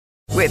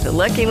With the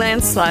Lucky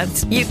Land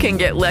Slots, you can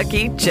get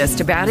lucky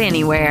just about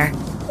anywhere.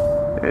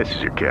 This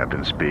is your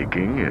captain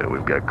speaking.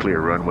 We've got clear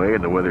runway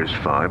and the weather's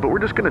fine, but we're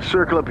just going to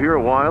circle up here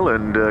a while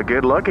and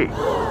get lucky.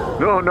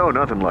 No,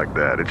 nothing like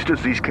that. It's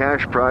just these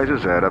cash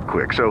prizes add up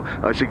quick. So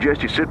I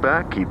suggest you sit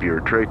back, keep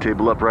your tray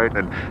table upright,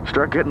 and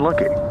start getting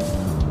lucky.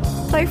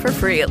 Play for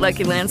free at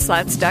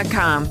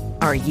LuckyLandSlots.com.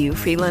 Are you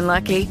feeling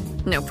lucky?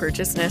 No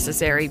purchase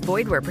necessary.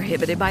 Void where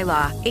prohibited by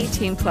law.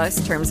 18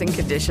 plus terms and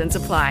conditions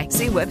apply.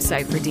 See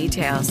website for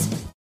details.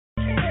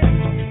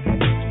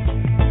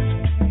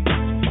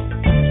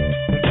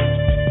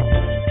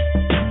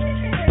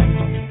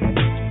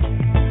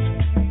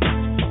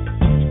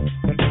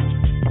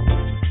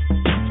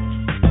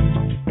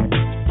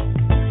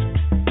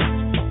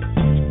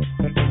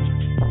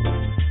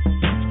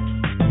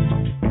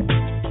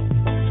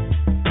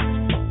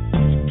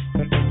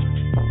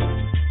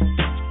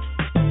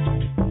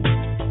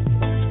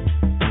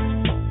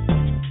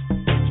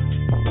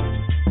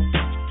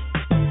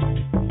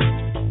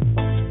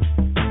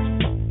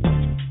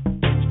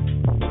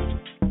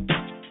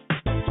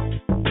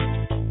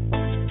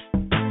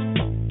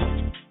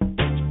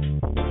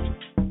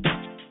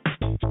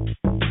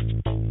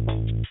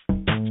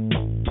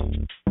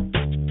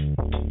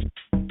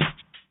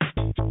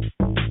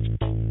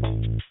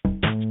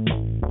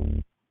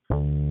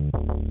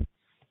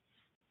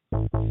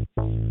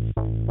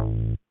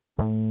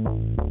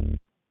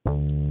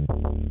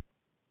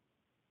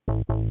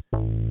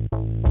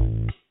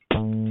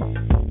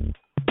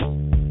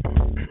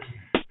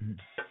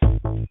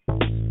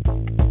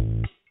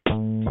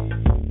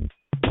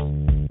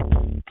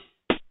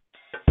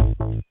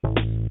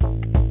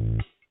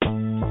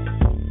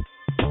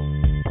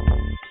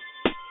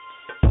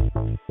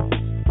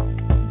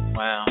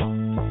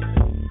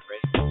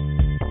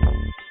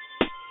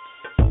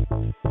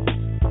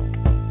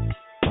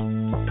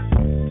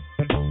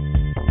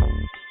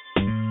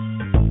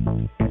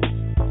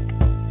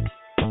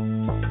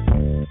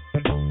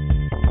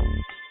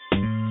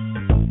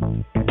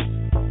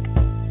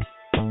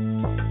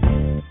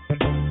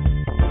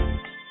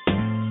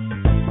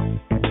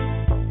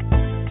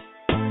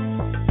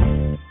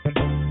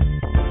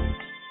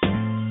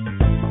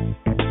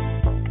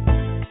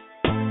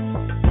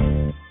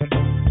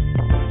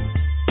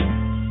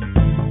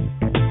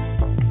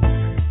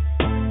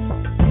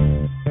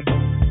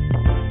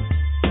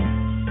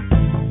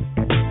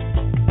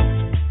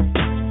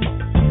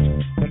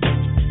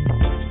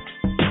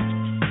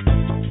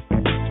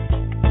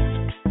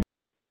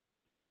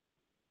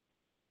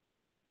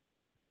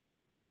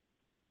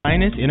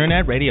 Finest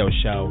internet radio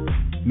show,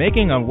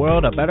 making a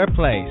world a better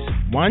place,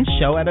 one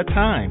show at a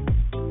time.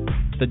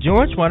 The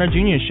George Wilder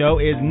Jr. Show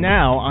is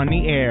now on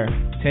the air.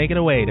 Take it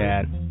away,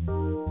 Dad.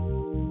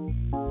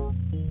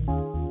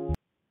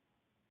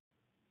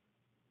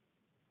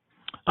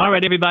 All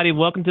right, everybody,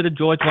 welcome to the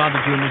George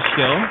Wilder Jr.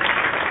 Show.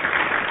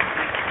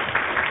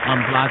 On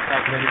Blog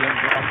Talk Radio,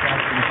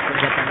 broadcasting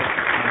straight up on the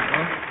Chicago.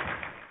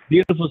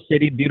 Beautiful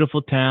city,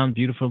 beautiful town,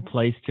 beautiful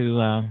place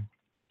to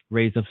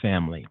raise a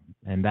family.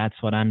 And that's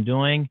what I'm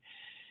doing.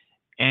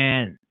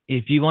 And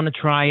if you want to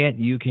try it,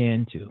 you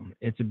can too.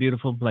 It's a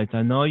beautiful place.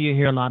 I know you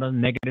hear a lot of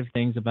negative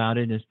things about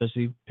it,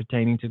 especially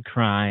pertaining to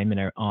crime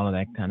and all of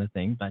that kind of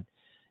thing. But,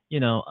 you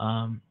know,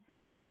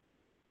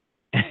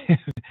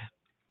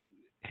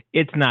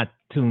 it's not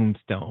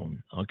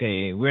Tombstone,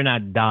 okay? We're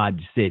not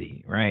Dodge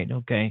City, right?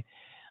 Okay.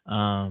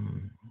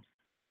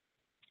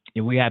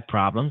 We have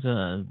problems,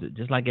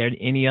 just like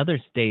any other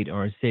state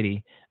or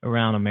city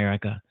around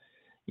America.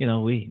 You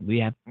know, we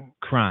have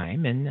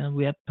crime and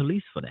we have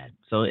police for that.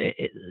 So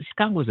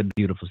Chicago is a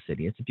beautiful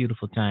city. It's a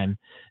beautiful time.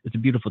 It's a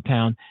beautiful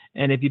town.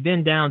 And if you've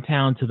been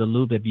downtown to the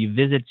Loop, if you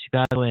visit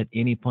Chicago at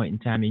any point in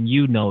time, and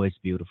you know it's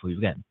beautiful.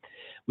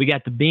 We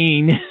got the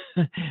Bean,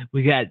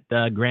 we got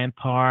Grant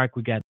Park,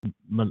 we got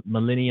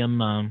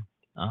Millennium.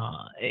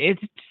 It's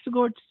just a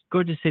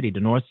gorgeous city. The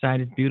north side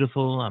is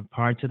beautiful.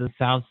 Parts of the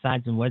south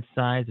sides and west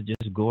sides are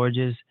just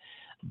gorgeous.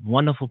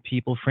 Wonderful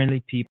people,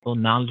 friendly people,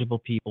 knowledgeable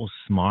people,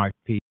 smart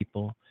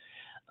people.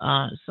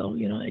 So,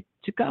 you know,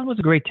 Chicago is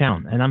a great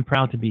town, and I'm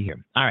proud to be here.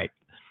 All right.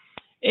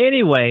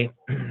 Anyway,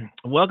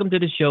 welcome to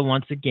the show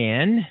once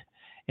again.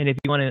 And if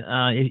you want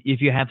to, if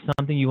you have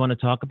something you want to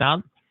talk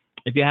about,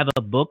 if you have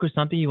a book or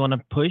something you want to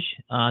push,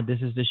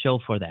 this is the show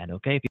for that.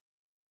 Okay. If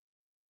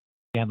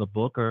you have a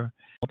book or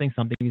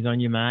something is on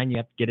your mind, you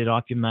have to get it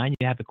off your mind.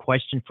 You have a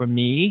question for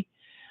me.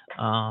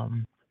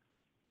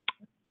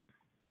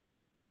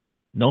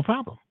 No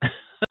problem.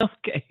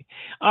 Okay.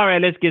 All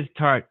right. Let's get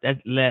started.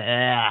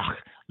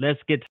 Let's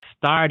get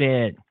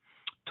started.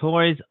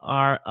 Toys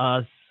R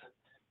Us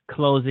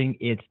closing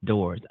its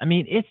doors. I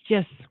mean, it's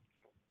just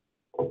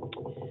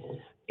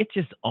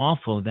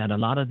awful that a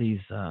lot of these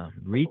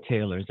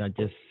retailers are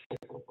just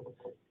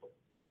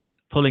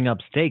pulling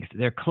up stakes.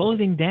 They're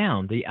closing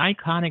down. The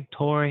iconic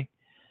toy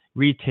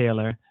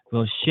retailer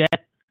will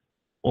shut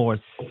or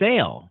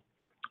sell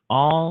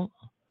all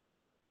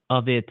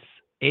of its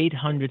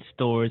 800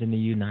 stores in the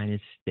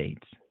United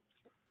States.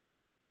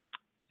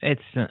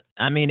 It's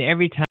I mean,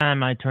 every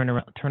time I turn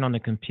on the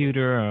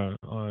computer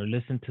or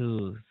listen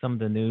to some of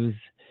the news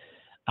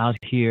out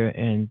here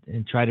and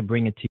try to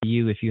bring it to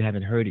you if you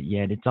haven't heard it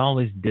yet, it's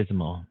always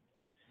dismal.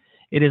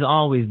 It is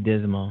always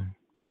dismal.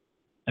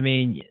 I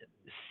mean,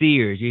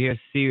 Sears, you hear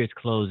Sears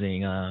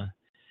closing,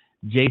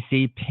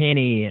 J.C.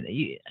 Penney, and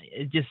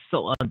it's just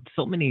so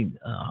many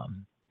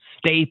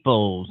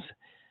staples,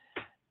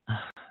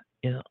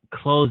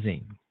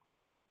 closing.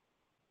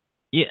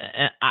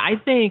 Yeah, I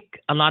think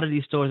a lot of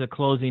these stores are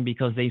closing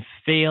because they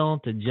fail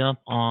to jump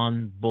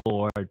on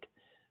board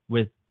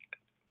with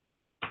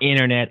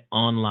internet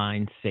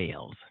online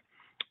sales.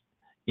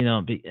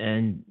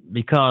 And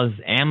because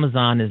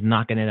Amazon is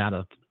knocking it out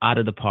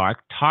of the park,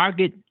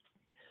 Target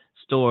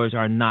stores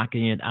are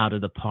knocking it out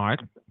of the park.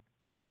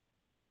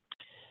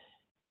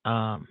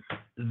 Um,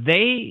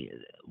 they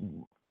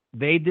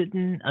they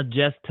didn't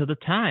adjust to the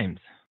times.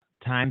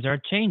 Times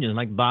are changing,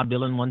 like Bob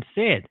Dylan once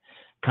said.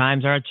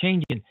 Times are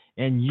changing,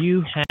 and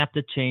you have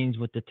to change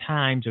with the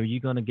times, or you're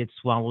going to get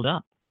swallowed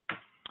up.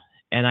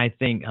 And I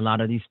think a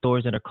lot of these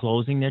stores that are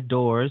closing their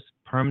doors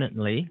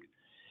permanently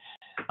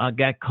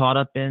got caught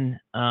up in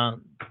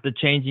the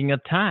changing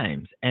of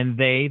times, and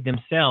they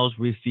themselves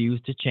refuse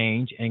to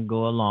change and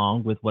go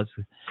along with what's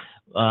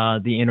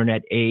the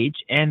internet age,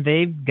 and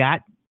they've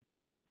got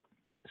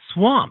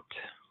swamped.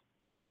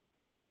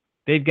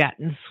 They've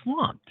gotten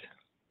swamped.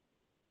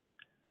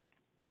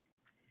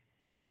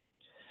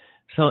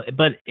 So,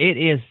 but it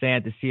is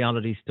sad to see all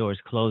of these stores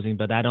closing,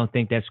 but I don't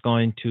think that's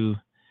going to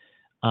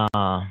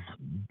uh,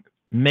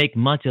 make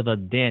much of a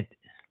dent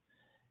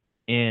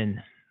in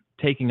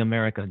taking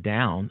America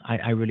down.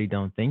 I really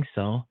don't think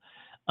so.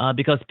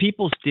 Because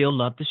people still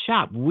love to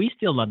shop. We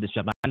still love to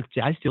shop.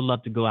 I still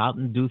love to go out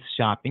and do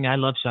shopping. I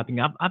love shopping.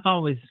 I've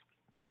always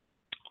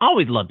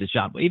loved to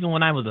shop. Even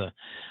when I was a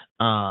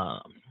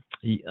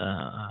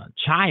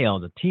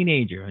child, a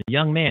teenager, a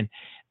young man,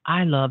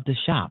 I love to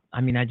shop.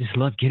 I mean, I just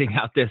love getting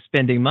out there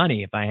spending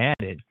money if I had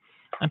it.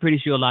 I'm pretty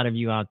sure a lot of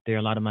you out there,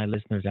 a lot of my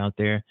listeners out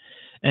there,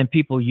 and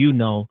people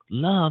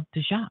love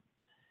to shop.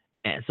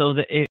 And so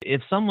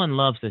if someone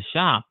loves to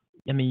shop,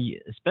 I mean,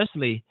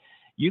 especially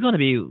you're going to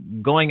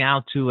be going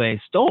out to a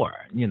store.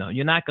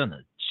 You're not going to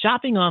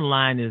shopping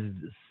online is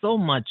so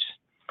much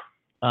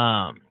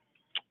um,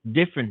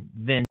 different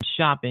than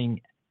shopping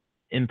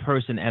in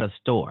person at a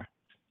store.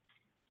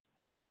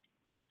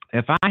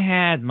 If I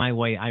had my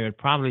way, I would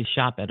probably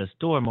shop at a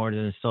store more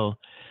than so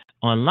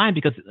online,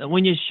 because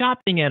when you're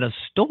shopping at a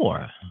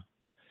store,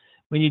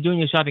 when you're doing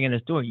your shopping at a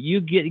store,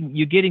 you're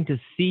getting to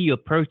see your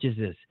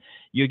purchases.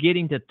 You're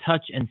getting to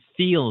touch and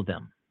feel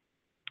them.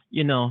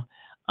 You know,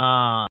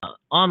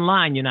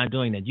 online, you're not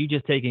doing that. You're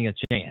just taking a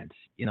chance.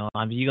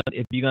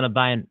 If you're gonna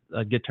buy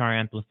a guitar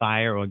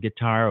amplifier or a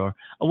guitar or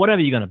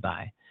whatever you're gonna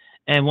buy,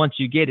 and once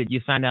you get it,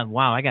 you find out,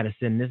 wow, I got to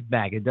send this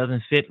back. It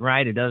doesn't fit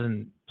right. It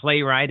doesn't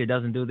play right. It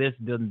doesn't do this.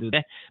 It doesn't do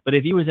that. But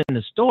if you was in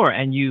the store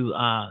and you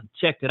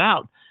checked it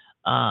out,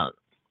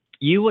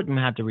 you wouldn't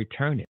have to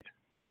return it,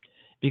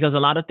 because a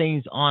lot of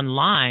things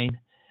online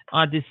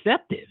are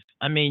deceptive.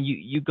 I mean,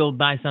 you go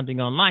buy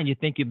something online, you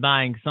think you're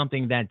buying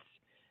something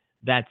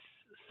that's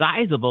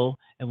sizable,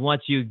 and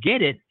once you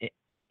get it,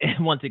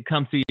 and once it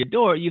comes to your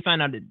door, you find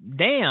out that,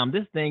 damn,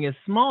 this thing is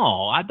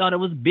small. I thought it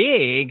was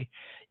big,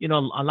 a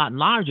lot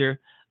larger.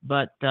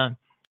 But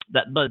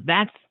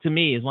that's, to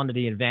me, is one of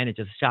the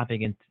advantages of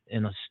shopping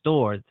in a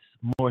store,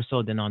 more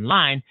so than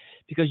online,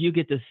 because you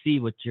get to see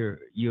what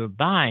you're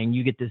buying.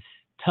 You get to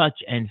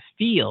touch and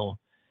feel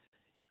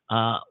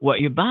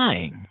what you're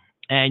buying,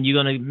 and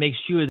you're going to make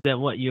sure that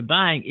what you're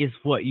buying is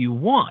what you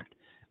want.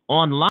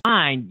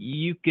 Online,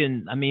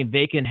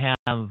 they can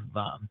have.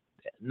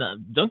 No,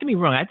 don't get me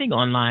wrong. I think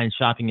online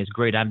shopping is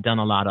great. I've done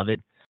a lot of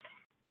it,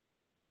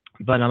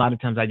 but a lot of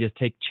times I just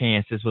take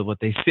chances with what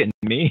they send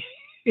me,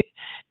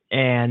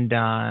 and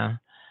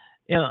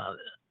you know.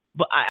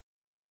 But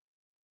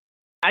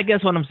I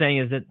guess what I'm saying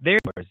is that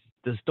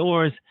the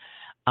stores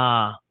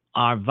are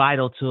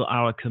vital to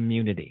our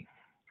community,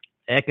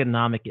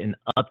 economic and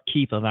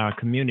upkeep of our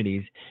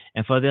communities,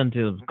 and for them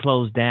to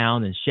close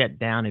down and shut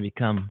down and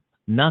become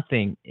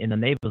nothing in the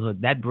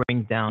neighborhood, that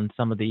brings down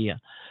some of the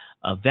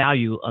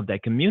value of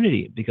that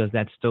community, because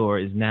that store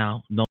is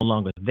now no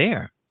longer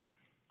there.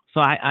 So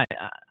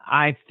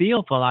I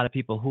feel for a lot of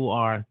people who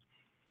are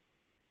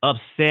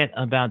upset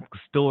about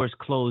stores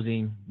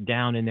closing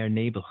down in their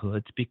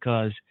neighborhoods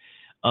because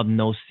of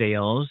no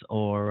sales,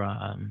 or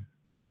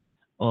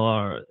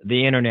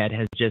the internet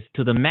has just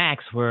to the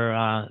max,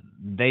 where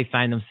they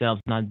find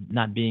themselves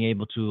not being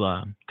able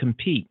to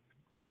compete.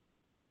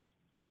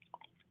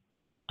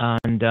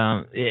 And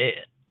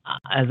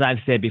as I've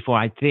said before,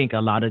 I think a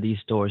lot of these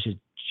stores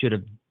should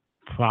have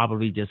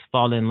probably just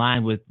fall in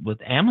line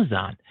with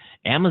Amazon.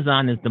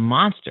 Amazon is the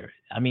monster.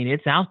 I mean,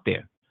 it's out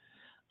there.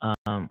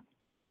 Um,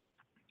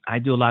 I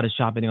do a lot of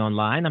shopping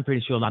online. I'm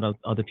pretty sure a lot of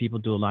other people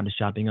do a lot of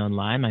shopping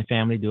online. My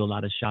family do a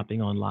lot of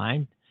shopping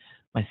online.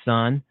 My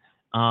son,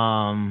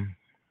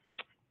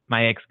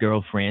 my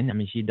ex-girlfriend, I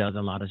mean, she does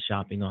a lot of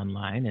shopping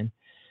online,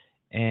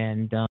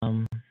 and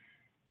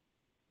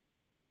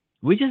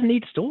We just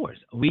need stores.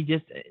 We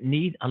just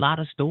need a lot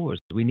of stores.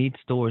 We need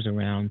stores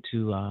around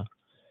to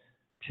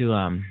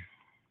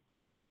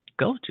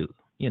go to.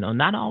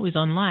 Not always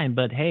online,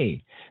 but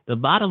hey, the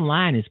bottom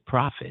line is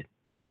profit.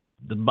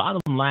 The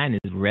bottom line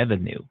is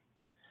revenue.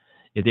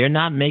 If they're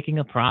not making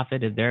a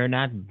profit, if they're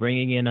not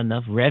bringing in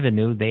enough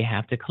revenue, they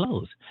have to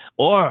close,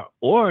 or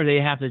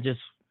they have to just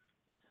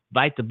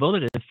bite the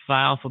bullet and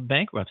file for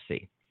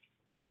bankruptcy.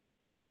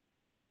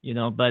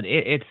 But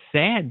it's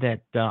sad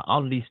that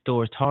all of these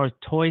stores,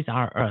 Toys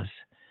R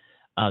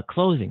Us,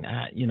 closing.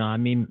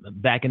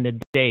 Back in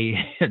the day,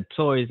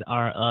 Toys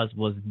R Us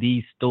was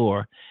the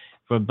store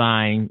for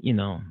buying,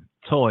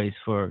 toys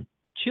for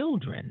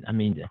children.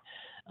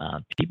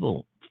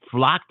 People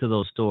flocked to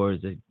those stores.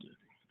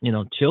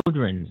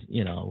 Children's,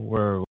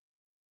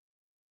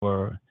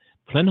 were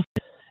plentiful,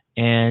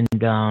 and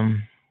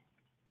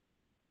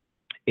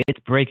it's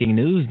breaking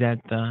news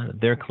that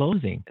they're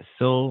closing.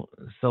 So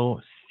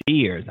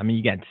Sears.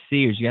 You got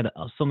Sears. You got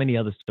so many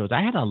other stores.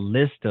 I had a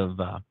list of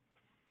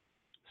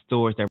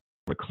stores that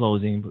were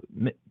closing.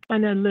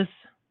 Find that list,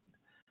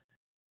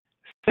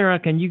 Sarah.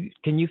 Can you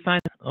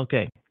find?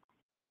 Okay,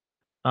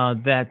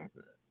 that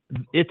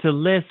it's a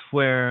list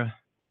where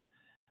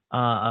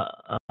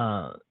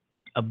a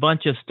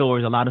bunch of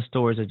stores, a lot of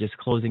stores are just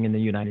closing in the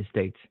United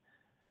States.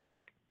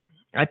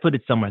 I put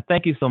it somewhere.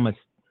 Thank you so much.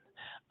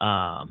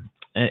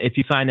 If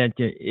you find it,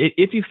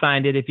 if you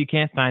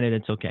can't find it,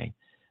 it's okay.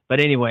 But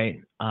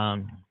anyway,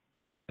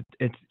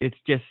 it's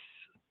just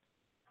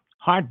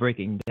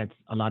heartbreaking that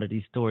a lot of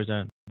these stores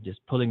are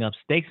just pulling up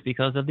stakes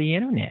because of the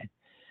internet.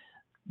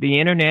 The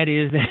internet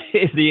is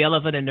the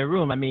elephant in the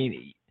room.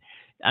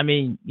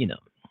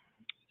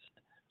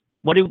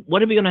 What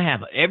are we gonna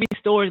have? Every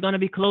store is gonna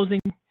be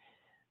closing.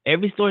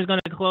 Every store is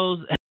gonna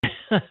close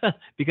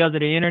because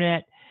of the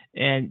internet,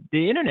 and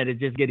the internet is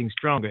just getting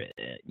stronger.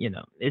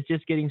 It's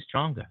just getting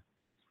stronger.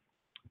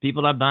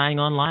 People are buying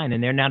online,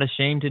 and they're not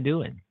ashamed to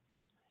do it.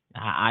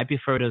 I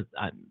prefer to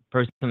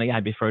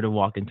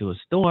walk into a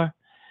store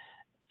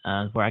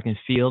where I can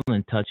feel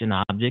and touch an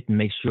object and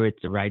make sure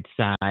it's the right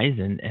size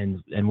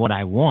and what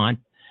I want.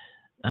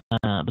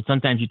 But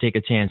sometimes you take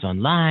a chance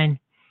online,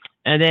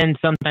 and then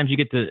sometimes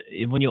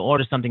when you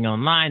order something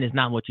online, it's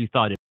not what you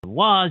thought it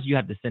was. You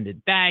have to send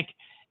it back,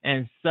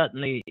 and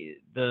suddenly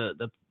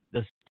the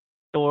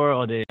store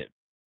or the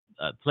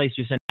place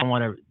you send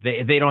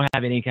they don't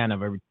have any kind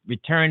of a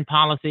return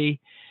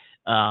policy.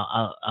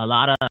 A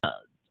lot of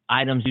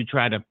items you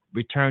try to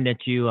return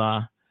that you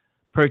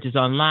purchase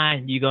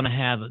online,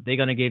 they're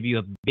gonna give you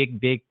a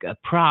big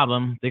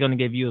problem. They're gonna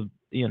give you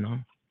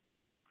a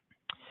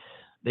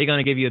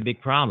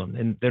big problem,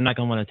 and they're not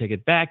gonna want to take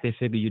it back. They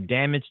figure you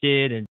damaged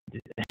it, and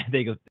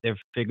they're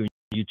figuring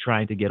you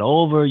trying to get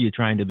over, you're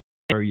trying to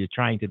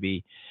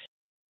be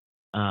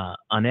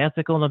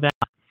unethical about.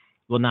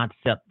 Will not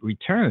accept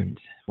returns.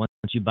 Once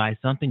you buy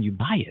something, you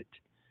buy it.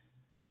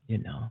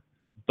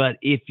 But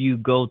if you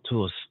go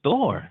to a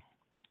store,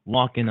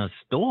 walk in a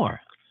store,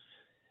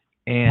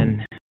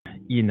 and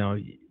you know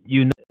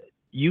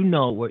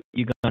what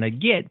you're gonna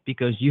get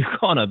because you're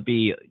gonna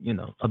be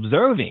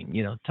observing,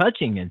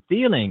 touching and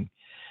feeling,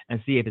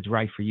 and see if it's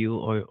right for you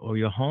or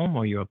your home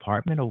or your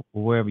apartment or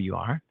wherever you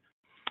are.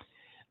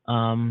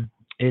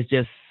 It's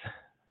just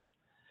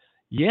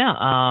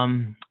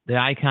the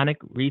iconic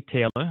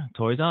retailer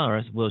Toys R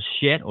Us will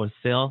shed or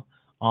sell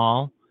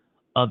all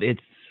of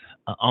its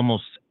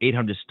almost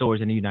 800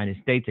 stores in the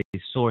United States. They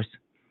source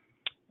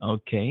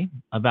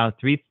about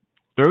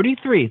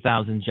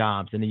 33,000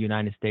 jobs in the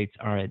United States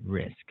are at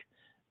risk.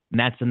 And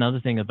that's another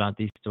thing about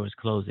these stores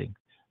closing.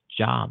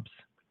 Jobs,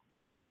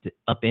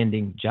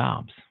 upending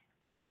jobs.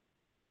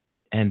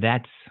 And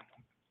that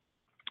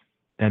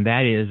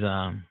is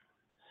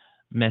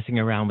messing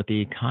around with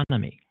the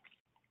economy.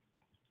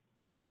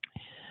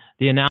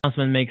 The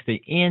announcement makes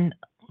the end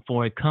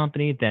for a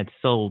company that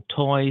sold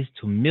toys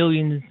to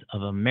millions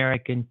of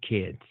American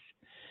kids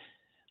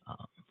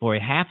for a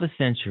half a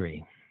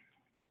century.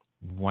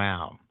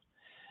 Wow.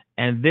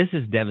 And this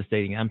is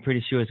devastating. I'm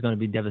pretty sure it's going to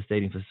be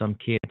devastating for some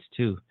kids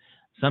too.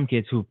 Some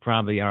kids who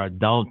probably are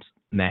adults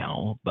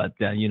now, but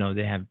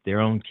they have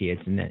their own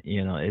kids, and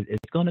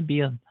it's going to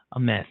be a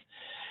mess.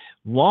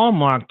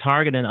 Walmart,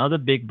 Target, and other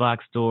big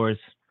box stores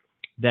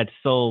that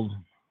sold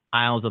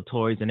aisles of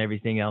toys and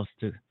everything else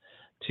to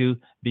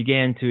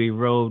began to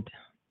erode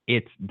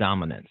its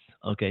dominance.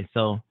 Okay,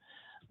 so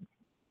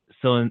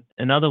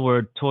in other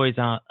words, Toys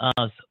R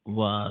Us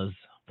was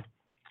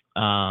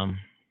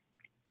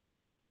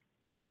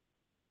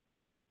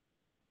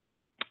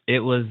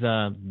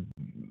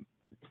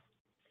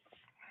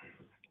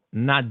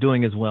not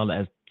doing as well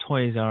as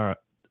Toys R.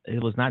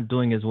 It was not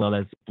doing as well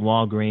as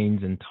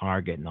Walgreens and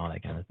Target and all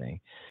that kind of thing.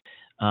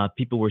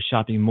 People were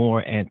shopping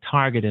more at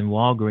Target and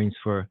Walgreens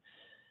for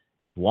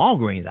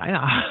Walgreens.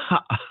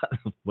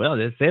 Well,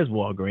 it says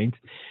Walgreens.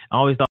 I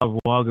always thought of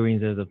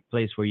Walgreens as a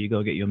place where you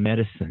go get your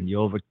medicine,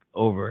 your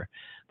over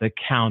the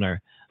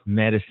counter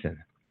medicine.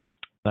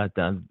 But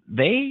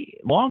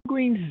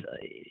Walgreens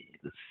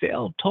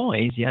sell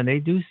toys. Yeah, they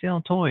do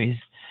sell toys.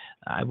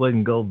 I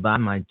wouldn't go buy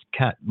my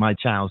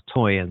child's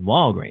toy at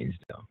Walgreens,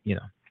 though, you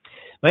know.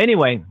 But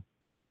anyway,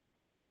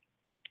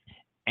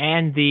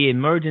 and the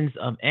emergence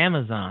of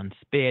Amazon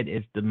sped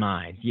its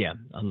demise. Yeah,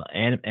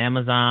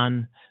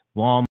 Amazon,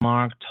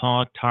 Walmart,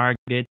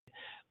 Target,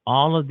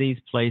 all of these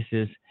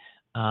places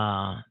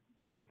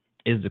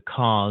is the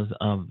cause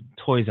of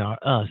Toys R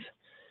Us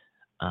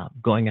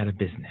going out of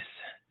business,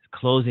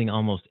 closing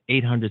almost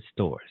 800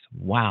 stores.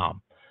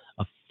 Wow.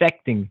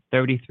 Affecting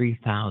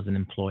 33,000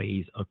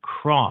 employees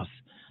across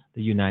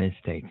the United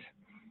States.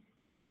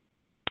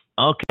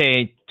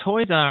 Okay,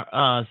 Toys R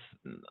Us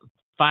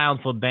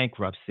filed for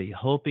bankruptcy,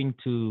 hoping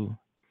to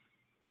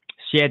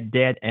shed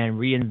debt and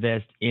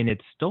reinvest in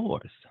its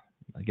stores.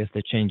 I guess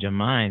they changed their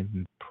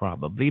mind,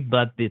 probably,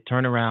 but the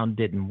turnaround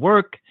didn't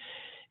work.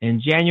 In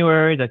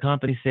January, the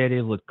company said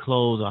it would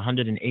close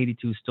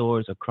 182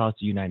 stores across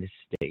the United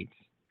States.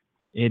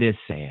 It is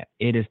sad.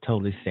 It is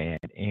totally sad.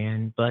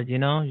 But you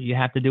know, you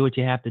have to do what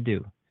you have to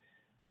do.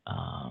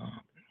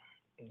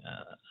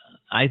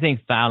 I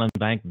think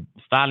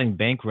filing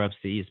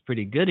bankruptcy is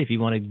pretty good if you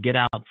want to get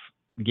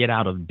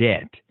out of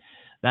debt.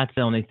 That's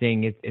the only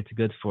thing it's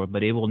good for.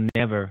 But it will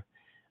never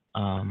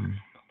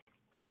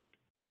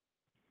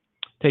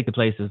take the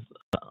place of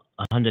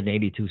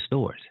 182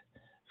 stores.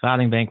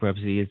 Filing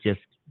bankruptcy is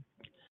just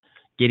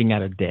getting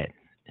out of debt.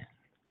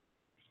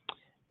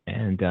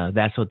 And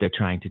that's what they're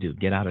trying to do,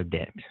 get out of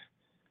debt,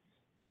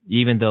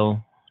 even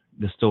though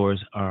the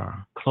stores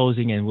are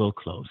closing and will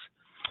close.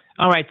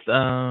 All right,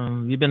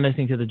 you've been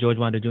listening to the George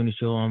Wilder Jr.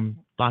 Show on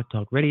Blog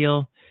Talk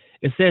Radio.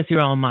 It says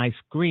here on my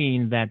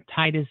screen that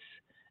Titus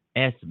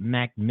S.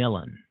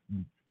 McMillan,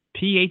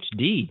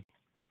 Ph.D.,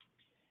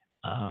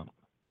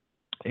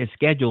 is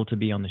scheduled to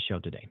be on the show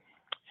today.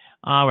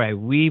 All right,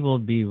 we will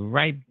be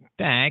right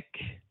back.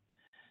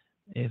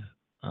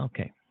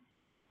 Okay.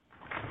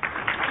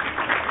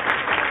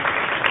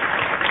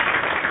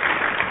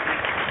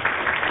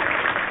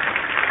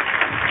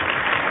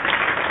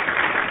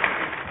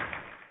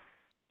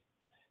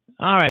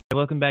 All right,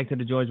 welcome back to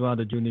the George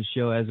Wilder Jr.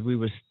 Show. As we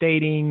were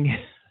stating,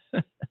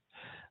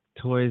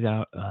 Toys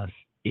R Us,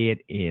 it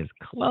is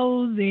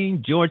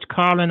closing. George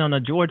Carlin on the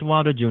George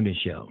Wilder Jr.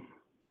 Show.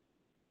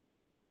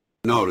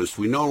 Notice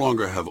we no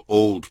longer have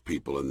old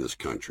people in this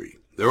country.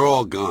 They're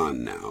all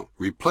gone now,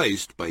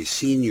 replaced by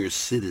senior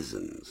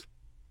citizens.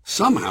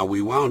 Somehow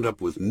we wound up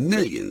with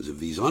millions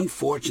of these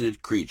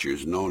unfortunate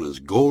creatures known as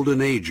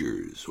golden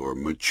agers or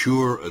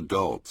mature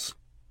adults.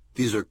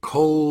 These are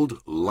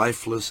cold,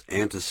 lifeless,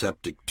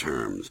 antiseptic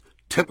terms,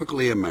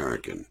 typically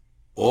American,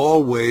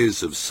 all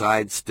ways of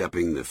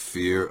sidestepping the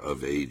fear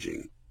of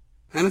aging.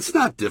 And it's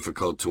not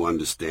difficult to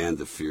understand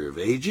the fear of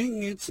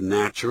aging. It's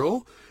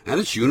natural, and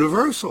it's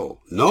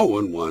universal. No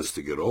one wants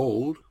to get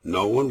old.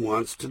 No one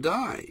wants to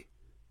die.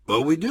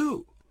 But we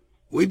do.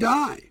 We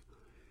die.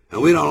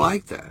 And we don't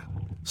like that.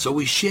 So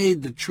we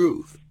shade the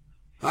truth.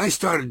 I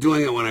started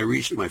doing it when I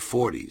reached my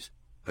 40s.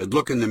 I'd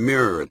look in the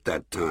mirror at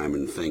that time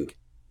and think,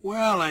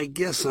 well, I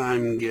guess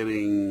I'm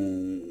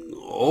getting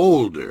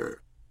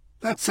older.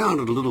 That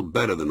sounded a little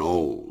better than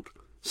old.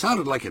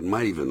 Sounded like it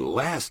might even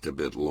last a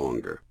bit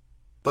longer.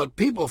 But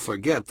people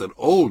forget that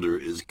older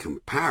is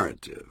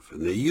comparative,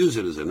 and they use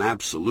it as an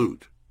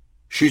absolute.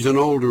 She's an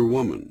older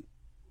woman.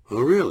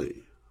 Oh,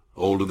 really?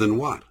 Older than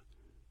what?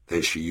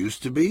 Than she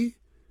used to be?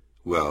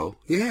 Well,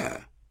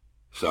 yeah.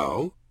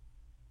 So?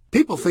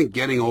 People think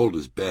getting old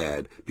is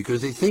bad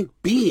because they think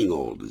being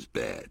old is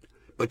bad.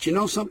 But you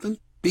know something?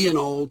 Being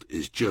old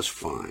is just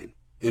fine.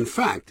 In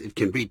fact, it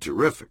can be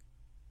terrific.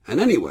 And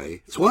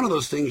anyway, it's one of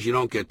those things you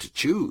don't get to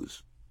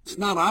choose. It's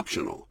not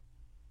optional.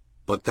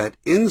 But that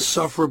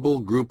insufferable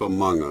group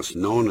among us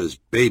known as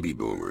baby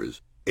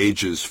boomers,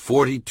 ages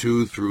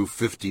 42 through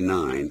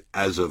 59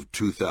 as of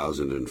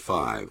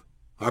 2005,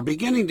 are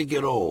beginning to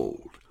get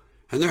old,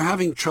 and they're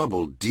having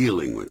trouble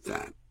dealing with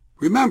that.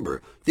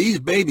 Remember, these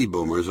baby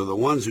boomers are the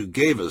ones who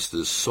gave us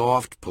this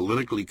soft,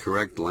 politically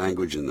correct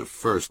language in the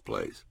first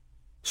place.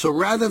 So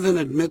rather than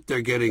admit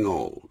they're getting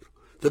old,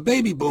 the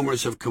baby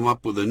boomers have come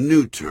up with a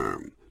new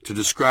term to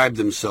describe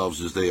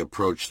themselves as they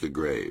approach the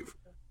grave.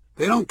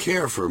 They don't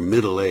care for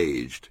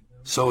middle-aged,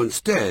 so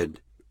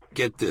instead,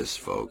 get this,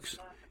 folks,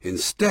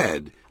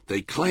 instead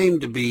they claim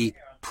to be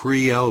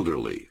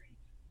pre-elderly.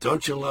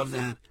 Don't you love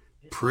that?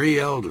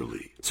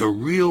 Pre-elderly. It's a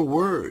real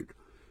word.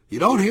 You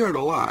don't hear it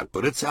a lot,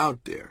 but it's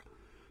out there.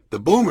 The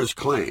boomers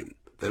claim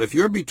that if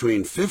you're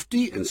between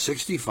 50 and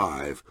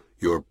 65,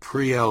 you're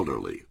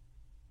pre-elderly.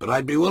 But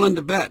I'd be willing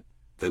to bet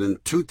that in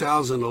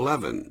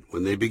 2011,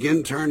 when they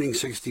begin turning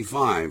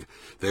 65,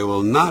 they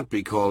will not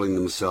be calling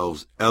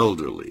themselves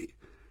elderly.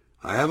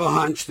 I have a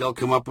hunch they'll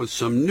come up with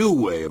some new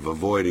way of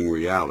avoiding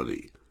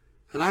reality.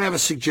 And I have a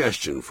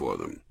suggestion for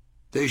them.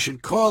 They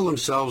should call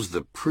themselves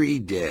the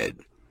pre-dead.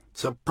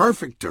 It's a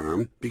perfect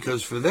term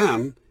because for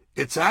them,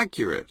 it's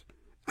accurate,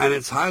 and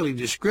it's highly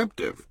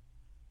descriptive.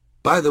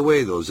 By the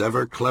way, those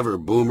ever-clever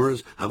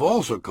boomers have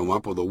also come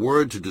up with a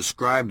word to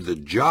describe the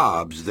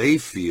jobs they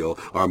feel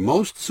are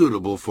most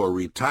suitable for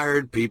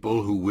retired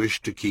people who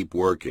wish to keep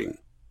working.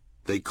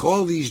 They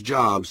call these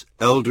jobs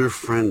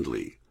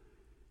elder-friendly.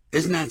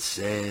 Isn't that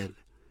sad?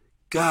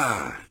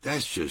 God,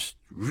 that's just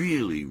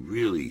really,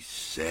 really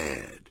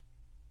sad.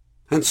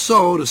 And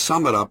so, to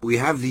sum it up, we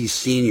have these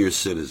senior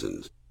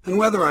citizens. And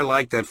whether I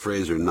like that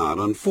phrase or not,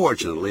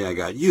 unfortunately, I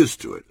got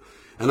used to it,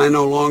 and I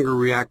no longer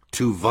react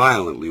too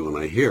violently when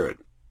I hear it.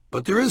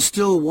 But there is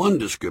still one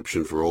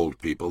description for old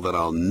people that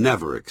I'll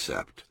never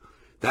accept.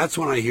 That's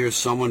when I hear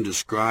someone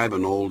describe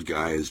an old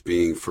guy as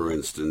being, for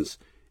instance,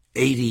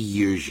 80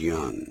 years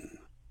young.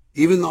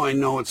 Even though I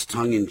know it's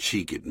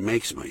tongue-in-cheek, it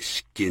makes my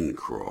skin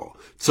crawl.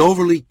 It's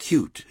overly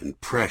cute and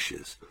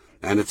precious,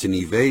 and it's an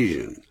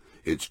evasion.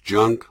 It's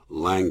junk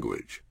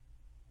language.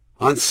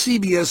 On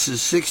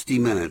CBS's 60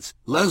 Minutes,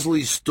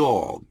 Leslie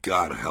Stahl,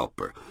 God help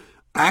her,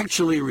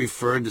 actually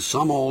referred to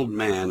some old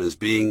man as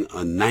being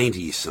a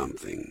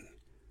 90-something.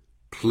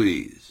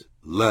 Please,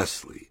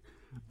 Leslie,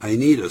 I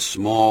need a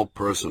small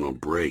personal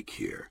break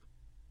here.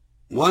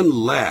 One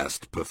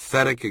last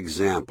pathetic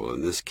example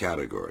in this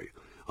category.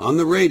 On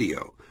the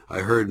radio, I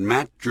heard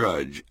Matt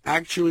Drudge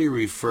actually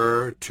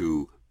refer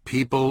to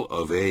people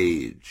of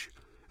age,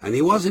 and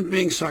he wasn't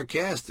being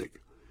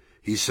sarcastic.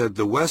 He said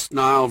the West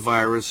Nile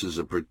virus is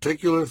a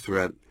particular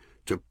threat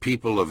to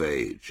people of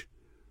age.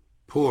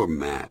 Poor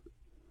Matt.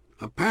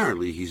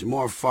 Apparently he's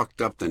more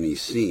fucked up than he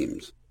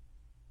seems.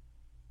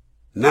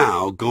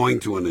 Now, going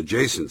to an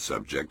adjacent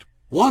subject,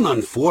 one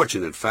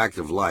unfortunate fact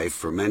of life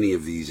for many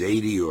of these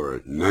 80 or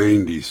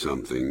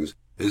 90-somethings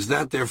is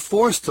that they're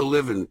forced to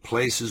live in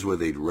places where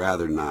they'd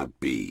rather not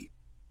be.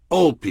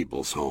 Old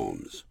people's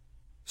homes.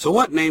 So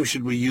what name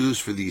should we use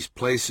for these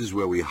places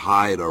where we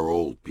hide our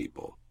old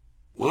people?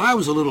 When I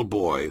was a little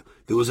boy,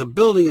 there was a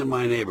building in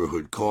my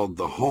neighborhood called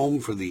the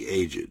Home for the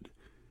Aged.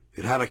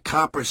 It had a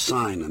copper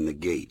sign on the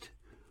gate,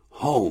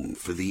 Home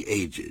for the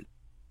Aged.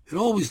 It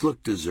always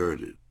looked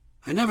deserted.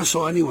 I never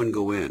saw anyone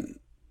go in.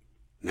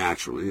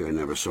 Naturally, I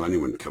never saw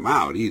anyone come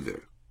out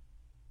either.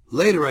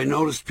 Later, I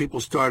noticed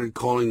people started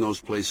calling those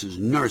places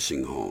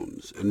nursing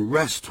homes and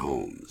rest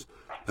homes.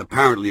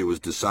 Apparently, it was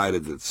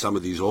decided that some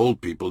of these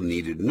old people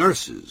needed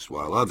nurses,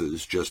 while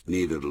others just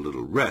needed a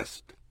little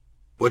rest.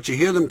 What you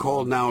hear them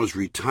called now is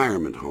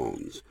retirement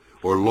homes,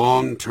 or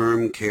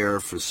long-term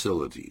care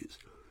facilities.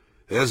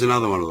 There's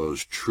another one of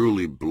those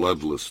truly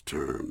bloodless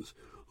terms,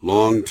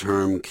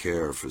 long-term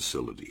care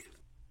facility.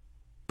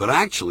 But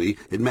actually,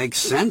 it makes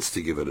sense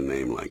to give it a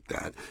name like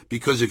that,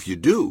 because if you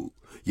do,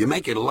 you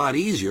make it a lot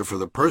easier for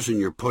the person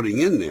you're putting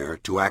in there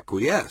to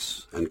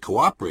acquiesce and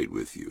cooperate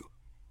with you.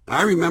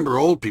 I remember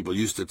old people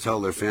used to tell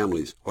their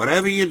families,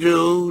 "Whatever you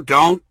do,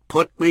 don't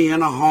put me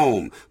in a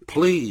home.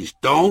 Please,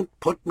 don't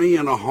put me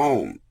in a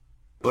home."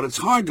 But it's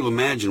hard to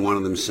imagine one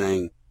of them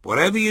saying,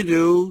 "Whatever you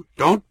do,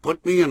 don't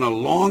put me in a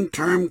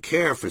long-term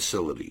care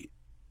facility."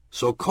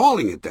 So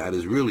calling it that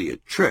is really a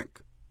trick.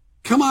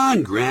 Come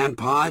on,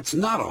 Grandpa, it's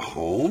not a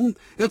home.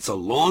 It's a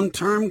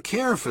long-term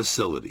care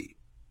facility.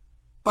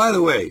 By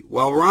the way,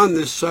 while we're on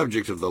this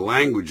subject of the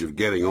language of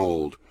getting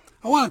old,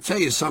 I want to tell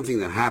you something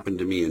that happened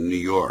to me in New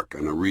York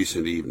on a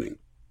recent evening.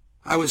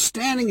 I was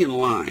standing in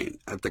line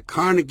at the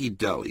Carnegie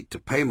Deli to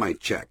pay my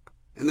check,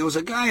 and there was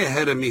a guy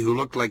ahead of me who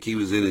looked like he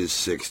was in his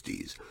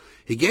 60s.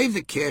 He gave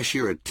the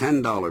cashier a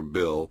 $10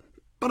 bill,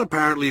 but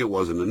apparently it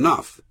wasn't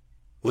enough.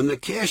 When the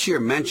cashier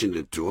mentioned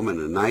it to him in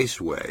a nice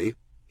way,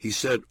 he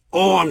said,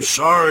 "Oh, I'm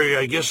sorry,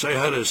 I guess I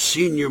had a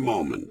senior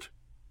moment."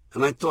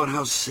 And I thought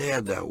how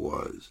sad that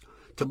was,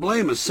 to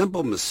blame a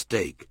simple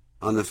mistake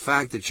on the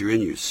fact that you're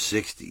in your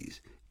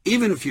 60s,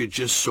 even if you're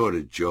just sort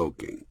of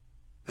joking.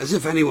 As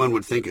if anyone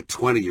would think a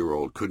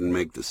 20-year-old couldn't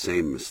make the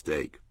same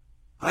mistake.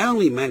 I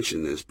only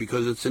mention this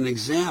because it's an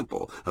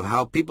example of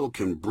how people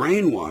can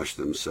brainwash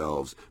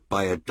themselves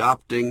by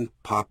adopting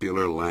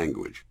popular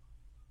language.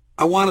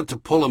 I wanted to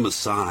pull him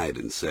aside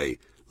and say,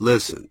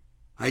 "Listen,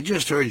 I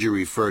just heard you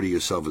refer to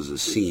yourself as a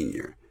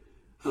senior,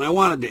 and I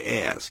wanted to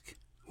ask,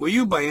 were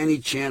you by any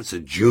chance a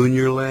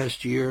junior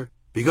last year?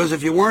 Because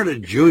if you weren't a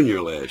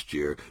junior last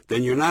year,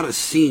 then you're not a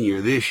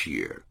senior this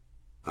year."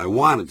 I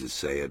wanted to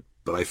say it,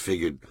 but I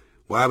figured,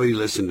 why would he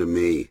listen to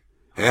me?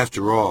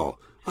 After all,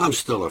 I'm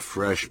still a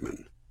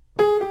freshman.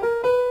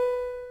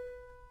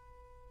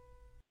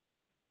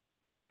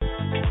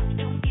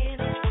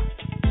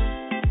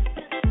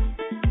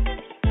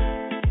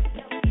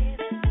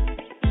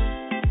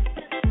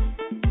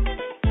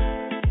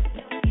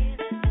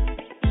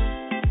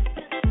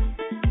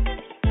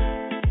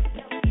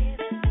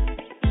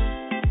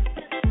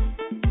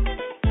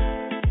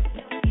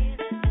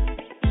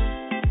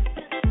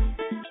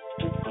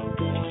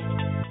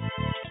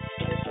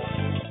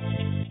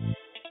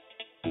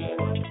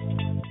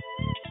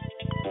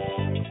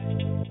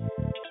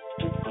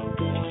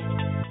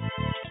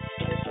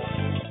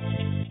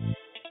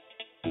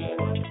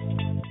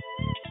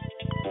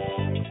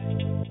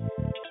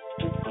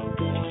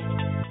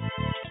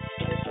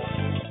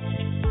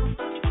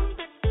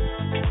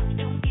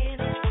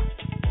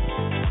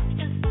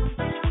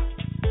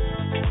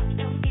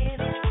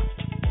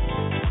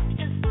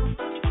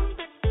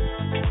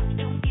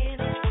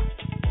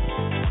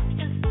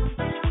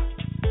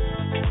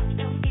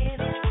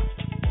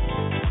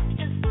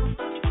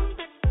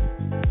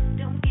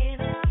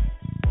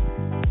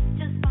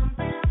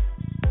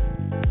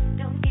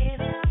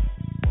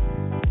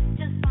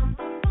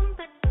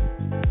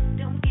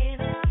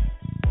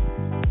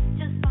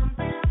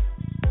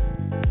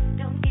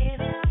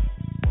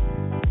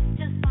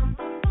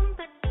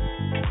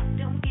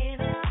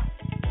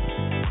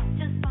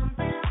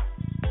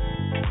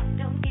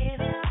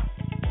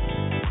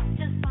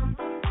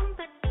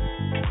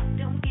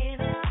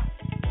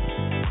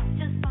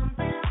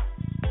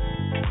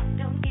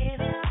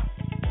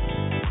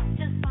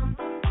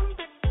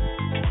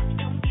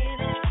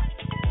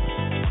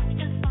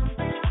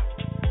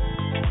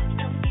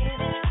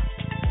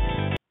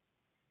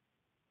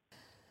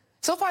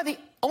 So far, the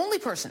only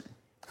person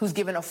who's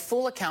given a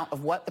full account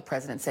of what the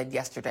president said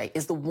yesterday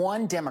is the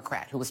one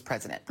Democrat who was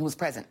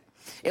present,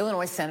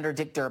 Illinois Senator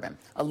Dick Durbin,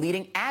 a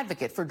leading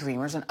advocate for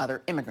Dreamers and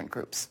other immigrant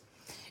groups.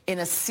 In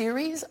a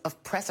series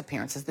of press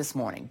appearances this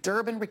morning,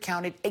 Durbin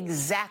recounted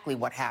exactly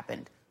what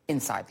happened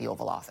inside the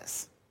Oval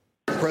Office.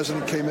 The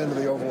president came into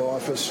the Oval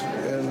Office,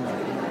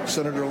 and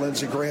Senator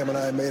Lindsey Graham and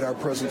I made our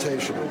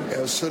presentation.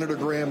 As Senator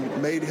Graham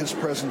made his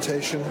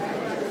presentation,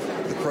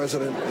 the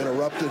president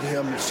interrupted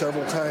him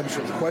several times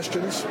with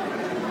questions,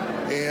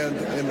 and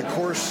in the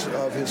course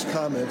of his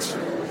comments,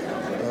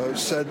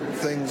 said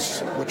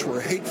things which were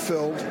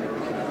hate-filled,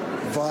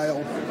 vile,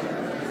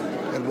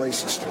 and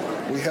racist.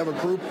 We have a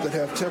group that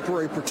have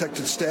temporary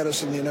protected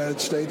status in the United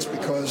States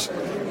because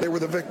they were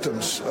the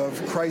victims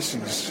of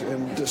crises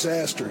and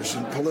disasters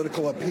and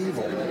political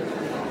upheaval.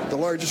 The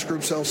largest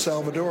group's El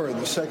Salvador, and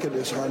the second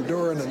is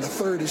Honduran, and the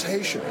third is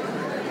Haitian.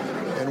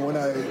 And when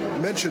I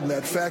mentioned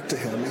that fact to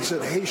him, he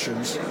said,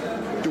 Haitians,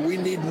 do we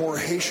need more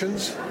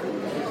Haitians?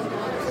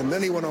 And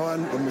then he went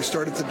on when we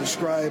started to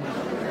describe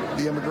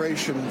the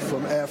immigration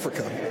from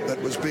Africa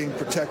that was being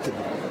protected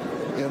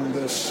in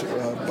this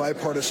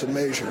bipartisan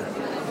measure.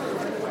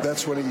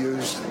 That's when he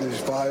used these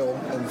vile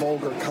and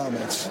vulgar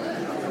comments,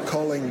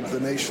 calling the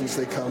nations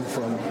they come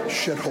from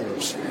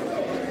shitholes.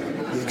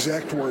 The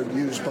exact word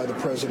used by the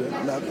president,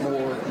 not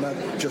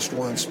just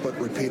once, but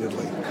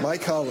repeatedly. My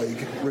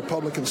colleague,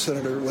 Republican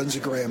Senator Lindsey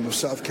Graham of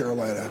South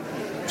Carolina,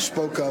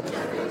 spoke up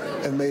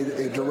and made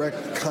a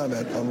direct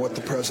comment on what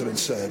the president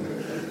said.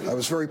 I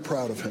was very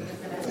proud of him.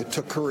 It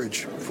took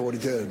courage for what he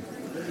did.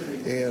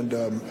 And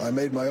I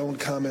made my own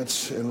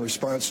comments in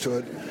response to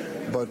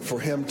it, but for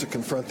him to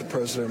confront the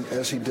president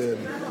as he did,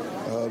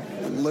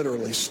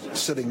 literally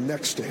sitting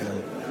next to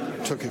him,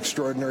 took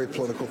extraordinary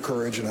political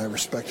courage, and I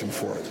respect him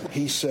for it.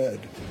 He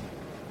said,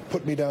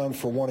 put me down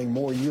for wanting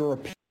more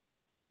Europeans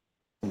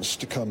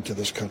to come to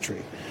this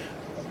country.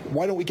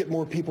 Why don't we get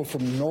more people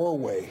from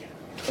Norway?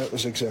 That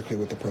was exactly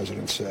what the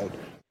president said.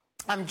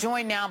 I'm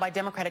joined now by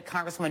Democratic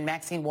Congresswoman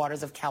Maxine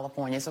Waters of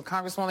California. So,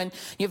 Congresswoman,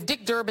 you have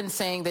Dick Durbin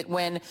saying that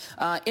when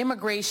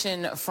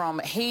immigration from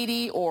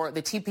Haiti or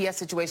the TPS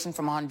situation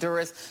from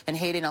Honduras and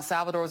Haiti and El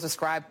Salvador was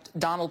described,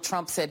 Donald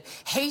Trump said,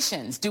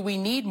 Haitians, do we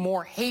need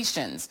more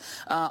Haitians?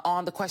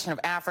 On the question of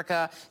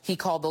Africa, he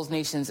called those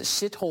nations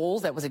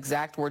shitholes. That was the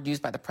exact word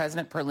used by the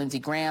president, per Lindsey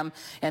Graham.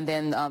 And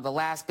then the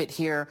last bit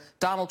here,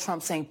 Donald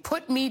Trump saying,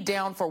 put me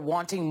down for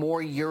wanting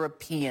more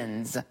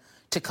Europeans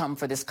to come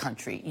for this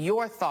country.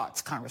 Your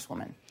thoughts,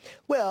 Congresswoman?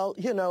 Well,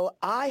 you know,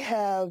 I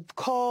have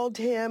called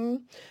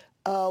him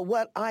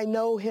what I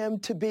know him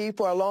to be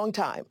for a long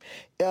time.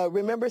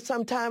 Remember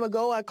some time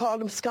ago I called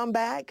him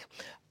scumbag?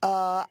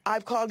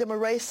 I've called him a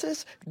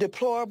racist,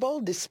 deplorable,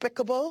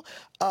 despicable,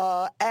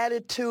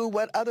 added to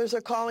what others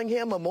are calling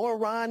him, a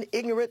moron,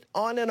 ignorant,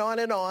 on and on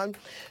and on.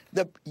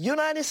 The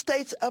United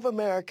States of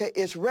America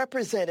is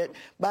represented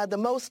by the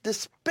most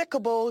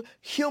despicable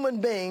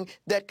human being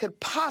that could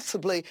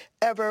possibly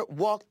ever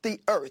walk the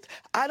earth.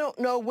 I don't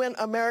know when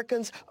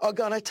Americans are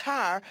going to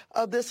tire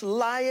of this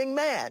lying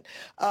man.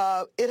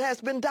 It has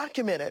been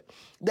documented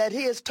that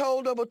he has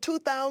told over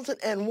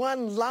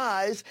 2,001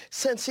 lies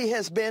since he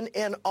has been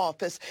in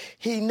office.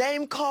 He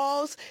name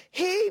calls.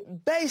 He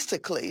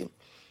basically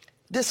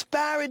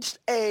disparaged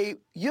a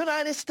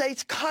United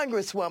States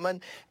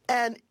Congresswoman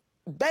and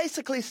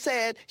basically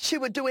said she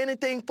would do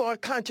anything for a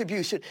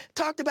contribution.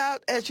 Talked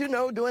about, as you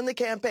know, during the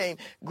campaign,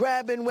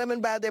 grabbing women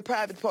by their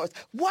private parts.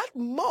 What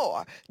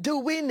more do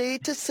we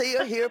need to see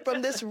or hear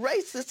from this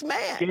racist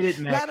man? Get it,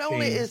 Not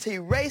only is he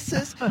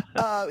racist,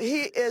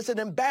 he is an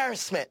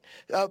embarrassment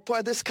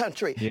for this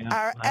country. Yeah,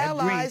 Our I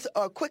allies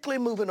agree. are quickly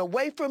moving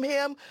away from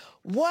him.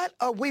 What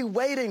are we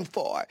waiting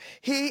for?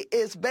 He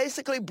is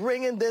basically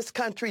bringing this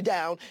country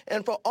down.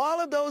 And for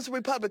all of those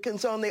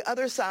Republicans on the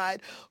other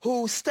side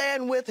who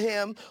stand with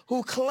him,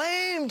 who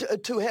claimed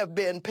to have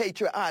been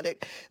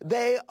patriotic,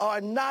 they are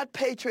not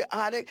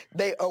patriotic.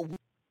 They are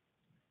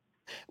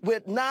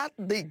with not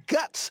the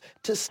guts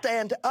to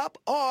stand up,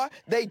 or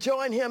they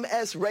join him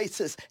as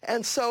racist.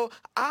 And so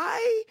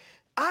I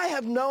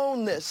have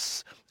known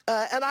this.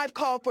 And I've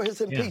called for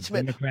his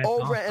impeachment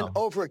over and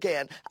over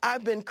again.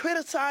 I've been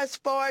criticized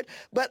for it,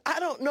 but I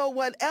don't know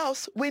what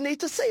else we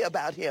need to say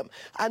about him.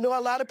 I know a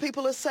lot of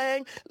people are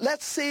saying,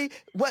 let's see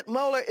what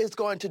Mueller is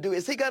going to do.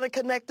 Is he going to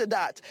connect the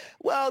dots?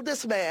 Well,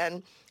 this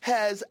man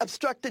has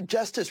obstructed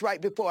justice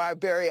right before our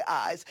very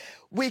eyes.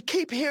 We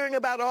keep hearing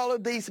about all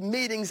of these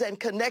meetings and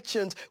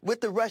connections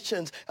with the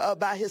Russians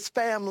by his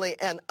family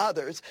and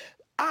others.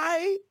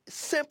 I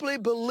simply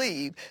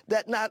believe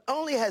that not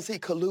only has he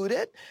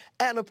colluded,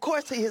 and of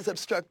course he has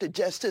obstructed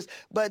justice,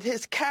 but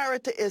his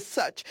character is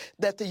such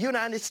that the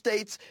United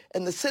States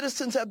and the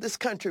citizens of this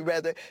country,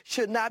 rather,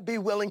 should not be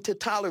willing to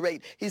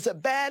tolerate. He's a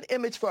bad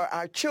image for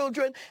our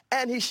children,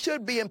 and he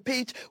should be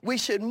impeached. We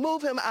should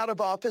move him out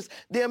of office.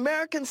 The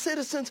American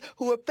citizens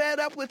who are fed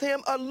up with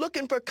him are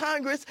looking for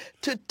Congress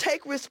to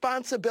take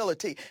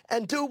responsibility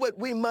and do what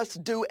we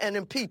must do and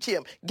impeach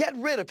him. Get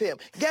rid of him.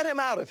 Get him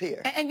out of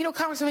here. And you know,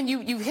 Congressman, you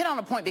you hit on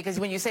a point, because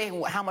when you say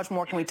how much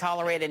more can we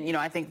tolerate, and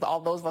I think all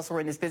those of us who are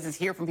in this business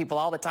hear from people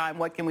all the time,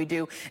 what can we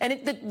do? And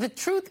the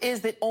truth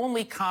is that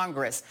only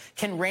Congress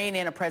can rein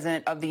in a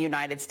president of the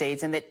United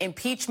States, and that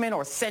impeachment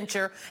or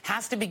censure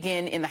has to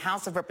begin in the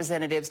House of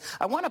Representatives.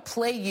 I want to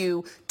play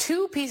you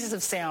two pieces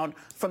of sound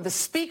from the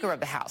Speaker of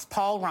the House,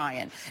 Paul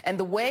Ryan, and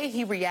the way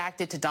he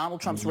reacted to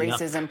Donald Trump's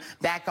racism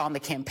back on the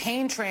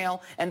campaign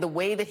trail, and the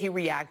way that he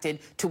reacted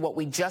to what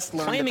we just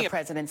learned that the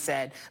president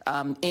said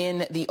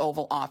in the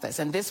Oval Office.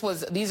 And these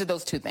are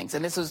those two things.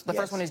 And this was the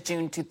first one is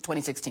June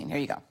 2016. Here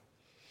you go.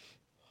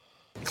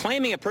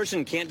 Claiming a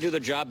person can't do their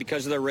job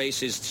because of their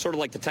race is sort of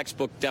like the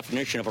textbook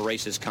definition of a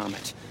racist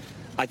comment.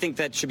 I think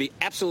that should be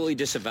absolutely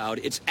disavowed.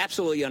 It's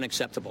absolutely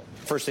unacceptable.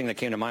 First thing that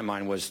came to my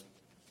mind was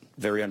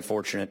very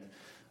unfortunate,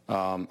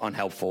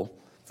 unhelpful.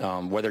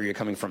 Whether you're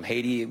coming from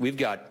Haiti, we've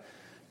got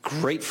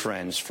great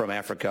friends from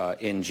Africa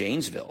in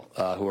Janesville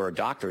who are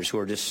doctors who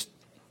are just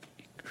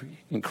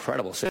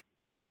incredible citizens.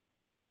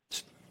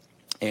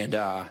 And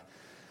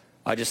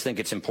I just think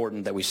it's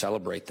important that we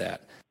celebrate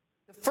that.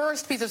 The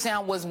first piece of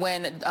sound was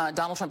when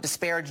Donald Trump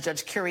disparaged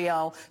Judge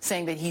Curiel,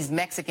 saying that he's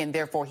Mexican,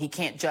 therefore he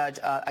can't judge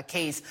a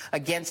case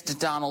against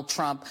Donald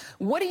Trump.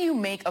 What do you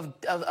make of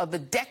the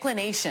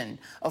declination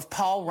of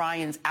Paul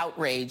Ryan's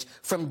outrage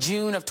from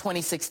June of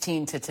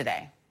 2016 to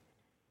today?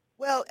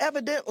 Well,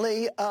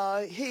 evidently,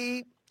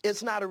 he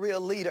is not a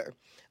real leader.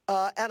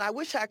 And I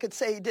wish I could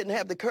say he didn't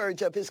have the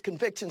courage of his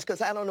convictions,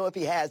 because I don't know if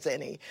he has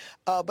any.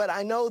 But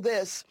I know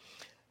this.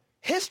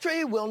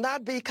 History will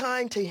not be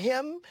kind to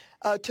him,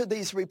 to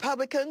these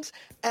Republicans,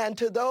 and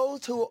to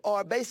those who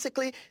are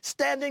basically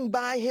standing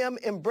by him,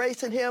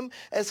 embracing him.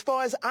 As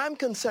far as I'm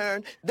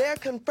concerned, they're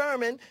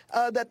confirming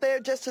that they're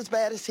just as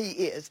bad as he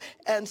is.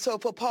 And so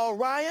for Paul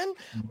Ryan,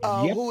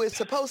 who is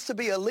supposed to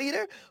be a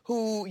leader,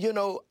 who,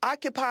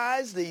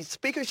 occupies the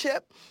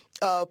speakership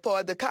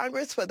for the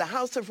Congress, for the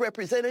House of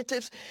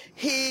Representatives,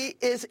 he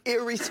is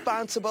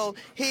irresponsible.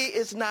 He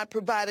is not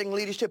providing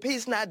leadership.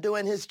 He's not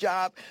doing his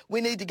job. We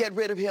need to get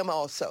rid of him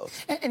also.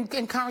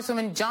 And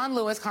Congressman John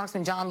Lewis,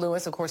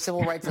 of course,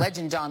 civil rights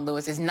legend John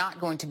Lewis, is not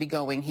going to be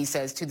going, he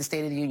says, to the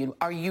State of the Union.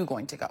 Are you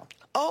going to go?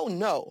 Oh,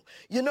 no.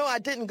 I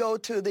didn't go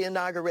to the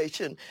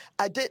inauguration.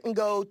 I didn't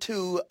go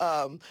to,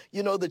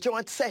 the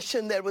joint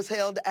session that was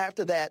held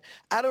after that.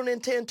 I don't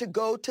intend to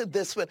go to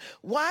this one.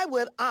 Why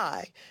would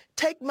I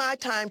take my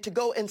time to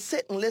go and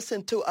sit and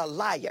listen to a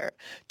liar,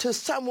 to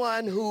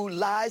someone who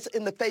lies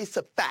in the face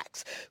of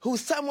facts, who's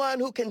someone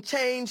who can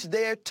change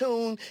their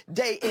tune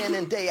day in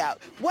and day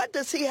out? What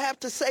does he have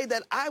to say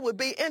that I would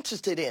be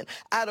interested in?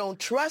 I don't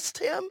trust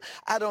him.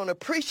 I don't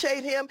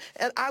appreciate him.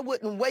 And I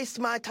wouldn't waste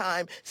my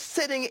time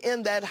sitting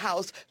in that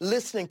house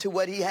listening to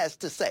what he has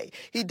to say.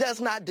 He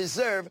does not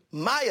deserve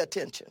my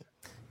attention.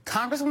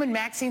 Congresswoman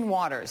Maxine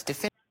Waters,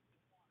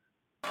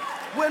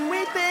 when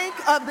we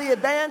think of the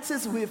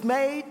advances we've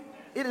made,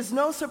 it is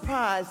no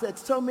surprise that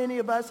so many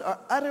of us are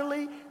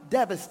utterly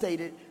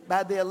devastated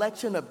by the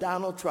election of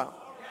Donald Trump.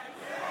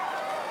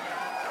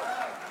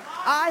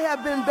 I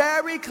have been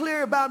very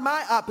clear about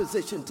my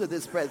opposition to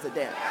this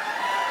president.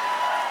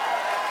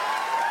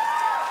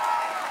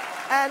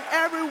 And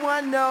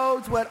everyone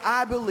knows what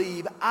I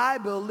believe. I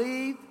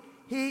believe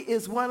he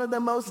is one of the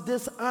most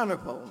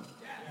dishonorable,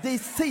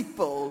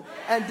 deceitful,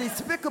 and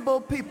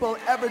despicable people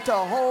ever to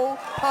hold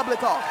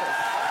public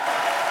office.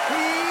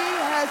 He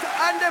has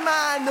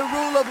undermined the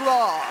rule of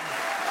law.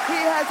 He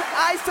has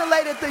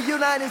isolated the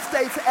United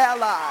States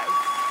allies.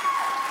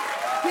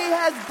 He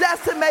has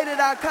decimated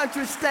our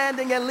country's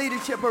standing and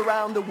leadership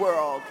around the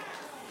world.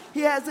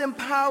 He has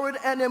empowered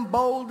and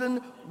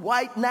emboldened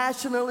white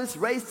nationalists,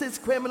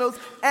 racist criminals,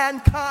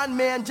 and con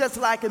men just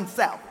like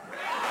himself.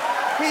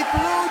 He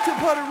flew to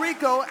Puerto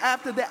Rico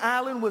after the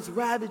island was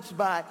ravaged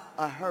by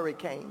a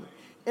hurricane,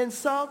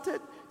 insulted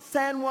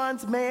San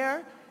Juan's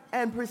mayor,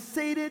 and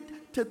proceeded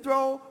to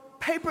throw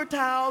paper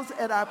towels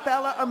at our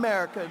fellow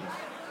Americans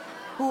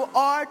who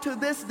are to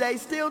this day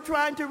still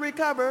trying to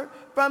recover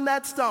from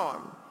that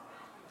storm.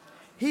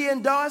 He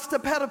endorsed a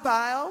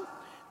pedophile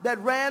that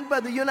ran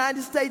for the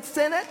United States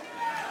Senate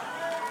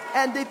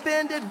and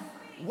defended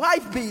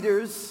wife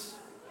beaters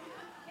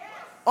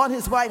on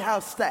his White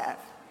House staff.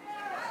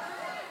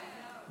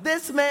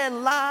 This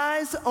man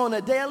lies on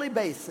a daily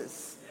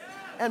basis.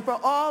 And for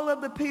all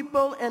of the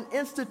people and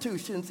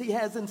institutions he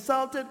has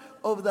insulted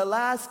over the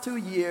last 2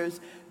 years,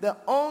 the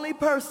only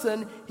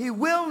person he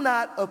will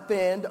not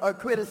offend or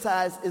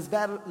criticize is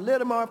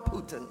Vladimir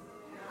Putin,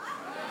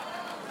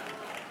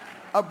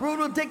 a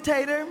brutal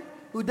dictator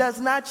who does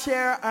not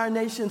share our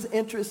nation's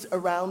interests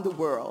around the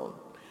world.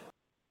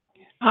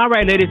 All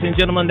right, ladies and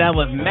gentlemen, that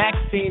was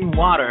Maxine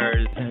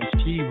Waters, and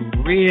she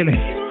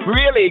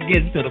really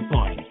gets to the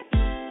point.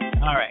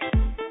 All right.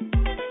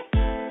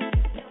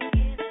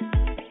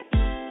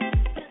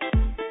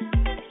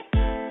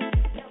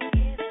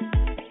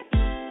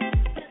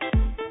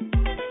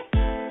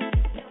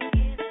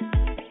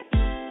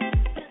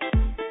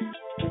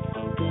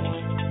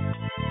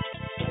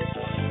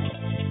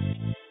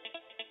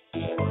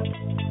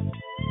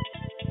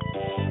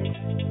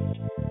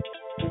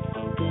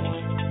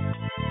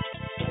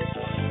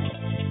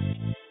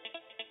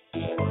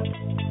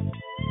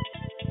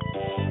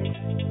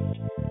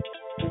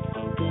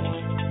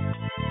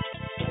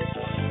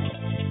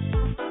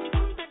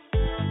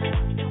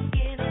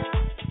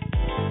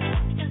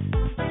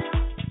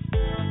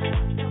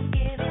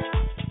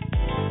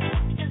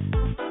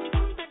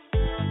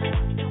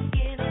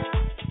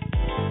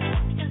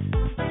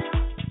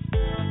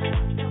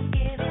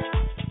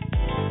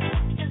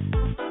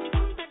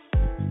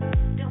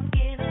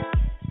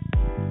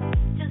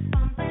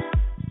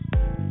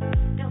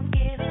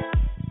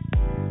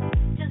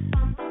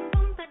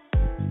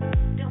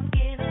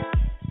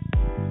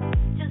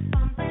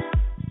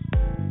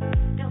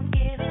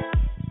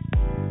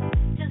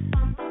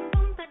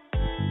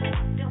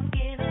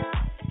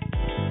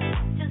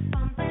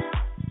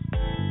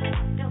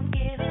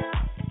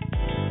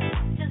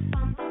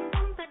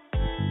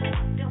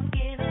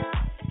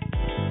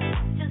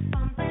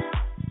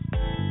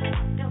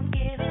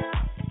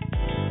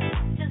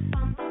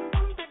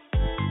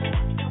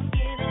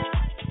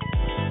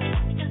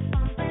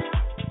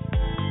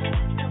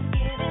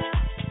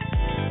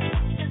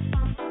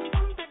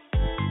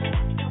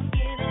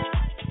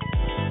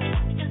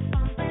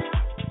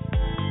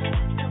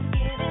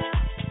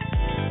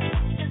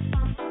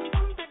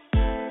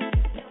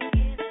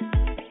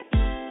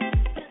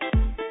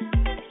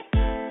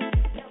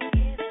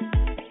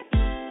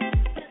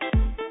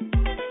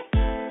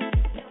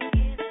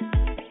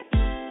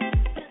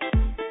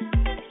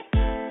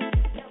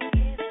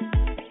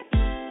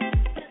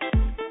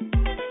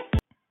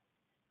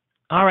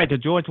 All right, the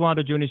George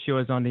Wilder Jr. Show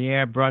is on the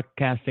air,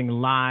 broadcasting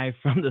live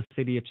from the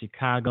city of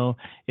Chicago.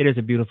 It is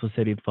a beautiful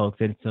city, folks.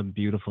 It's a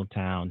beautiful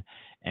town,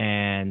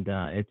 and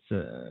it's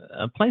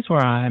a place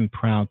where I am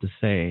proud to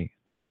say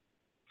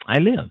I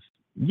live.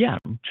 Yeah,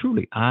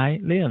 truly, I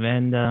live,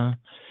 and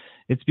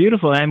it's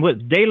beautiful. And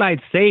with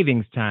daylight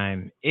savings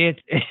time,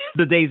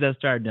 the days are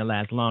starting to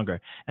last longer,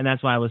 and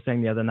that's why I was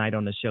saying the other night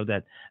on the show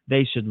that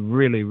they should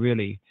really,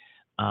 really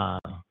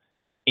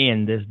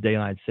end this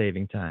daylight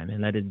saving time and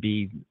let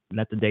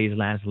the days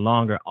last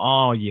longer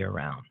all year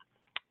round.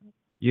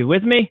 You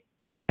with me?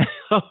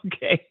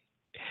 Okay.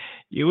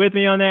 You with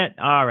me on that?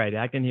 All right,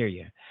 I can hear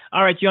you.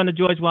 All right, you're on the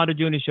George Wilder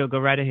Jr. Show. Go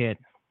right ahead.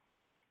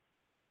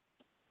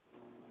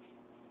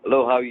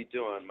 Hello, how are you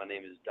doing? My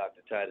name is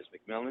Dr. Titus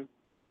McMillan.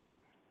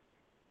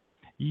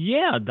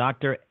 Yeah,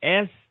 Dr.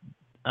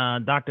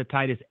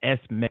 Titus S.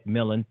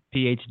 McMillan,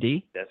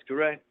 Ph.D. That's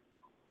correct.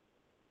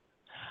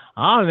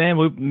 Oh,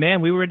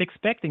 man, we weren't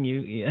expecting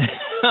you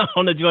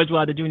on the George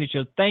Wilder Jr.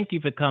 Show. Thank you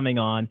for coming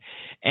on.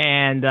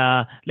 And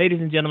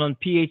ladies and gentlemen,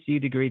 Ph.D.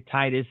 degree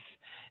Titus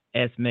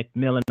S.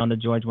 McMillan on the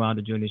George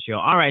Wilder Jr. Show.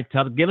 All right,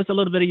 give us a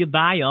little bit of your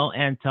bio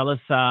and tell us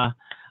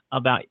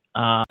about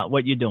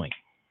what you're doing.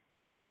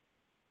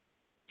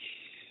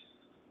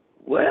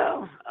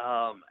 Well,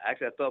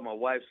 actually, I thought my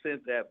wife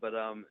sent that, but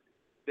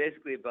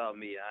basically about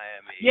me, I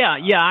am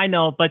a... Yeah, I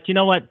know. But you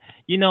know what?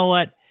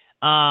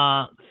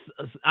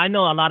 I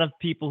know a lot of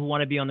people who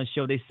want to be on the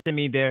show. They send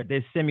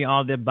me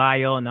all their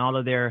bio and all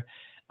of their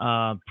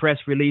press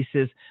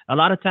releases. A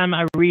lot of times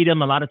I read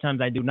them. A lot of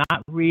times I do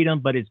not read them,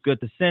 but it's good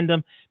to send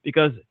them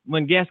because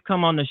when guests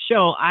come on the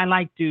show, I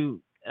like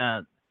to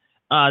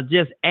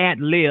just ad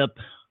lib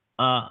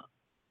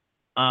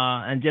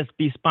and just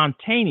be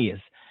spontaneous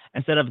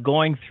instead of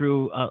going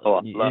through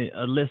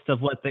a list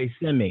of what they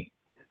send me.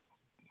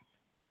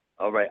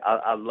 All right,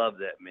 I love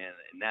that, man.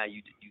 And now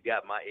you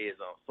got my ears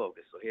on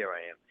focus, so here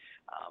I am.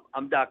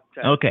 I'm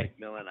Dr. Titus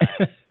McMillan. I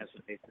am a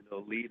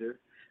transformational leader.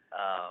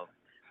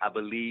 I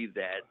believe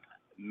that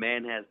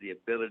man has the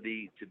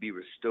ability to be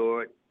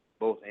restored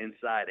both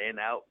inside and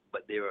out,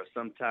 but there are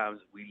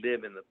sometimes we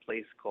live in a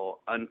place called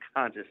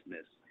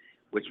unconsciousness,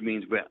 which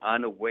means we're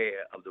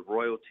unaware of the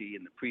royalty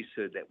and the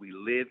priesthood that we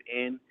live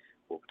in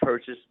or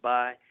purchased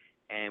by,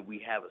 and we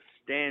have a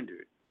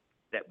standard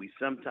that we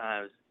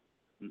sometimes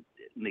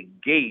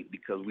negate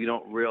because we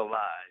don't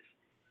realize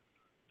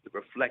the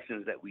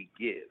reflections that we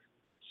give.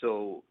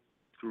 So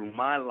through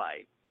my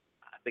life,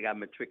 I think I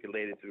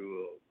matriculated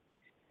through,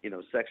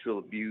 sexual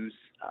abuse,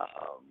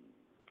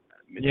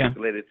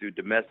 matriculated through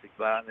domestic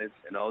violence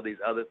and all these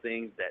other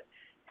things that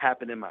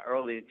happened in my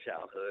early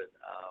childhood,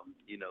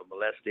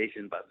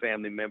 molestation by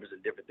family members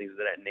and different things of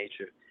that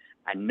nature.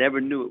 I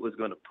never knew it was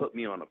going to put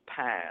me on a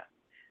path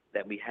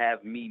that we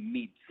have me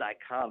meet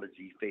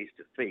psychology face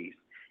to face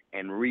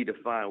and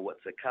redefine what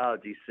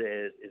psychology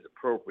says is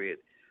appropriate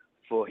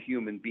for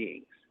human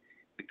beings.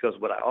 Because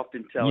what I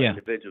often tell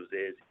individuals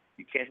is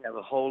you can't have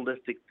a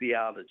holistic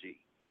theology.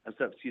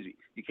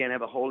 You can't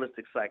have a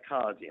holistic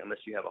psychology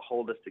unless you have a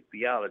holistic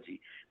theology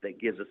that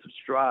gives a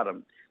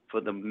substratum for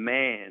the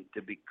man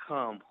to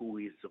become who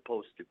he's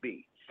supposed to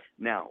be.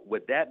 Now,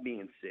 with that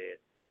being said,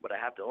 what I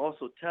have to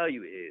also tell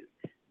you is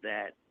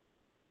that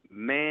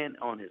man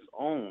on his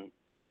own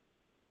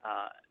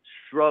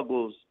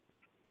struggles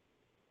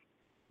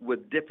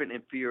with different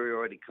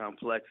inferiority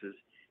complexes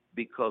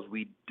because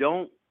we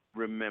don't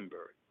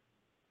remember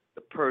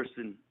the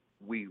person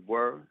we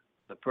were,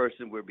 the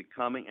person we're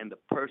becoming, and the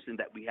person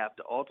that we have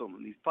to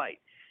ultimately fight.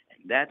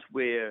 And that's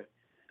where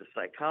the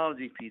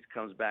psychology piece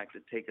comes back to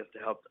take us to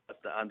help us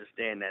to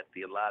understand that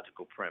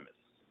theological premise.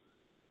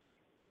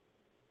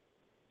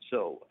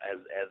 So as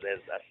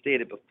I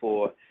stated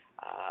before,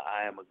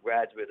 I am a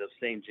graduate of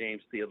St.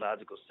 James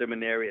Theological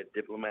Seminary, a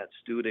diplomat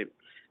student.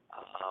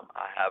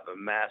 I have a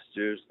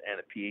master's and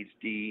a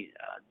Ph.D.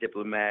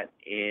 Diplomat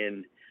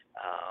in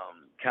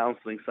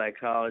counseling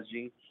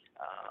psychology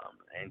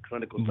and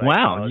clinical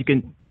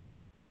psychology.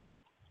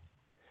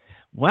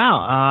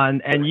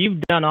 And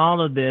you've done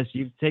all of this.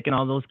 You've taken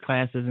all those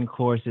classes and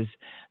courses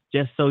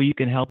just so you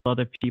can help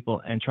other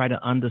people and try to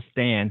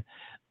understand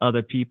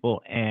other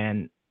people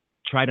and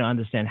try to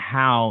understand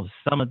how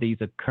some of these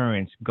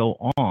occurrences go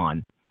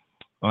on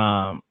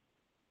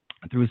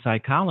through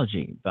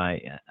psychology.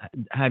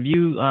 Have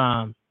you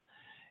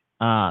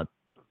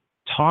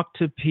talked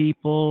to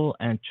people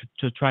and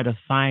to try to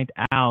find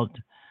out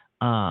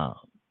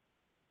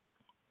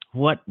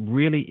what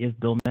really is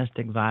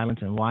domestic violence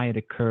and why it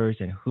occurs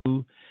and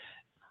who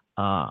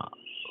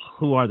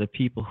are the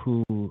people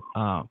who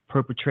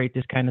perpetrate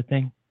this kind of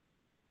thing?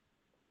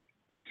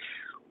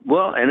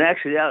 Well, and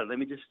actually, let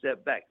me just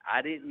step back.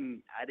 It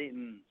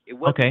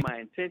wasn't my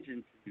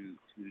intention to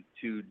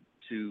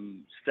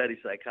study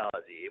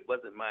psychology. It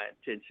wasn't my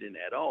intention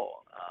at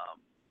all.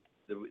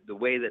 The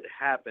way that it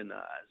happened,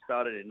 I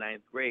started in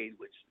 9th grade,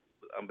 which,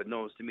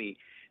 unbeknownst to me,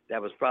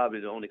 that was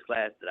probably the only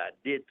class that I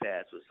did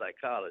pass was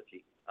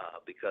psychology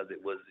because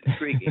it was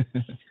intriguing.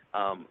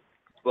 But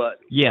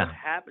what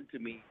happened to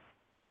me,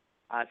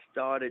 I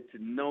started to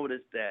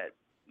notice that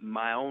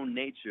my own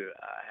nature,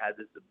 I had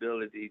this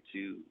ability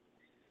to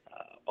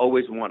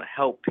always want to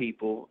help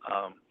people.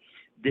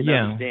 Didn't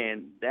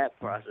understand that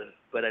process,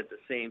 but at the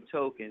same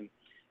token,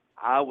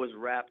 I was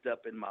wrapped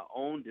up in my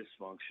own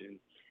dysfunction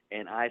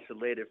and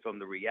isolated from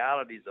the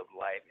realities of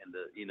life and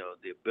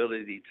the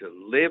ability to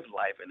live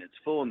life in its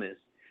fullness.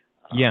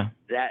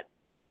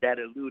 That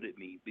eluded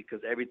me because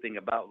everything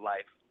about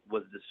life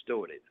was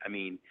distorted. I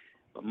mean,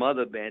 my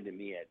mother abandoned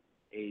me at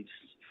age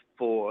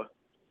 4,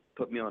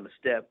 put me on the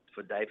step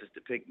for diapers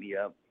to pick me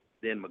up.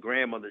 Then my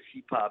grandmother,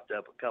 she popped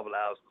up a couple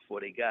hours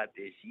before they got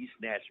there. She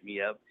snatched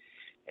me up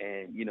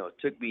and,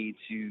 took me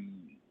to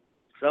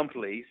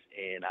someplace,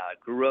 and I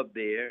grew up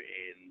there,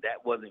 and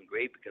that wasn't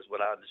great because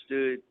what I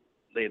understood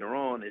later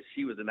on is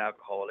she was an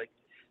alcoholic,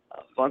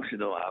 a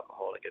functional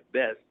alcoholic at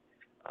best.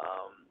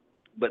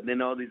 But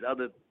then all these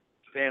other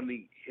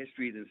family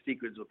histories and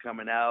secrets were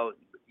coming out,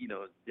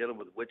 dealing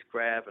with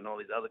witchcraft and all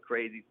these other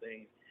crazy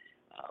things.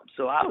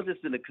 So I was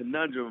just in a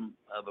conundrum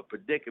of a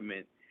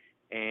predicament,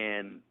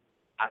 and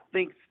I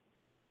think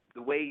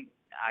the way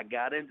I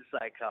got into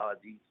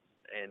psychology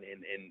and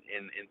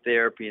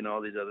therapy and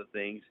all these other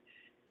things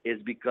is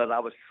because I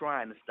was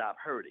trying to stop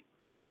hurting.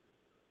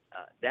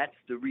 That's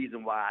the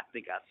reason why I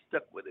think I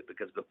stuck with it,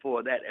 because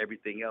before that,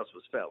 everything else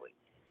was failing.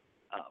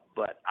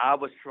 But I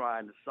was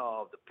trying to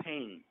solve the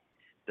pain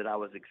that I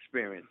was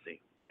experiencing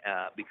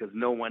because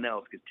no one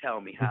else could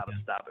tell me how to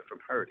stop it from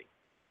hurting.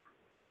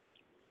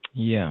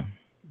 Yeah.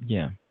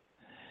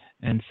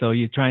 And so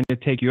you're trying to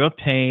take your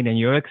pain and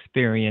your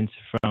experience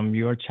from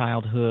your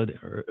childhood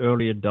or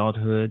early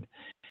adulthood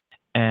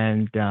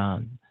and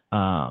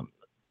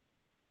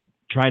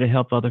try to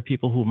help other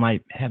people who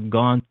might have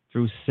gone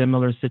through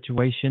similar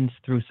situations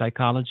through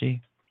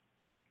psychology?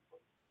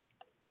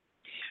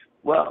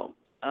 Well,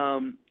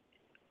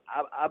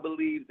 I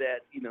believe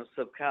that,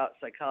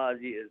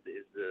 psychology is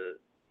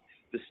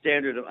the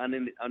standard of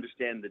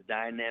understanding the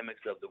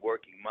dynamics of the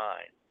working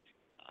mind.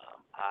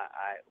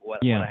 What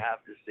I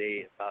have to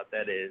say about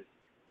that is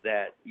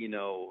that,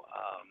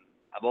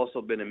 I've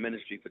also been in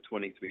ministry for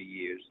 23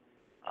 years.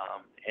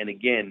 And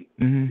again,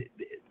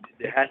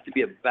 there has to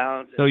be a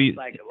balance in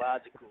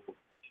psychological.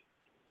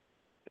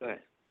 Go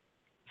ahead.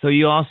 So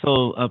you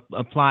also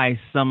apply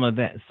some of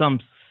that, some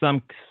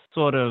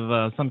sort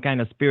of some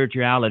kind of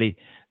spirituality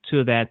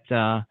to that,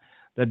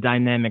 the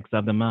dynamics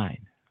of the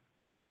mind.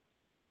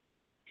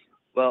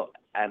 Well,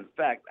 in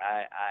fact,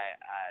 I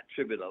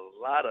attribute a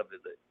lot of the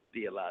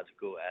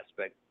theological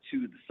aspect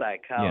to the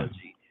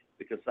psychology,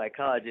 because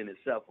psychology in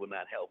itself will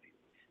not help you,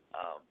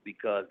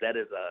 because that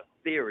is a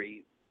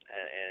theory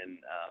and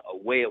a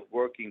way of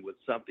working with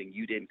something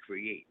you didn't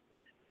create.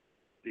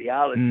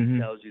 Theology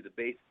tells you the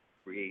basic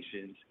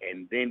creations,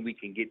 and then we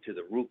can get to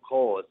the root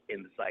cause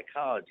in the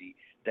psychology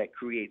that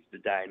creates the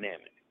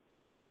dynamic.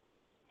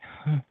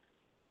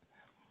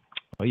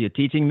 Well, you're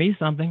teaching me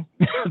something.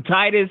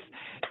 Titus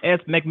S.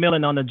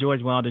 McMillan on the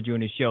George Wilder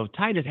Jr. Show.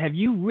 Titus, have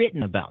you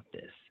written about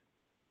this?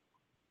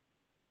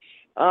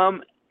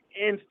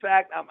 In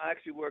fact, I'm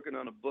actually working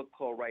on a book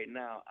called Right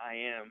Now, I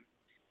Am.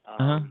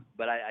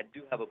 But I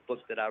do have a book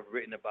that I've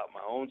written about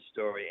my own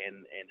story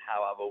and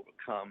how I've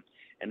overcome,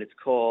 and it's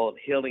called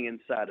Healing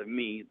Inside of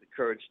Me, The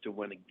Courage to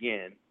Win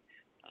Again.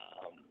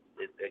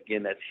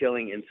 Again, that's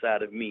Healing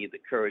Inside of Me, The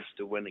Courage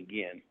to Win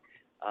Again.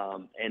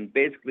 And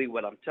basically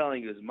what I'm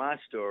telling you is my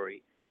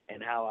story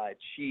and how I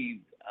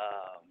achieved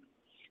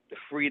the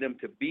freedom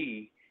to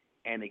be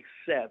and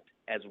accept,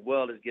 as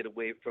well as get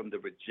away from the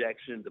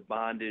rejection, the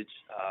bondage,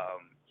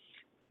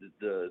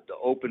 the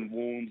open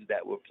wounds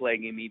that were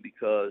plaguing me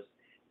because,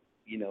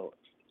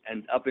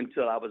 and up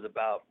until I was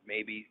about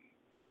maybe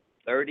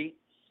 30,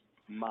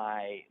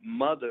 my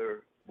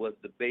mother was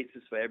the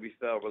basis for every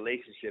failed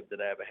relationship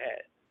that I ever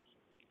had.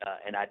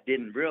 And I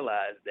didn't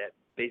realize that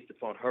based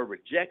upon her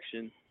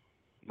rejection,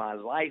 my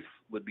life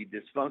would be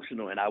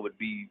dysfunctional and I would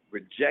be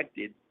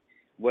rejected,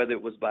 whether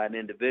it was by an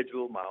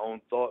individual, my own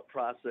thought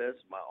process,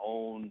 my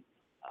own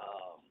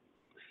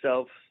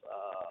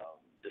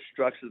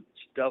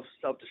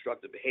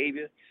self-destructive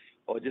behavior,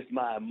 or just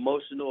my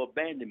emotional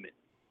abandonment.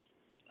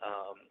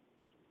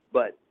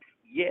 But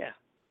yeah,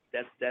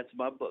 that's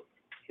my book,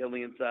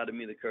 Healing Inside of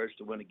Me, The Courage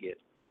to Win Again.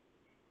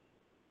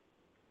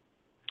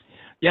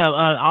 Yeah,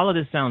 all of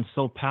this sounds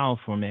so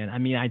powerful, man. I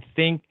mean, I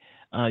think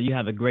you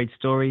have a great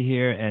story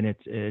here, and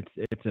it's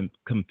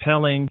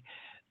compelling.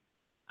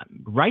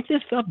 Write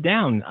this stuff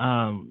down,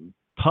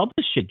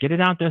 publish it, get it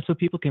out there so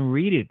people can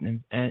read it,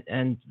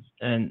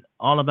 and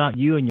all about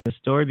you and your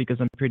story,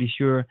 because I'm pretty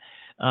sure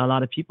a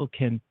lot of people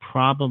can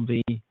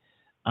probably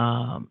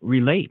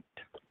relate.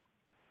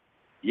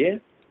 Yeah.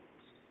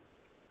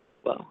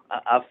 Well,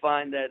 I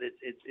find that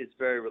it's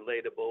very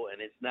relatable,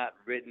 and it's not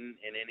written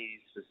in any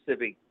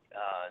specific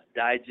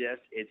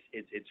digest.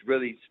 It's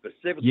really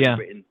specifically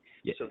written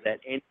so that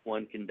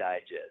anyone can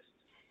digest.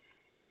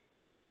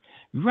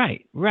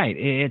 Right.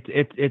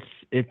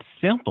 It's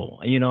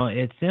simple.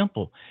 It's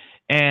simple.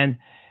 And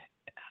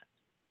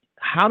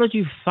how did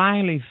you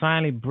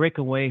finally break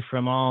away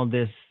from all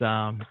this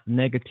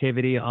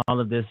negativity, all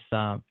of this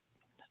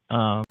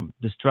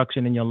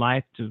destruction in your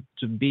life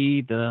to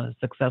be the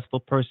successful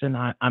person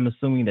I'm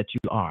assuming that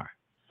you are?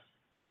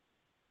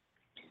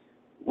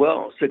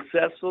 Well,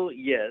 successful,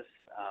 yes.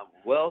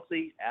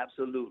 Wealthy,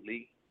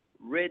 absolutely.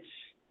 Rich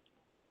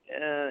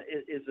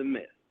is a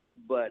myth.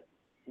 But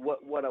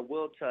what I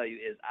will tell you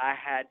is I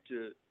had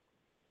to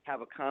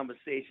have a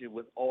conversation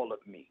with all of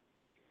me,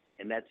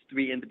 and that's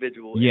three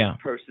individual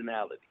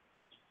personality.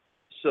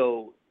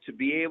 So to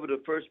be able to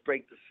first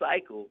break the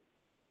cycle,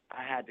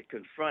 I had to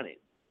confront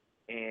it.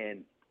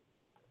 And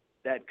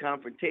that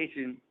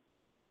confrontation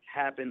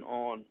happened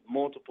on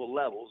multiple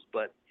levels,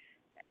 but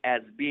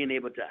as being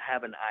able to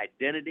have an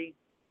identity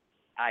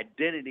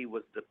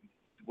was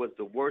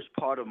the worst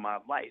part of my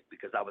life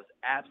because I was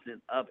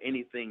absent of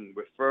anything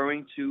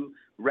referring to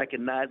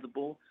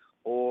recognizable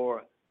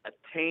or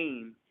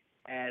attained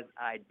as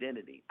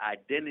identity.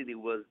 Identity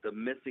was the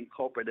missing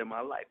culprit in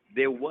my life.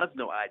 There was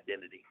no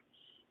identity.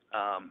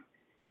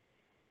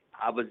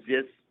 I was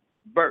just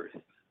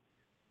birthed.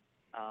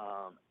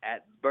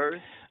 At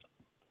birth.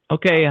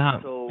 Okay,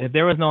 if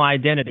there was no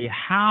identity,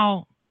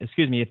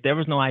 if there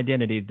was no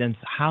identity, then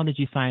how did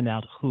you find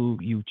out who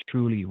you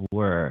truly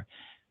were?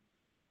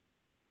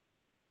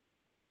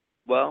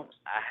 Well,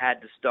 I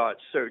had to start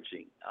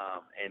searching,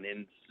 and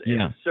in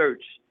the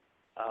search,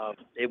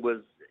 it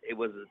was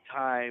a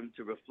time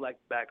to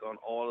reflect back on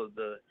all of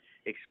the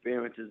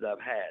experiences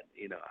I've had.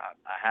 You know,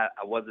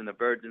 I wasn't a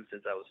virgin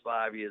since I was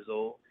 5 years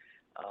old.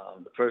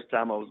 The first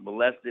time I was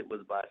molested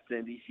was by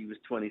Cindy. She was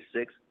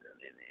 26.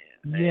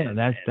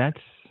 That's.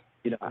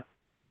 You know,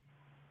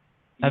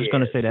 I was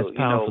going to say that's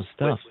powerful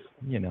stuff.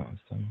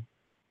 So.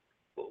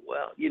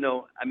 Well,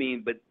 I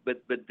mean, but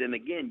then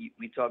again,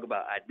 we talk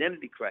about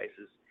identity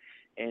crisis,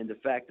 and the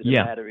fact of the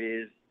matter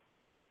is,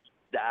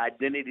 the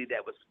identity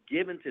that was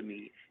given to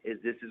me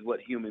is this is what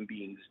human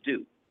beings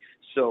do.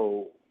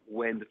 So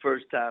when the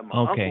first time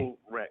my uncle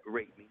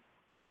raped me,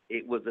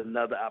 it was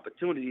another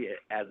opportunity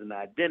as an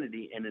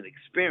identity and an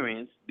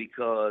experience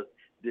because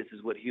this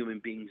is what human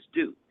beings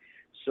do.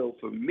 So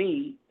for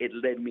me, it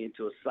led me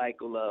into a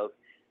cycle of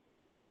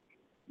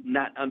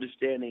not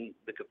understanding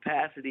the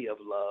capacity of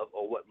love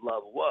or what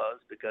love was,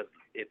 because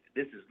if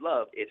this is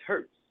love, it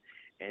hurts.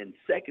 And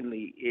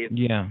secondly, if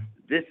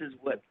this is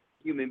what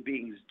human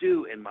beings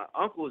do and my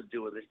uncle is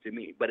doing this to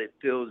me, but it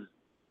feels,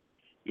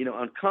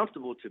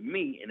 uncomfortable to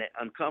me, and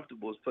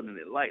uncomfortable is putting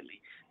it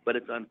lightly, but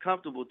it's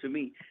uncomfortable to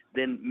me,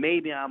 then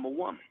maybe I'm a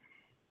woman,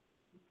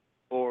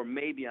 or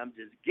maybe I'm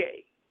just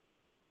gay,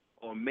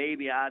 or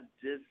maybe I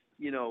just,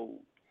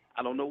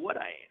 I don't know what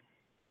I am.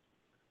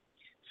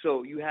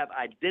 So you have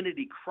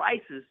identity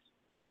crisis,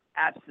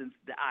 absence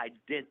the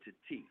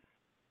identity.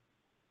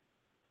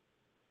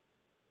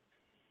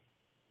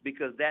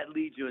 Because that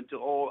leads you into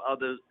all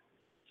other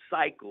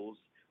cycles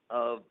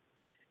of,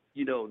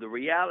 the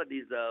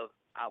realities of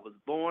I was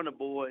born a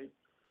boy,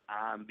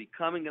 I'm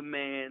becoming a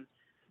man,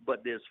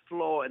 but there's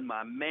flaw in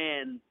my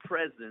man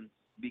presence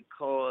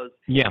because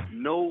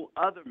no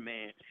other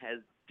man has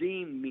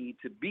deemed me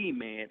to be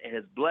man and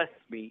has blessed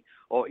me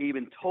or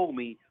even told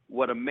me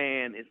what a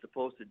man is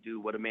supposed to do,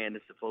 what a man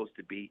is supposed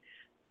to be,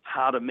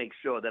 how to make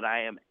sure that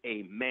I am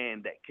a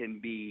man that can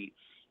be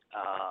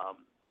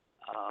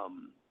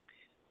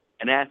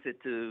an asset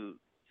to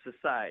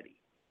society.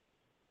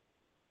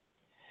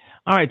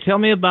 All right, tell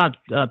me about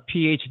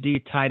Ph.D.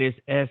 Titus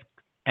S.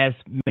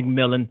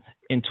 McMillan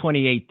in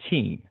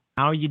 2018.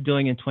 How are you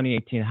doing in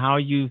 2018? How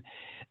are you?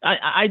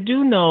 I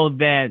do know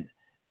that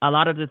a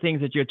lot of the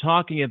things that you're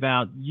talking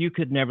about, you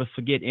could never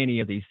forget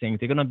any of these things.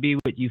 They're going to be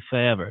with you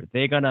forever.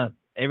 They're going to,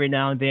 every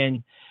now and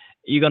then,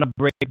 you're going to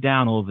break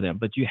down over them,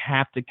 but you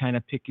have to kind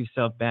of pick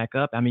yourself back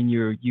up. I mean,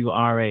 you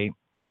are a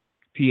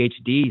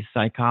Ph.D.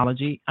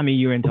 psychology. I mean,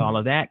 you're into all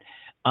of that,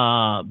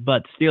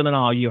 but still in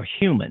all, you're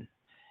human.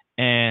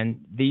 And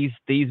these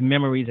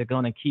memories are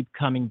going to keep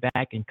coming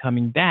back and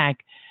coming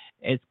back.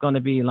 It's going to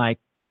be like,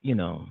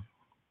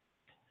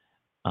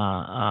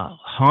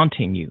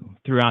 haunting you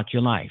throughout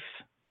your life.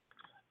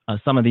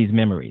 Some of these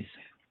memories.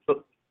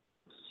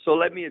 So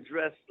let me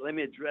address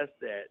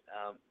that.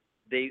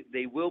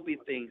 They will be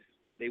things.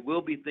 They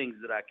will be things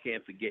that I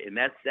can't forget, and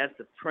that's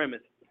the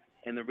premise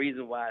and the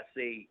reason why I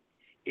say,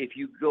 if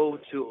you go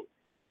to,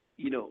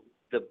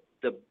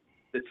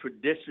 the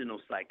traditional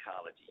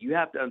psychology, you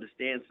have to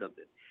understand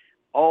something.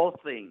 All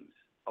things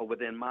are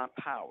within my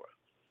power,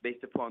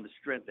 based upon the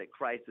strength that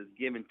Christ has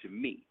given to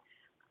me.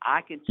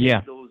 I can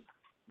take those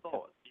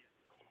thoughts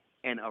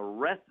and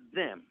arrest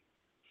them,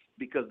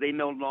 because they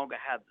no longer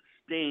have the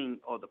sting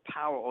or the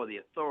power or the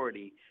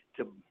authority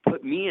to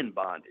put me in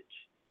bondage.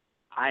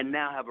 I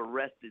now have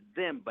arrested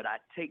them, but I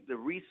take the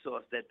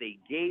resource that they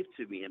gave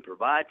to me and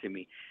provide to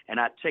me, and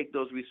I take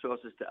those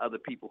resources to other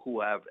people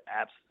who have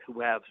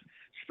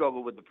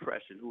struggled with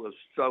depression, who have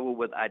struggled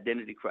with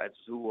identity crisis,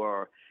 who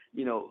are,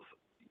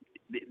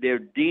 they're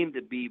deemed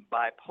to be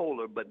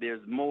bipolar, but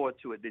there's more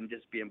to it than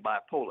just being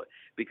bipolar.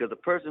 Because a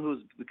person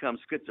who's become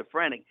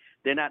schizophrenic,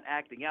 they're not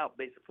acting out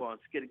based upon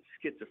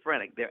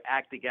schizophrenic. They're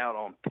acting out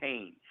on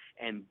pain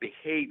and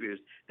behaviors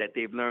that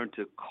they've learned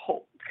to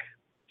cope.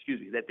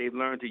 That they've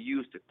learned to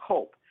use to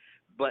cope.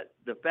 But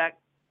the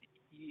fact,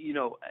 you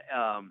know,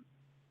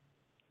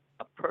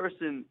 a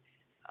person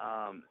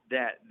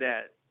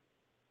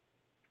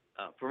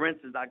for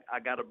instance, I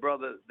got a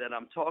brother that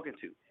I'm talking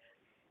to,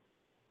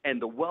 and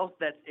the wealth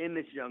that's in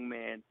this young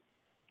man,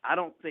 I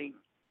don't think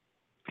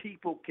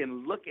people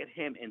can look at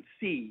him and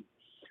see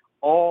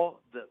all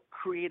the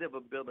creative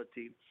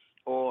ability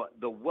or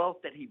the wealth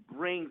that he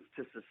brings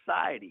to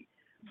society.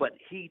 But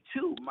he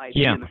too might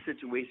be in a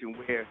situation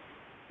where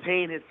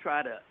pain has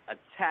tried to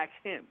attack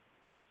him.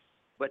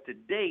 But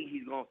today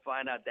he's going to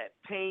find out that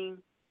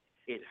pain,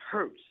 it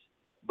hurts.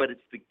 But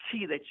it's the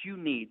key that you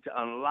need to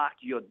unlock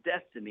your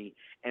destiny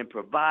and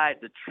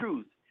provide the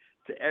truth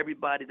to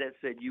everybody that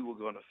said you were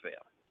going to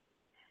fail.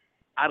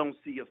 I don't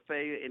see a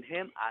failure in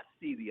him. I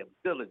see the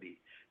ability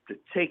to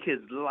take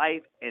his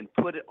life and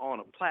put it on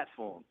a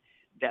platform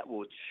that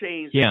will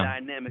change the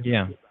dynamic of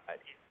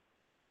society.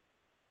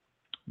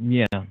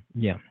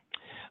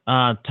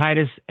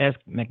 Titus S.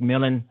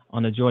 McMillan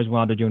on the George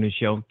Wilder Jr.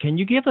 Show. Can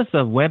you give us a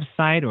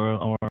website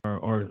or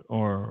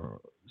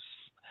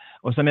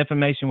some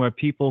information where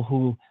people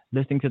who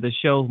listening to the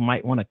show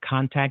might want to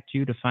contact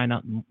you to find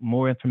out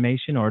more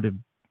information or to,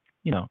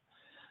 you know,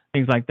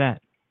 things like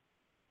that?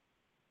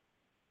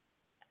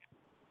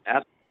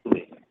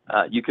 Absolutely.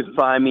 You can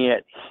find me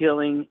at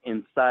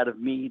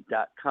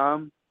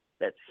healinginsideofme.com.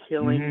 That's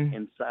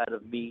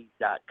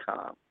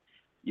healinginsideofme.com.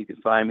 You can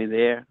find me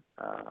there.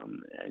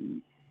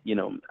 And, you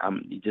know,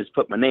 you just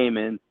put my name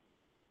in,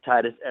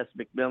 Titus S.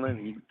 McMillan,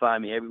 and you can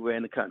find me everywhere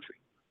in the country.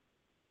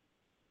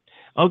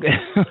 Okay.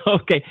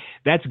 Okay.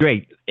 That's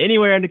great.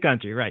 Anywhere in the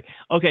country. Right.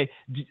 Okay.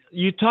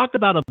 You talked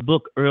about a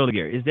book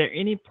earlier. Is there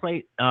any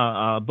place,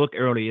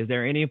 Is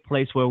there any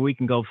place where we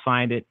can go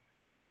find it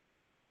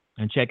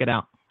and check it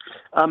out?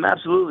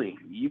 Absolutely.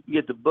 You can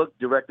get the book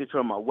directly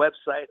from my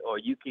website, or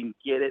you can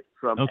get it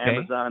from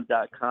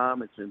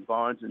Amazon.com. It's in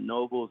Barnes and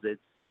Nobles.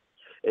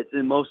 It's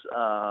in most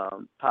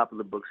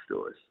popular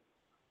bookstores.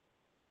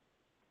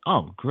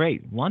 Oh,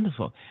 great.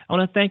 Wonderful. I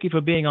want to thank you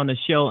for being on the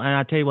show. And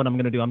I'll tell you what I'm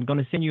going to do. I'm going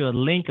to send you a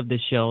link of the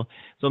show.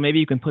 So maybe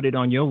you can put it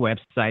on your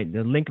website,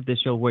 the link of the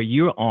show where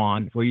you're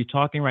on, where you're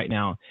talking right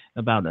now,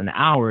 about an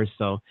hour or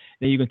so.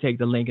 Then you can take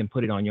the link and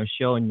put it on your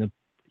show, and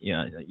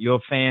your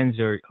fans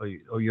or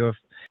your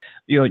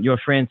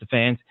friends, the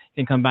fans,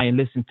 can come by and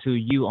listen to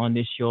you on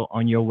this show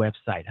on your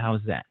website.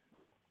 How's that?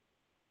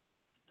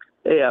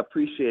 Hey, I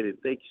appreciate it.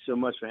 Thank you so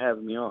much for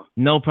having me on.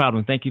 No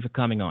problem. Thank you for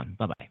coming on.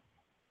 Bye-bye.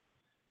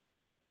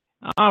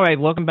 All right,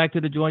 welcome back to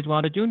the George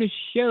Wilder Jr.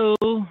 Show.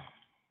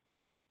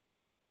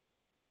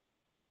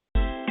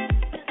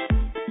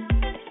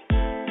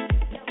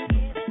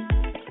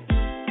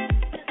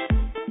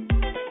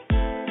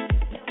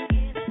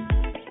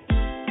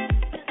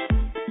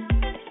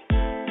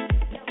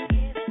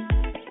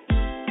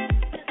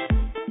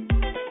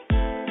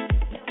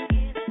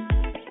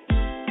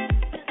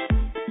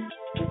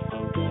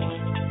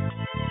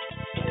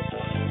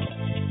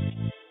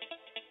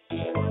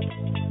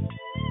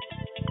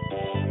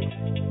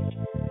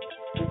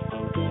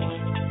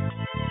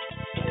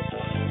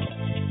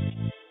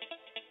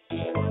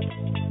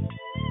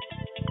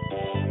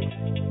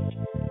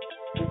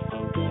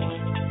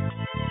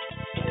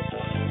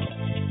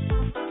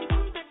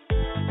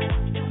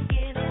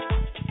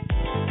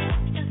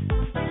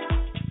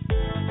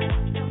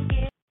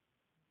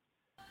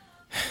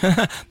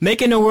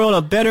 Making the world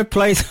a better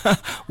place,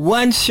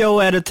 one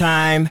show at a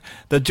time.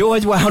 The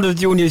George Wilder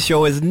Jr.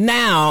 Show is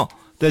now,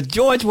 the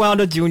George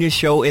Wilder Jr.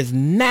 Show is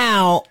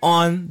now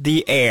on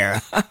the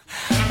air.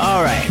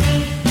 All right.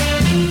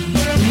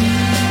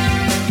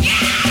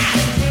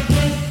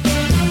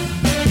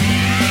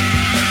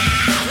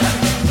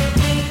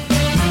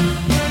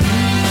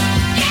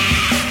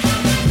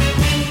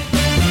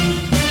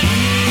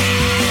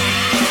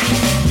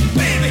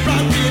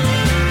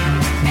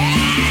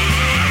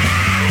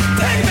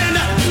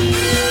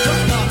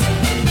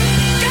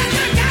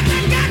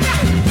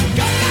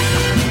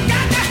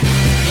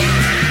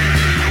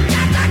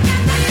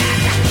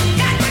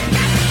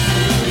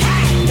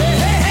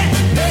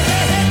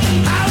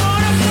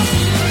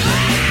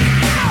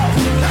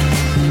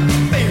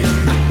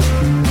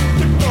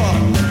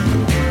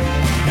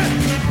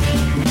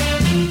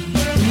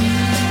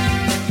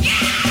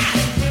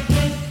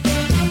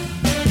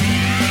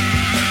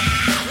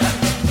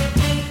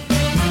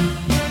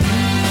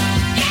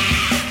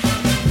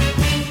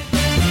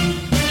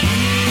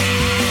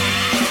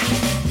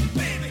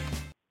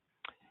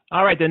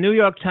 All right, the New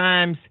York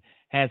Times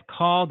has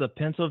called the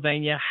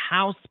Pennsylvania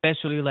House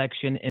special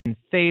election in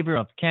favor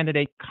of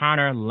candidate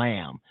Connor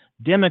Lamb,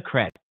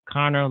 Democrat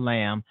Connor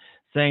Lamb,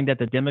 saying that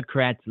the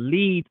Democrats'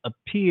 lead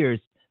appears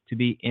to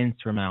be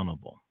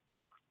insurmountable.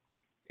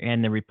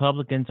 And the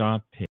Republicans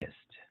are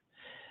pissed.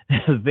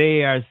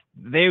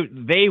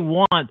 They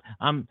want,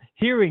 I'm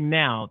hearing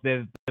now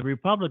that the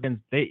Republicans,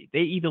 they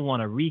either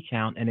want a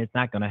recount, and it's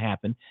not going to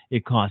happen.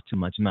 It costs too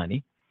much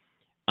money.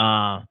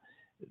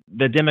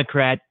 The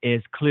Democrat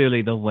is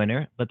clearly the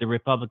winner, but the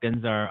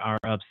Republicans are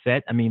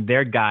upset. I mean,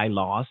 their guy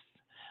lost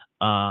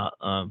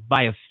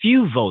by a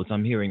few votes,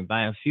 I'm hearing,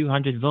 by a few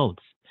hundred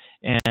votes.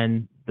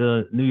 And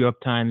the New York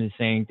Times is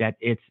saying that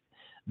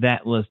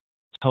that was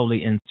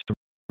totally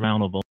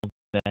insurmountable,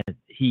 that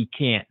he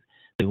can't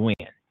win.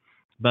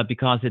 But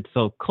because it's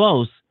so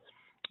close,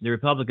 the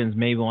Republicans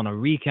may want to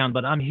recount.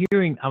 But I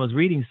was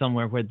reading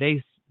somewhere where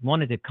they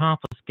wanted to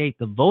confiscate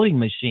the voting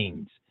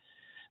machines.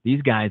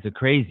 These guys are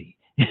crazy.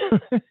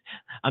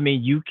 I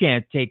mean, you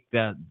can't take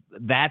those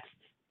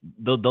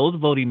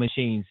voting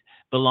machines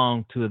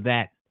belong to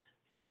that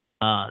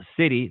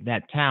city,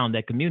 that town,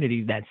 that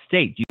community, that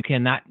state. You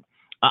cannot.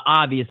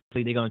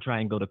 Obviously, they're going to try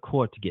and go to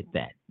court to get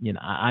that.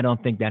 I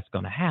don't think that's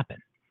going to happen.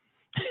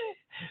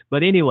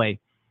 But anyway,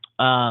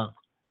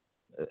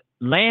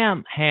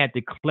 Lamb had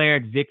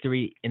declared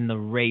victory in the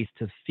race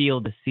to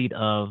fill the seat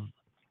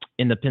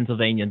in the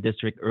Pennsylvania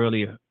district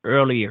early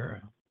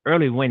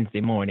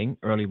Wednesday morning.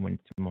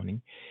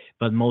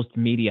 But most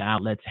media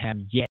outlets have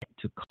yet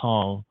to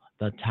call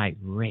the tight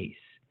race.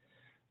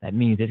 That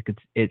means it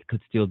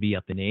could still be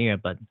up in the air,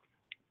 but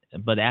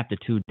after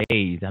 2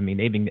 days, I mean,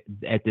 they've been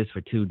at this for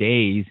 2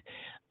 days,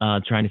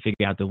 trying to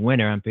figure out the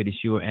winner, I'm pretty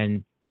sure.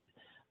 And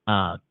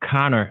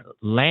Connor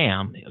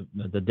Lamb,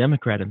 the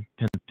Democrat in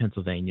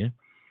Pennsylvania,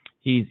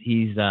 he's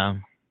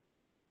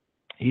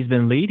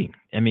been leading.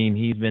 I mean,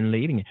 he's been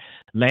leading.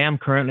 Lamb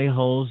currently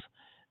holds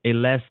a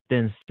less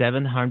than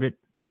 700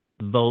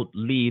 vote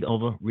lead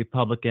over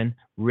Republican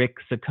Rick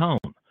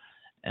Saccone.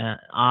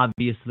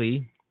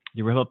 Obviously,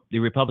 the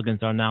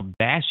Republicans are now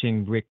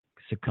bashing Rick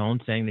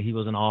Saccone, saying that he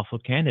was an awful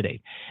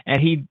candidate.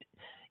 And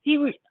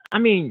I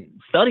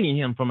mean, studying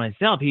him for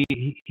myself,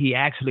 he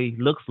actually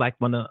looks like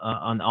an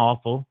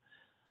awful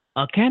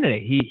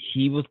candidate.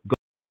 He was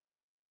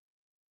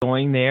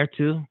going there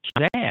to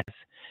kick ass,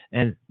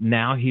 and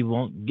now he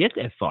won't get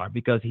that far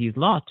because he's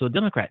lost to a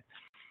Democrat.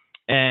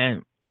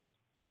 And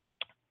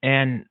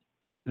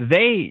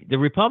the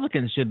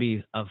Republicans should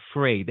be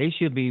afraid. They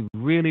should be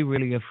really,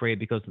 really afraid,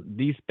 because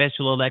these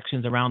special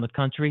elections around the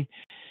country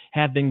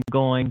have been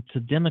going to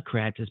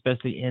Democrats,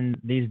 especially in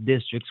these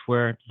districts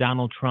where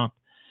Donald Trump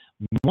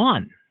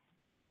won.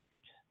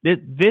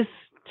 This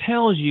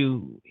tells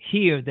you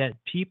here that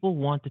people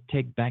want to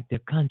take back their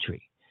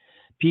country.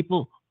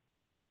 People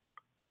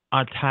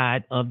are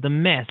tired of the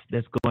mess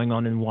that's going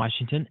on in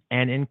Washington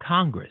and in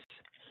Congress,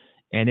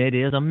 and it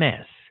is a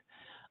mess.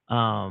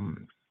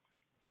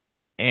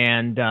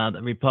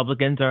 The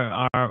Republicans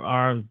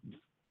are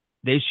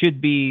they should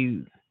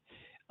be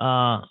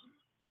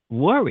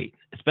worried,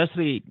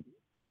 especially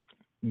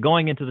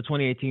going into the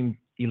 2018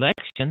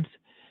 elections.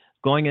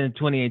 Going into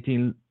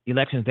 2018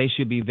 elections, they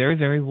should be very,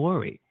 very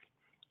worried,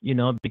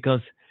 because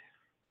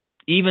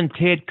even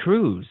Ted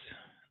Cruz,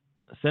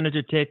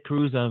 Senator Ted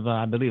Cruz of,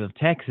 I believe, of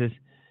Texas,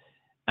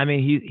 I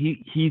mean,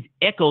 he's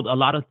echoed a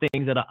lot of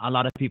things that a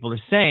lot of people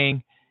are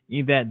saying,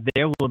 that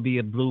there will be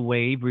a blue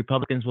wave.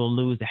 Republicans will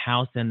lose the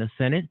House and the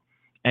Senate.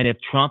 And if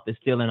Trump is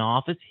still in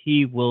office,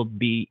 he will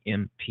be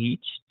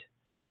impeached.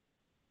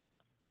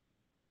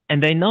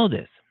 And they know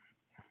this.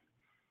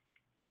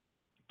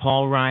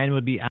 Paul Ryan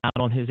would be out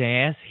on his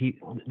ass,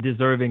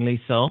 deservingly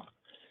so.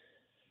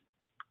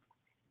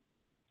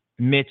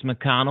 Mitch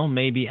McConnell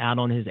may be out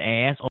on his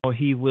ass, or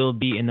he will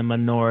be in the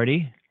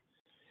minority.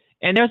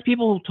 And there's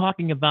people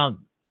talking about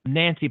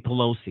Nancy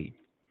Pelosi.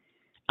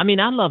 I mean,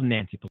 I love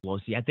Nancy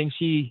Pelosi. I think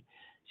she's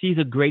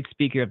a great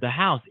Speaker of the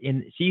House,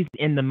 and she's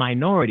in the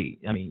minority.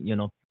 I mean,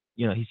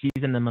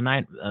 she's in the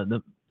minority.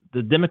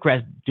 The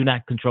Democrats do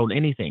not control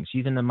anything.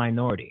 She's in the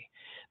minority,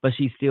 but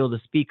she's still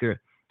the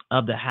Speaker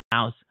of the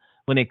House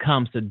when it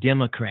comes to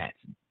Democrats.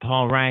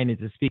 Paul Ryan is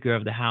the Speaker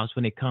of the House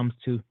when it comes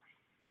to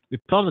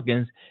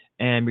Republicans,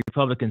 and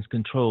Republicans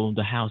control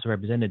the House of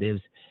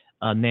Representatives.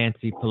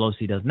 Nancy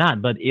Pelosi does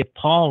not. But if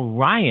Paul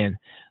Ryan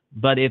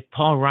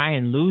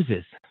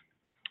loses,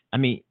 I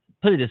mean,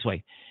 put it this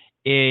way: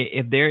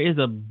 if there is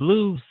a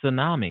blue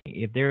tsunami,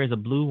 if there is a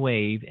blue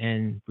wave,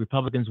 and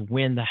Republicans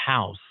win the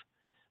House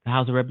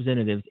of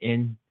Representatives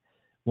in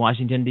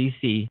Washington,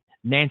 D.C.,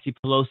 Nancy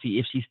Pelosi,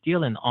 if she's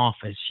still in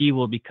office, she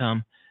will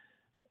become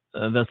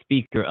the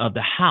Speaker of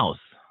the House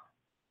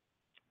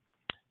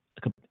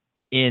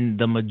in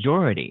the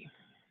majority.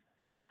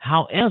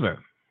 However,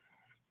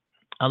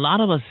 a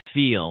lot of us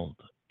feel,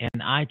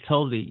 and I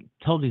totally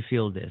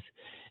feel this,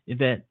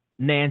 that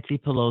Nancy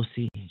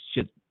Pelosi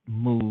should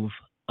move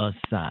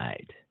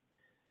aside.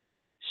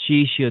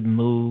 She should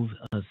move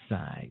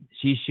aside.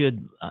 She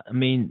should,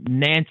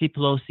 Nancy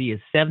Pelosi is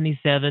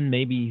 77,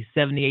 maybe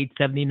 78,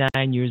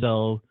 79 years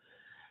old.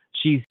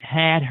 She's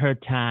had her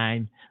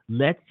time.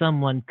 Let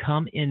someone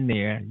come in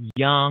there,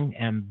 young,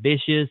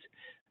 ambitious,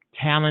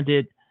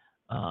 talented,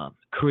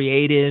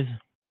 creative,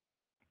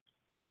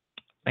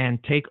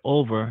 and take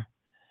over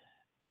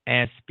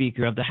as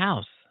Speaker of the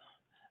House.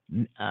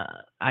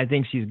 I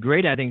think she's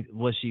great. I think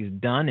what she's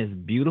done is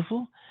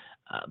beautiful,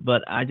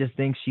 but I just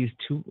think she's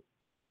too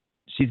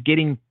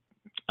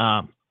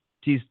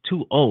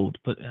old.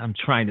 But I'm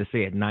trying to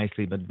say it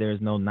nicely, but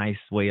there's no nice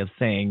way of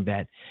saying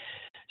that.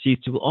 She's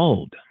too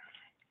old.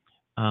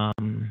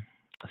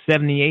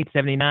 78,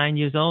 79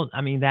 years old.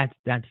 I mean,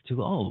 that's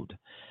too old.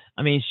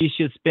 I mean, she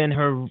should spend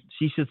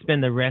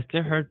the rest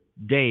of her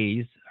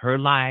days, her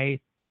life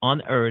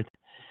on earth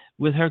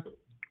with her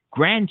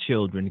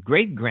grandchildren,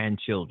 great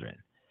grandchildren,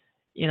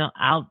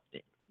 out,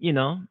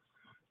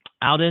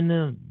 out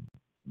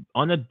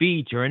on the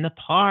beach or in the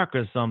park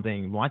or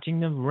something, watching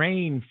the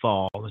rain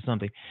fall or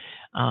something.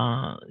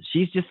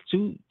 She's just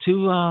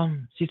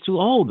she's too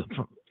old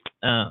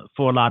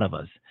for a lot of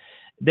us.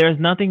 There's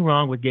nothing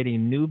wrong with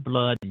getting new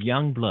blood,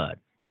 young blood.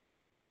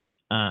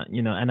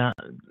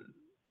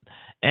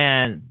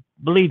 And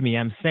believe me,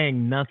 I'm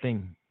saying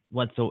nothing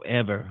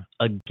whatsoever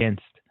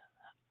against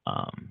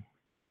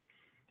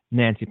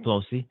Nancy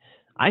Pelosi.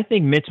 I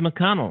think Mitch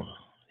McConnell,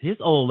 his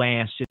old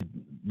ass should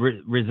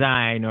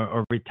resign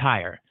or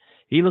retire.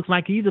 He looks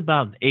like he's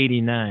about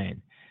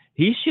 89.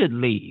 He should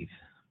leave.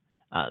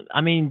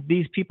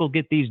 These people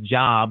get these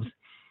jobs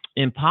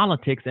in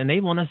politics and they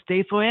want to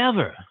stay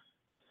forever.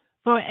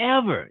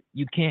 Forever.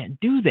 You can't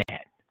do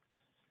that.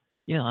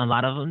 A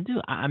lot of them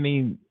do.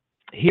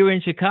 Here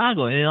in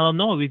Chicago, in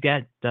Illinois, we've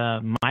got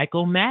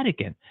Michael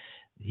Madigan.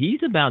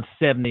 He's about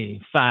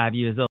 75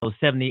 years old,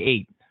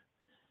 78,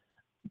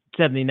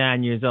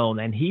 79 years old,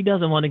 and he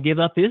doesn't want to give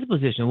up his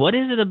position. What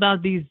is it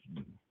about these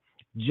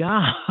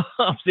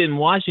jobs in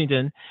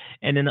Washington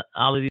and in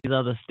all of these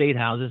other state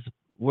houses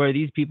where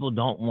these people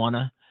don't want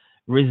to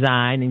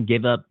resign and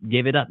give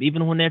it up,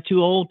 even when they're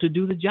too old to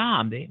do the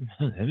job?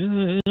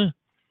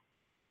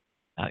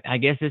 I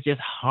guess it's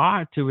just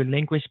hard to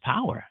relinquish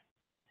power.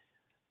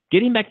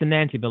 Getting back to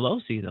Nancy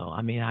Pelosi, though,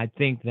 I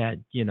think that,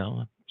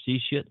 she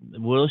should.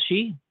 Will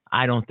she?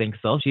 I don't think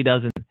so. She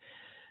doesn't.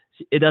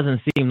 It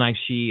doesn't seem like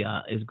she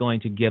is going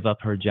to give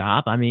up her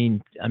job.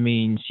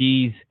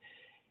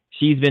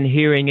 She's been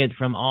hearing it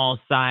from all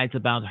sides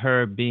about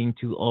her being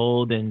too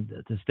old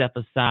and to step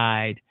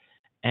aside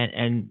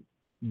and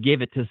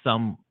give it to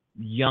some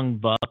young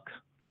buck.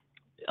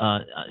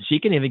 She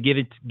can even give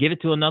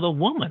it to another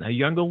woman, a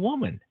younger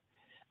woman,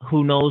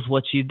 who knows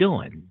what she's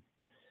doing.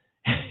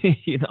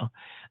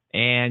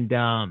 And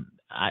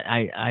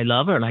I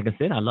love her. Like I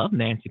said, I love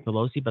Nancy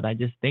Pelosi, but I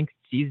just think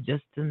she's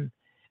just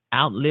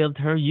outlived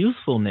her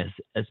usefulness,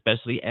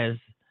 especially as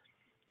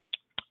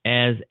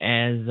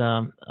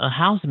a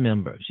House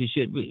member. She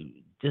should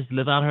just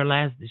live out her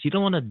last. She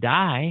don't want to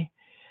die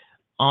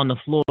on the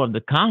floor of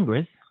the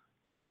Congress.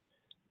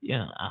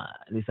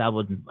 At least I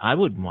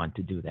wouldn't want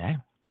to do that.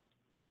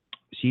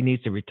 She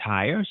needs to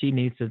retire. She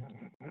needs to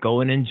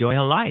go and enjoy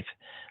her life.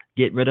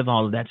 Get rid of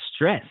all of that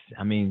stress.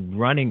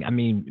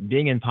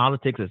 Being in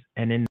politics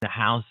and in the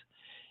House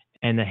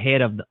and the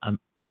head of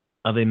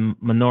a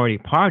minority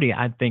party,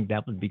 I think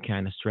that would be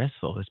kind of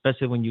stressful,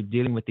 especially when you're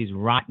dealing with these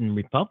rotten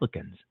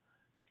Republicans.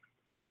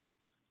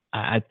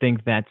 I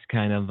think that's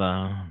kind of.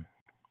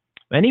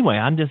 Anyway,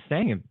 I'm just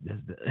saying.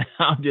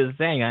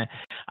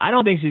 I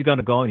don't think she's going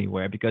to go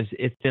anywhere because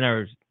it's in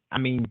her.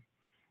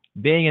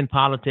 Being in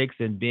politics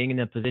and being in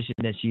the position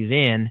that she's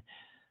in,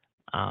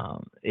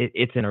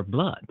 it's in her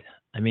blood.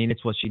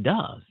 It's what she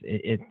does.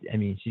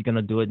 She's going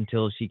to do it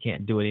until she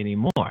can't do it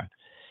anymore.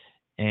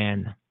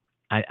 And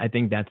I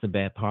think that's the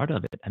bad part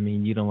of it.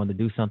 You don't want to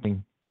do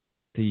something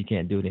till you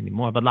can't do it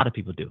anymore. But a lot of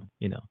people do,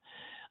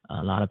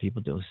 a lot of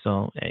people do.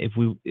 So if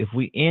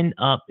we end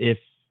up, if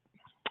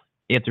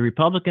the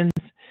Republicans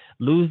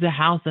lose the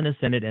House and the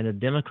Senate and the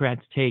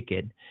Democrats take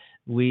it,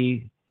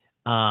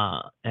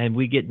 and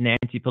we get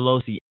Nancy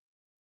Pelosi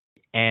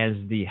as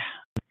the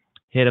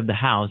head of the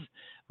House,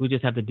 we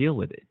just have to deal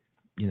with it,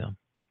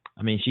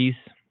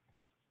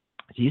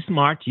 She's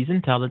smart, she's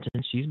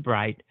intelligent, she's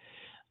bright,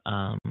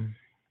 and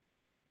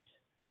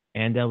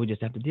we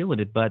just have to deal with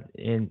it. But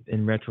in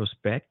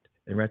retrospect,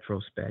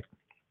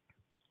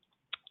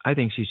 I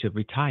think she should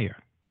retire.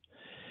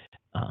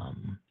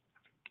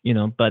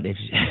 But if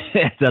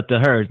it's up to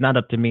her, it's not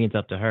up to me. It's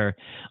up to her,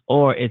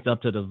 or it's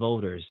up to the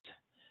voters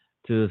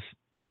of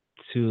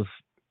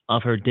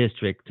her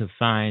district to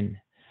find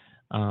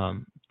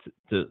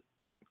to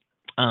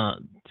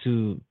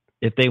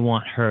if they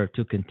want her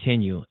to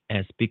continue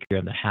as Speaker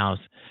of the House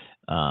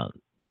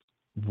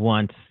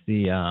once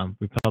the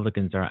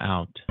Republicans are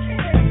out.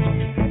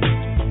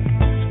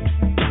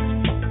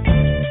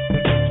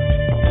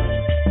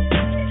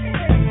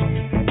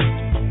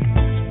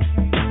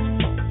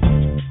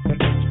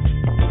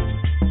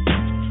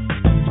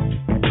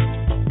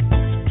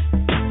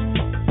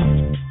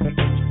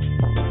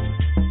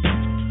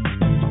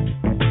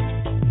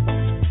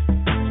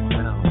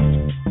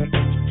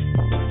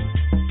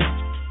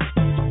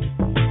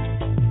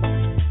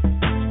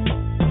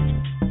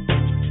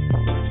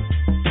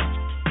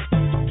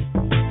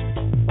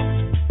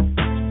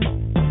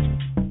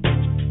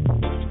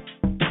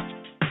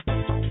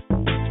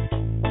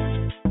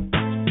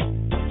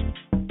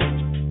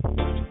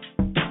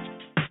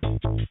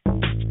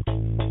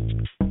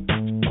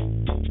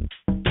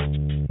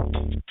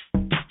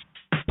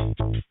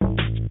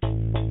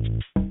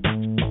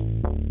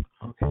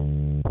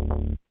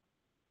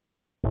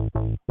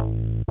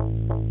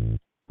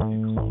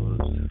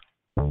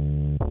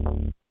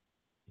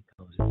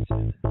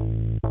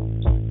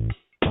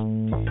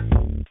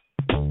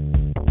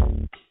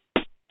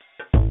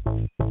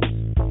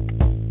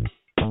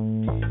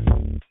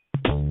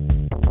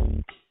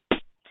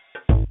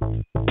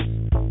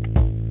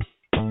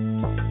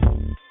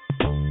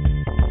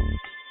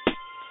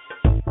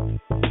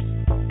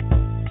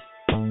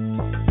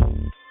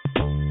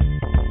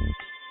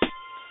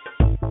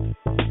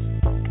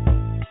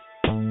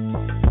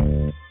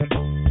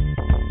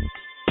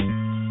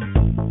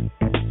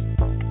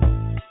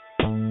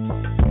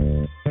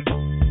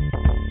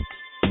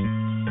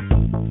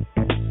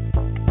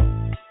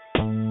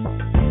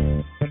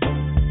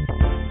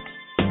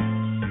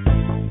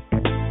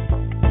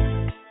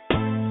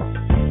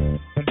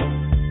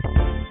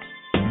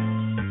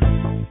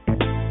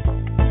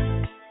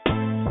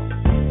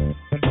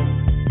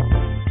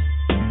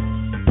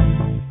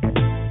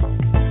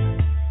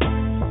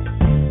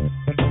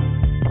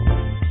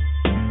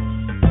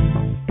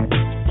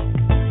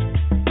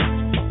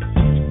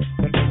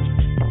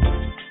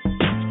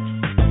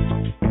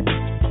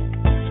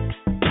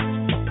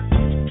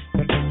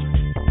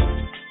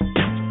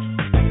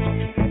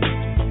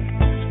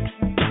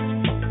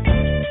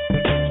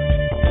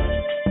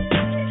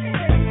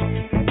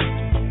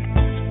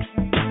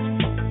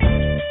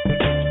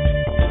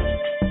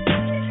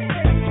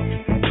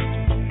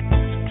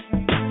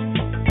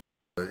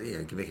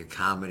 You can make a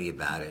comedy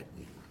about it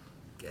and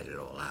get it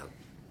all out.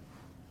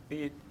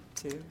 You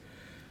too?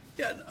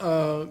 Yeah,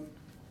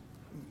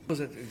 was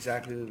it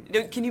exactly?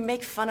 Can you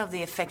make fun of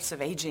the effects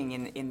of aging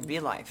in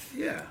real life?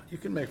 Yeah, you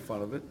can make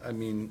fun of it. I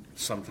mean,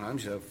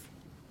 sometimes you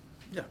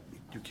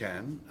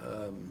can.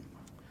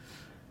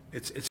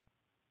 It's.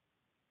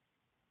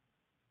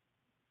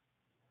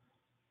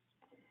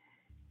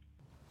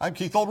 I'm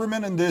Keith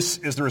Olbermann, and this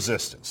is The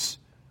Resistance.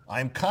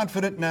 I'm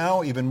confident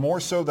now, even more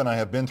so than I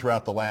have been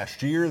throughout the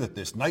last year, that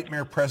this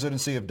nightmare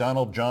presidency of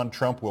Donald John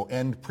Trump will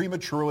end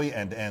prematurely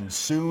and end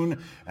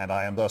soon, and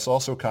I am thus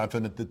also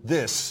confident that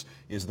this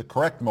is the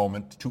correct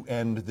moment to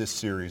end this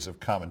series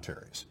of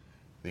commentaries.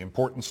 The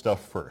important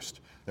stuff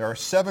first. There are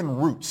 7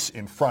 routes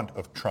in front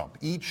of Trump.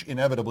 Each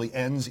inevitably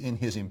ends in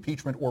his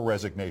impeachment or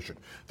resignation.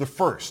 The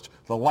first,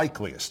 the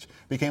likeliest,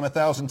 became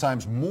 1,000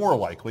 times more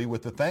likely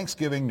with the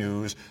Thanksgiving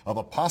news of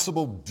a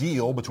possible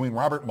deal between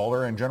Robert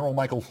Mueller and General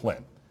Michael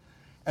Flynn.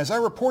 As I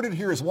reported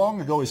here as long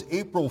ago as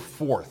April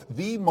 4th,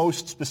 the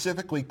most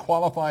specifically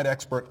qualified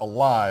expert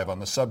alive on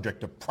the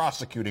subject of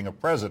prosecuting a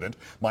president,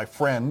 my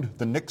friend,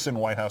 the Nixon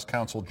White House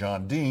counsel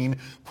John Dean,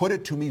 put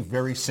it to me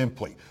very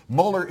simply.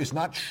 Mueller is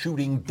not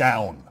shooting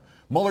down.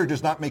 Mueller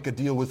does not make a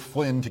deal with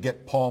Flynn to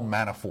get Paul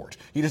Manafort.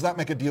 He does not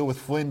make a deal with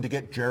Flynn to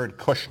get Jared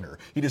Kushner.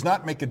 He does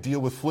not make a deal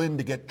with Flynn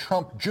to get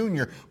Trump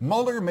Jr.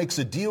 Mueller makes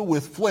a deal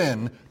with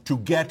Flynn to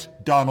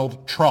get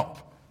Donald Trump.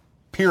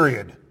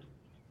 Period.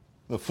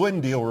 The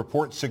Flynn deal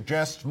report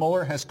suggests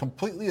Mueller has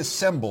completely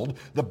assembled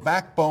the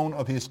backbone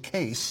of his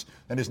case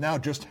and is now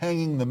just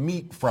hanging the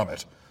meat from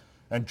it.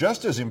 And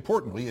just as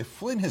importantly, if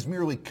Flynn has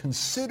merely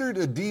considered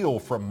a deal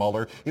from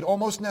Mueller, it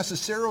almost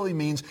necessarily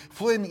means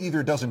Flynn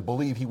either doesn't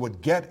believe he would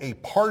get a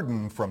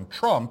pardon from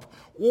Trump,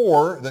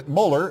 or that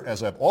Mueller,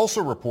 as I've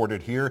also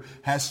reported here,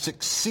 has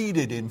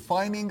succeeded in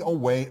finding a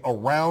way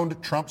around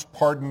Trump's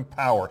pardon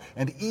power.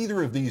 And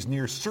either of these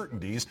near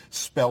certainties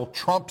spell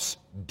Trump's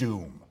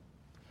doom.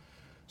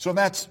 So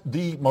that's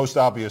the most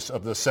obvious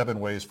of the 7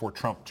 ways for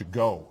Trump to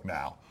go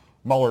now.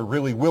 Mueller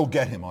really will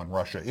get him on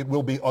Russia. It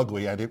will be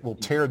ugly and it will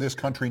tear this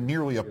country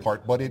nearly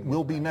apart, but it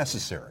will be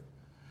necessary.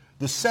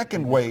 The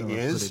second way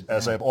is,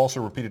 as I've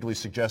also repeatedly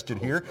suggested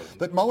here,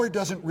 that Mueller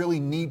doesn't really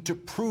need to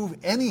prove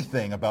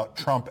anything about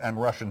Trump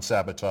and Russian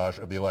sabotage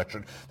of the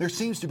election. There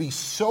seems to be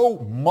so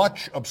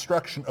much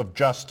obstruction of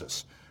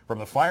justice, from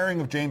the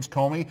firing of James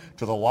Comey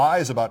to the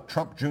lies about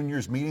Trump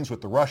Jr.'s meetings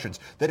with the Russians,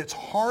 that it's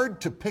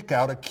hard to pick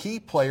out a key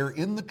player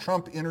in the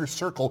Trump inner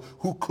circle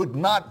who could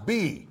not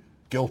be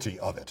guilty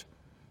of it.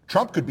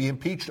 Trump could be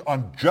impeached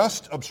on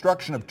just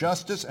obstruction of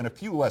justice and a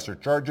few lesser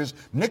charges.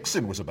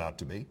 Nixon was about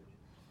to be.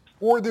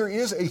 Or there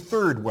is a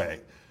third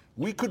way.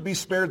 We could be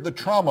spared the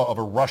trauma of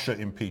a Russia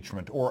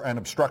impeachment or an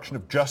obstruction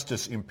of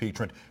justice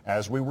impeachment,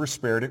 as we were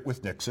spared it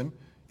with Nixon,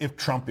 if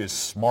Trump is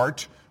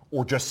smart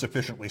or just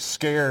sufficiently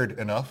scared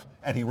enough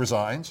and he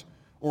resigns.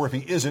 Or if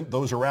he isn't,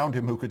 those around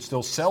him who could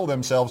still sell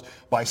themselves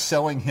by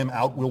selling him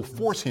out will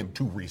force him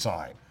to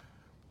resign.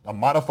 A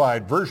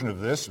modified version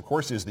of this, of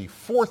course, is the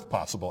fourth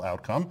possible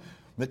outcome,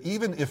 that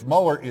even if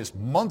Mueller is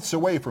months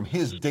away from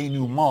his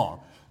denouement,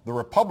 the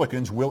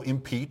Republicans will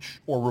impeach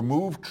or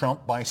remove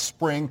Trump by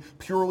spring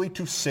purely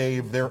to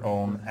save their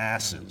own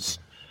asses.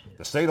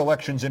 The state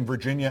elections in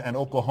Virginia and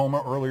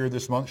Oklahoma earlier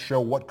this month show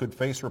what could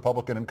face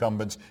Republican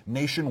incumbents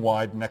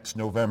nationwide next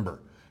November.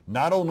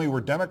 Not only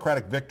were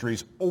Democratic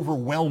victories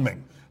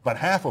overwhelming, but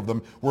half of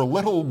them were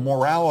little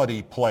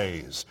morality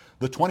plays.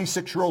 The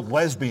 26-year-old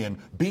lesbian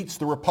beats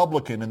the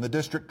Republican in the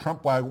district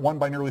Trump won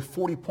by nearly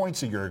 40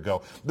 points a year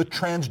ago. The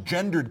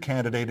transgendered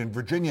candidate in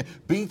Virginia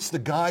beats the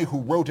guy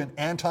who wrote an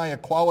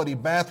anti-equality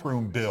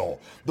bathroom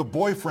bill. The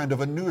boyfriend of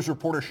a news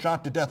reporter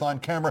shot to death on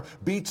camera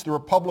beats the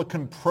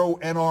Republican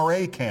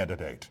pro-NRA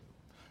candidate.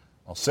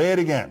 I'll say it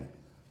again.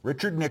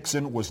 Richard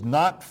Nixon was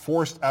not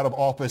forced out of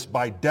office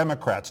by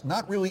Democrats,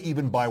 not really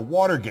even by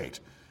Watergate.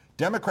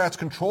 Democrats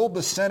controlled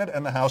the Senate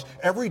and the House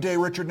every day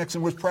Richard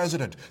Nixon was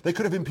president. They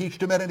could have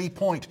impeached him at any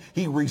point.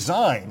 He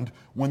resigned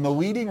when the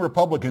leading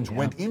Republicans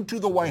went into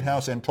the White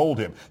House and told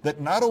him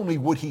that not only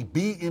would he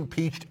be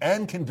impeached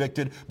and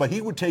convicted, but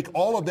he would take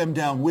all of them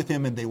down with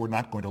him, and they were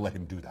not going to let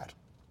him do that.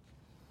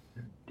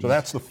 So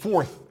that's the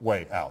fourth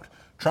way out.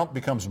 Trump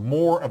becomes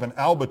more of an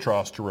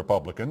albatross to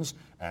Republicans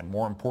and,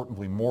 more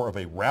importantly, more of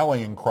a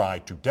rallying cry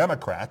to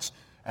Democrats,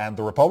 and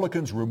the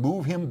Republicans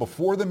remove him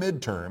before the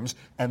midterms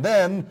and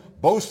then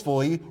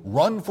boastfully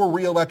run for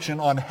re-election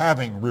on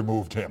having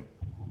removed him.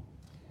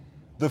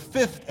 The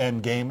fifth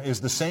endgame is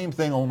the same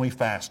thing, only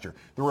faster.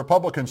 The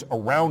Republicans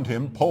around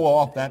him pull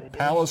off that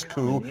palace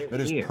coup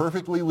that is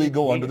perfectly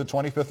legal under the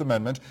 25th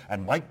Amendment,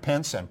 and Mike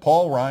Pence and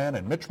Paul Ryan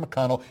and Mitch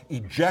McConnell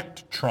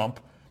eject Trump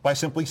by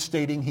simply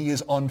stating he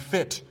is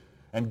unfit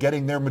and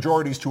getting their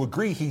majorities to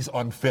agree he's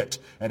unfit.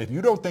 And if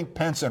you don't think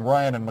Pence and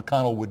Ryan and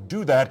McConnell would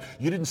do that,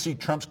 you didn't see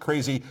Trump's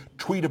crazy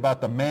tweet about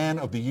the Man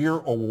of the Year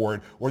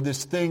award or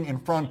this thing in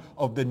front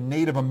of the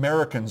Native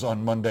Americans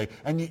on Monday,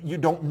 and you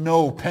don't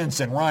know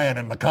Pence and Ryan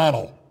and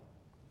McConnell.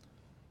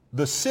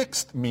 The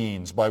sixth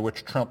means by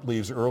which Trump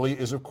leaves early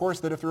is, of course,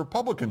 that if the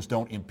Republicans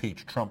don't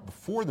impeach Trump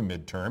before the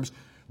midterms,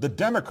 the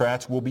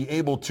Democrats will be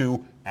able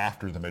to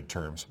after the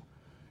midterms.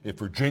 If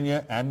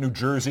Virginia and New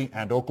Jersey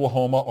and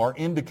Oklahoma are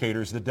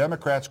indicators, the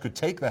Democrats could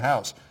take the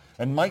House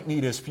and might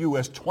need as few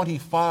as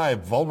 25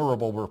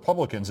 vulnerable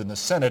Republicans in the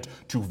Senate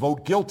to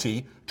vote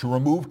guilty to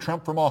remove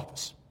Trump from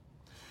office.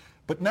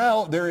 But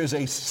now there is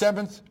a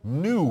seventh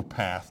new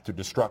path to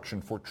destruction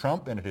for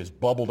Trump, and it has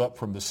bubbled up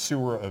from the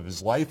sewer of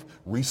his life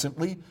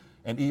recently.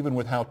 And even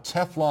with how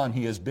Teflon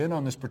he has been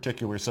on this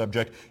particular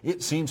subject,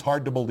 it seems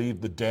hard to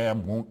believe the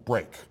dam won't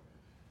break.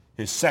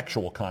 His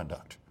sexual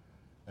conduct.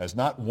 As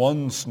not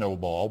one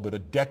snowball, but a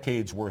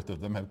decade's worth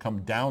of them have come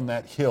down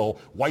that hill,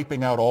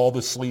 wiping out all the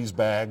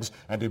sleazebags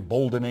and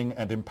emboldening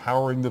and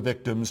empowering the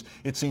victims,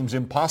 it seems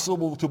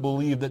impossible to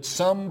believe that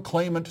some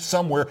claimant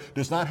somewhere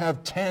does not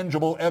have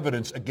tangible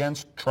evidence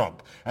against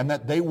Trump, and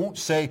that they won't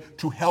say,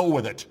 to hell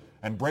with it,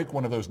 and break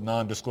one of those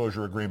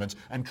non-disclosure agreements,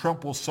 and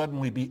Trump will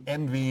suddenly be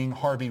envying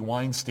Harvey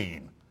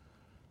Weinstein.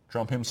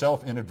 Trump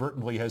himself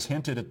inadvertently has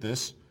hinted at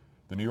this.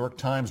 The New York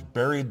Times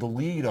buried the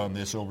lead on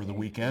this over the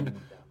weekend,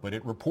 but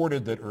it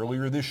reported that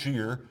earlier this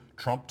year,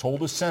 Trump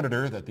told a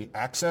senator that the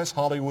Access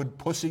Hollywood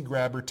pussy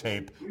grabber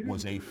tape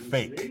was a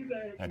fake.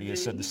 And he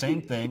has said the same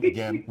thing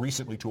again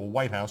recently to a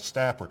White House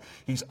staffer.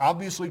 He's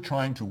obviously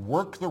trying to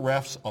work the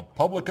refs of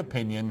public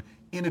opinion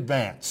in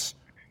advance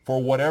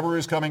for whatever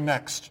is coming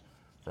next,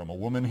 from a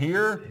woman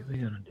here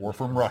or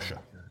from Russia.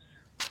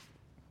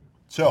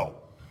 So,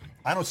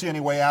 I don't see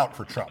any way out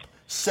for Trump.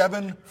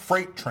 7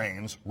 freight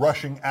trains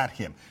rushing at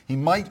him. He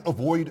might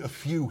avoid a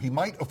few. He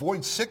might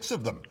avoid 6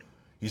 of them.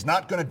 He's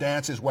not going to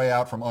dance his way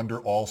out from under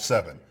all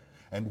 7.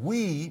 And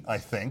we, I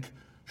think,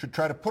 should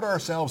try to put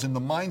ourselves in the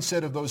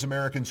mindset of those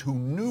Americans who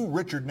knew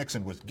Richard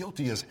Nixon was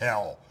guilty as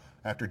hell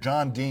after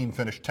John Dean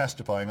finished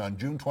testifying on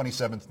June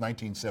 27,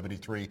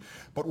 1973.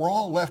 But we're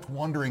all left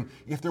wondering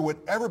if there would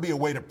ever be a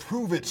way to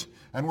prove it.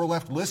 And we're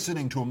left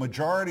listening to a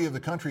majority of the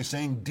country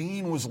saying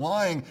Dean was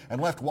lying,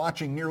 and left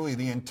watching nearly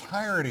the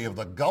entirety of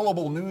the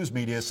gullible news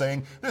media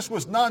saying this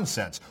was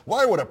nonsense.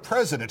 Why would a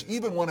president,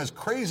 even one as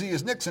crazy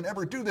as Nixon,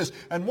 ever do this?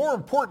 And more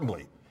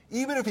importantly,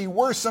 even if he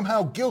were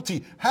somehow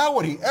guilty, how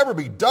would he ever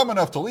be dumb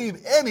enough to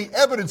leave any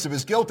evidence of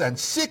his guilt? And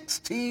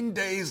 16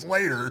 days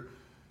later,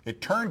 it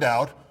turned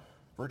out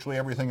virtually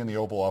everything in the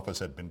Oval Office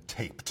had been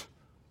taped,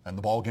 and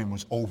the ball game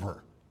was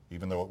over,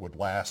 even though it would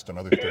last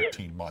another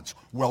 13 months.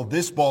 Well,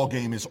 this ball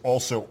game is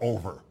also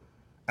over,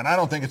 and I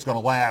don't think it's going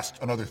to last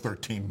another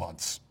 13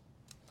 months.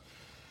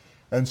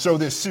 And so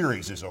this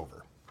series is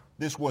over.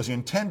 This was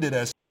intended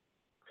as...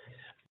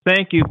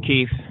 Thank you,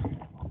 Keith.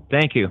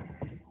 Thank you.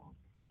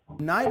 The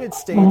United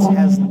States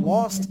has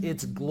lost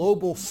its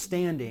global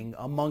standing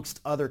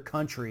amongst other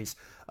countries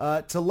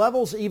to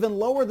levels even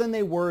lower than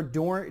they were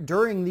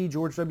during the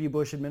George W.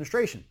 Bush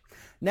administration.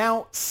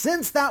 Now,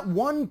 since that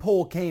one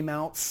poll came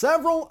out,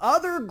 several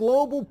other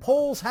global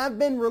polls have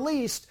been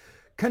released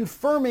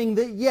confirming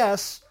that,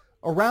 yes,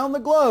 around the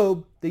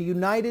globe, the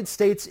United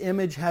States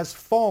image has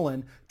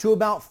fallen to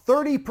about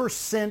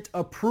 30%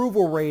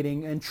 approval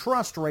rating and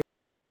trust rating.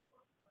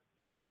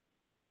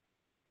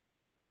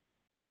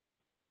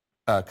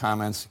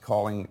 Comments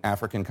calling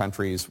African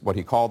countries what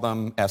he called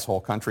them, S-hole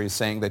countries,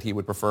 saying that he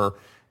would prefer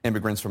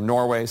immigrants from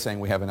Norway, saying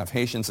we have enough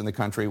Haitians in the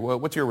country.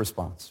 What's your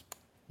response?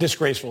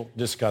 Disgraceful,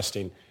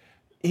 disgusting.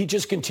 He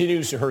just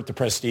continues to hurt the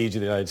prestige of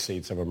the United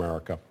States of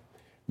America.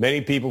 Many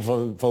people,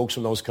 folks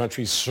from those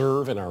countries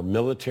serve in our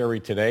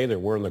military today. They're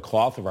wearing the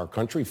cloth of our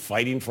country,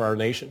 fighting for our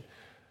nation.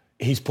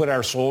 He's put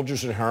our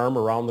soldiers in harm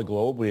around the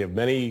globe. We have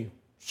many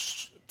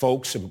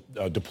folks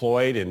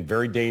deployed in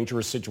very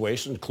dangerous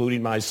situations,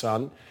 including my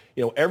son.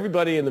 You know,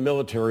 everybody in the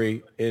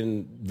military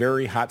in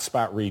very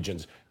hotspot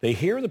regions, they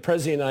hear the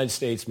President of the United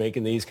States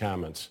making these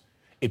comments.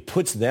 It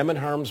puts them in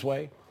harm's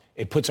way.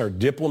 It puts our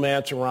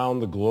diplomats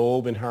around the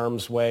globe in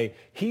harm's way.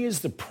 He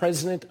is the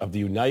president of the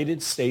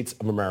United States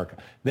of America.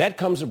 That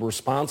comes with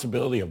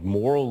responsibility of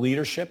moral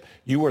leadership.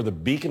 You are the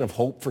beacon of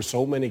hope for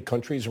so many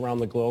countries around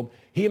the globe.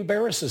 He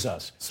embarrasses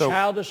us.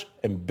 Childish,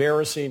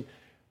 embarrassing.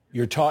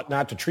 You're taught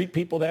not to treat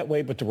people that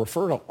way, but to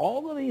refer to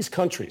all of these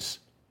countries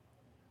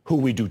who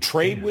we do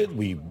trade with,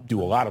 we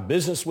do a lot of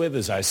business with.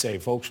 As I say,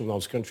 folks from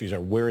those countries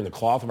are wearing the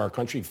cloth of our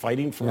country,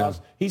 fighting for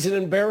us. He's an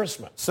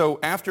embarrassment.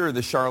 So after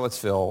the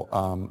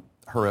Charlottesville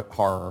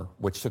horror,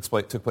 which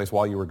took place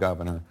while you were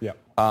governor,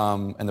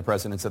 and the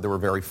president said there were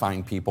very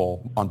fine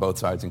people on both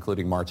sides,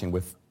 including marching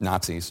with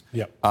Nazis,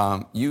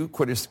 you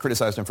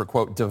criticized him for,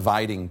 quote,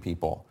 dividing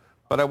people.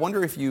 But I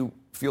wonder if you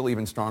feel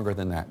even stronger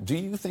than that. Do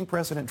you think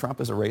President Trump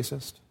is a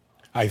racist?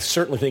 I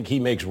certainly think he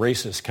makes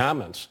racist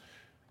comments.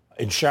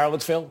 In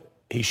Charlottesville,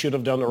 he should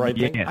have done the right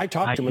thing. I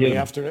talked to him in the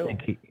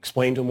afternoon,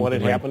 explained to him what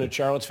had happened at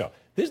Charlottesville.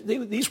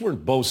 These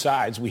weren't both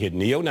sides. We had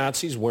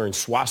neo-Nazis wearing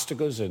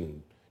swastikas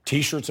and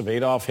T-shirts of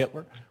Adolf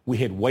Hitler. We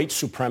had white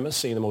supremacists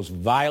saying the most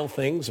vile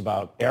things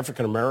about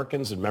African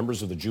Americans and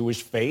members of the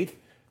Jewish faith.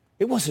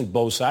 It wasn't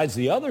both sides.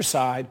 The other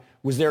side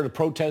was there to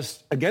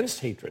protest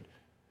against hatred.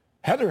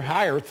 Heather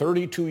Heyer,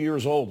 32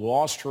 years old,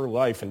 lost her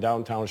life in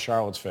downtown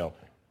Charlottesville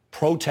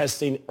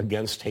protesting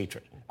against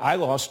hatred. I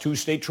lost 2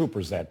 state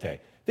troopers that day.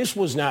 This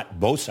was not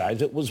both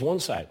sides. It was one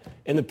side.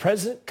 And the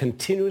president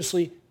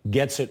continuously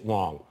gets it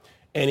wrong.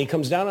 And he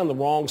comes down on the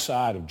wrong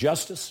side of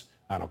justice,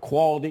 on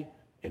equality,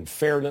 and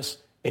fairness.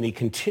 And he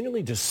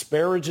continually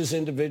disparages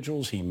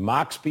individuals. He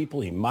mocks people.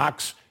 He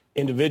mocks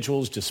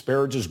individuals,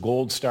 disparages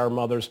Gold Star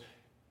mothers.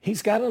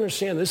 He's got to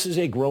understand this is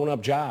a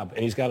grown-up job,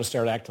 and he's got to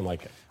start acting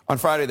like it. On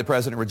Friday, the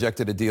president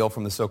rejected a deal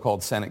from the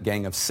so-called Senate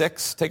Gang of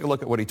Six. Take a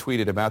look at what he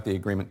tweeted about the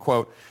agreement.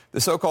 Quote,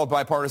 the so-called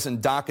bipartisan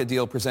DACA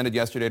deal presented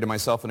yesterday to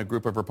myself and a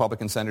group of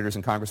Republican senators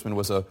and congressmen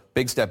was a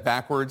big step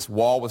backwards.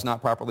 Wall was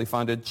not properly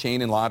funded.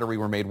 Chain and lottery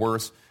were made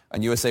worse.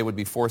 And USA would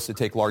be forced to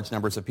take large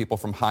numbers of people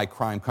from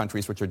high-crime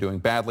countries which are doing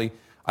badly.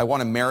 I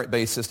want a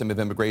merit-based system of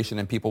immigration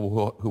and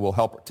people who will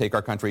help take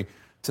our country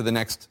to the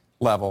next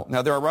level.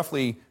 Now, there are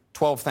roughly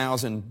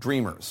 12,000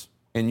 dreamers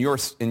in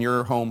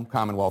your home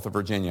Commonwealth of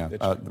Virginia,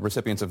 the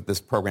recipients of this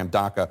program,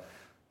 DACA.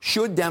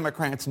 Should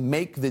Democrats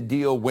make the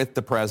deal with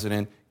the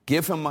president,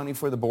 give him money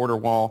for the border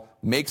wall,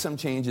 make some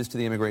changes to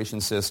the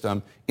immigration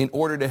system in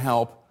order to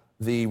help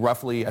the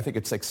roughly, I think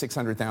it's like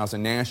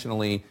 600,000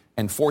 nationally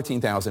and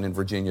 14,000 in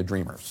Virginia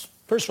dreamers?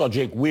 First of all,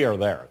 Jake, we are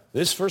there.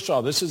 This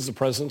is the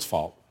president's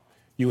fault.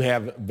 You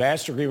have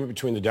vast agreement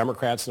between the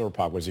Democrats and the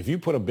Republicans. If you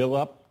put a bill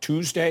up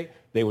Tuesday,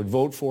 they would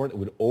vote for it. It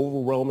would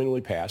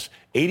overwhelmingly pass.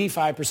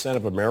 85%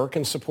 of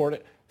Americans support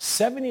it.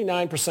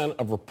 79%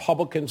 of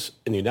Republicans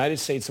in the United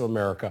States of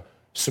America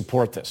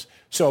support this.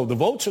 So the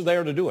votes are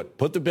there to do it.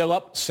 Put the bill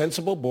up,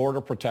 sensible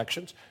border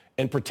protections,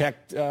 and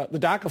protect the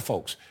DACA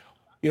folks.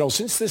 You know,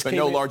 since this But came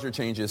no in, larger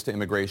changes to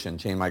immigration,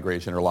 chain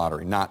migration, or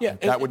lottery.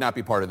 That would not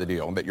be part of the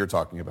deal that you're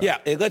talking about. Yeah,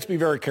 and let's be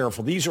very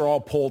careful. These are all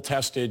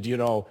poll-tested,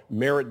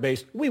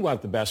 merit-based. We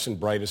want the best and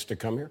brightest to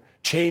come here.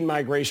 Chain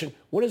migration,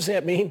 what does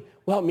that mean?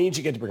 Well, it means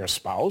you get to bring a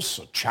spouse,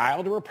 a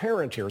child, or a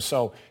parent here.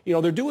 So,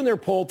 they're doing their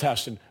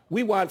poll-tested.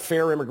 We want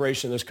fair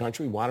immigration in this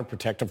country. We want to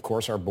protect, of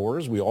course, our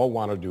borders. We all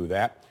want to do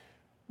that.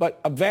 But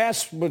a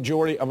vast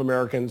majority of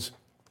Americans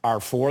are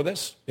for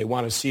this. They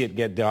want to see it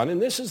get done. And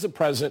this is the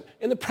president,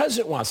 and the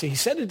president wants it. He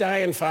said to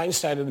Dianne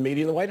Feinstein in the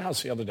meeting in the White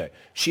House the other day,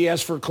 she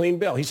asked for a clean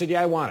bill. He said,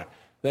 yeah, I want it.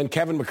 Then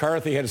Kevin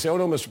McCarthy had to say, oh,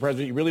 no, Mr.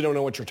 President, you really don't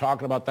know what you're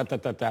talking about,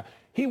 that.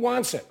 He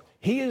wants it.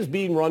 He is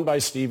being run by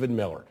Stephen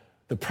Miller.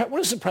 What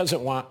does the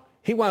president want?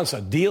 He wants a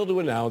deal to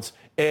announce,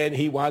 and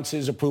he wants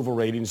his approval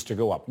ratings to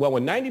go up. Well,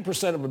 when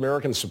 90% of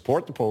Americans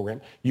support the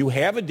program, you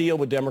have a deal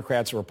with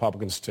Democrats and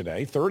Republicans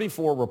today.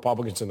 34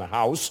 Republicans in the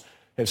House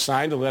have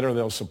signed a letter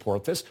they'll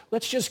support this.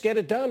 Let's just get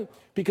it done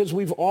because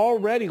we've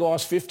already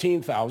lost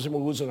 15,000. We're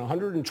losing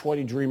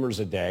 120 dreamers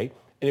a day.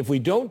 And if we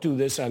don't do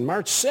this on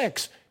March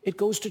 6th, it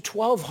goes to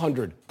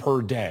 1,200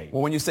 per day.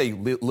 Well, when you say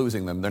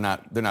losing them, they're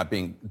not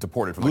being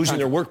deported from losing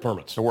the country. Their work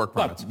permits. Their work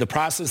permits. But the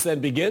process then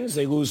begins.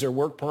 They lose their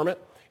work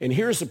permit. And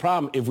here's the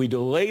problem. If we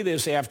delay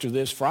this after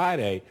this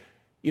Friday,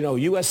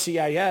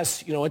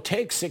 USCIS, it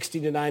takes 60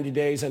 to 90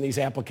 days on these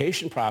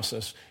application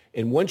process.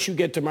 And once you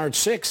get to March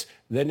 6th,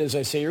 then, as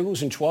I say, you're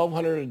losing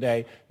 1,200 a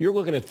day. You're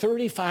looking at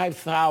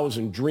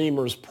 35,000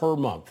 dreamers per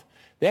month.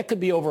 That could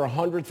be over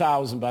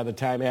 100,000 by the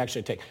time it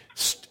actually takes.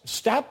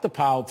 Stop the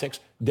politics.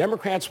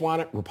 Democrats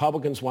want it.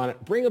 Republicans want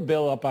it. Bring a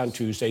bill up on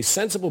Tuesday,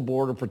 sensible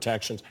border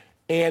protections,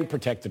 and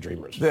protect the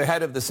dreamers. The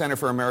head of the Center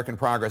for American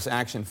Progress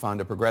Action Fund,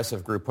 a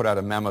progressive group, put out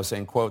a memo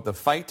saying, quote, the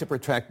fight to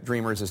protect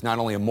dreamers is not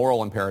only a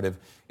moral imperative,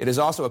 it is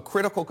also a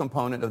critical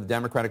component of the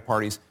Democratic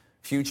Party's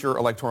future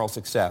electoral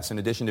success. In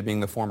addition to being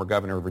the former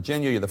governor of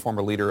Virginia, you're the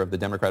former leader of the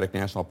Democratic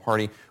National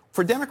Party.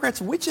 For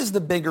Democrats, which is the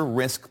bigger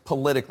risk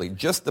politically,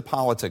 just the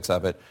politics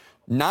of it,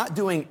 not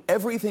doing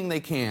everything they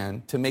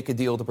can to make a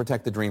deal to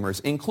protect the dreamers,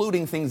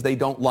 including things they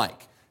don't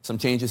like, some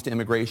changes to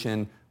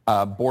immigration,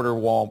 border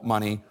wall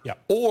money,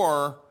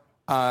 or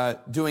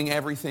doing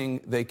everything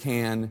they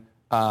can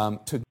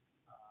to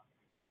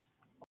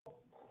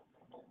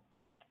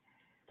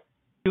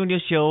Jr.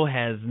 Show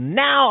has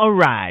now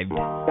arrived.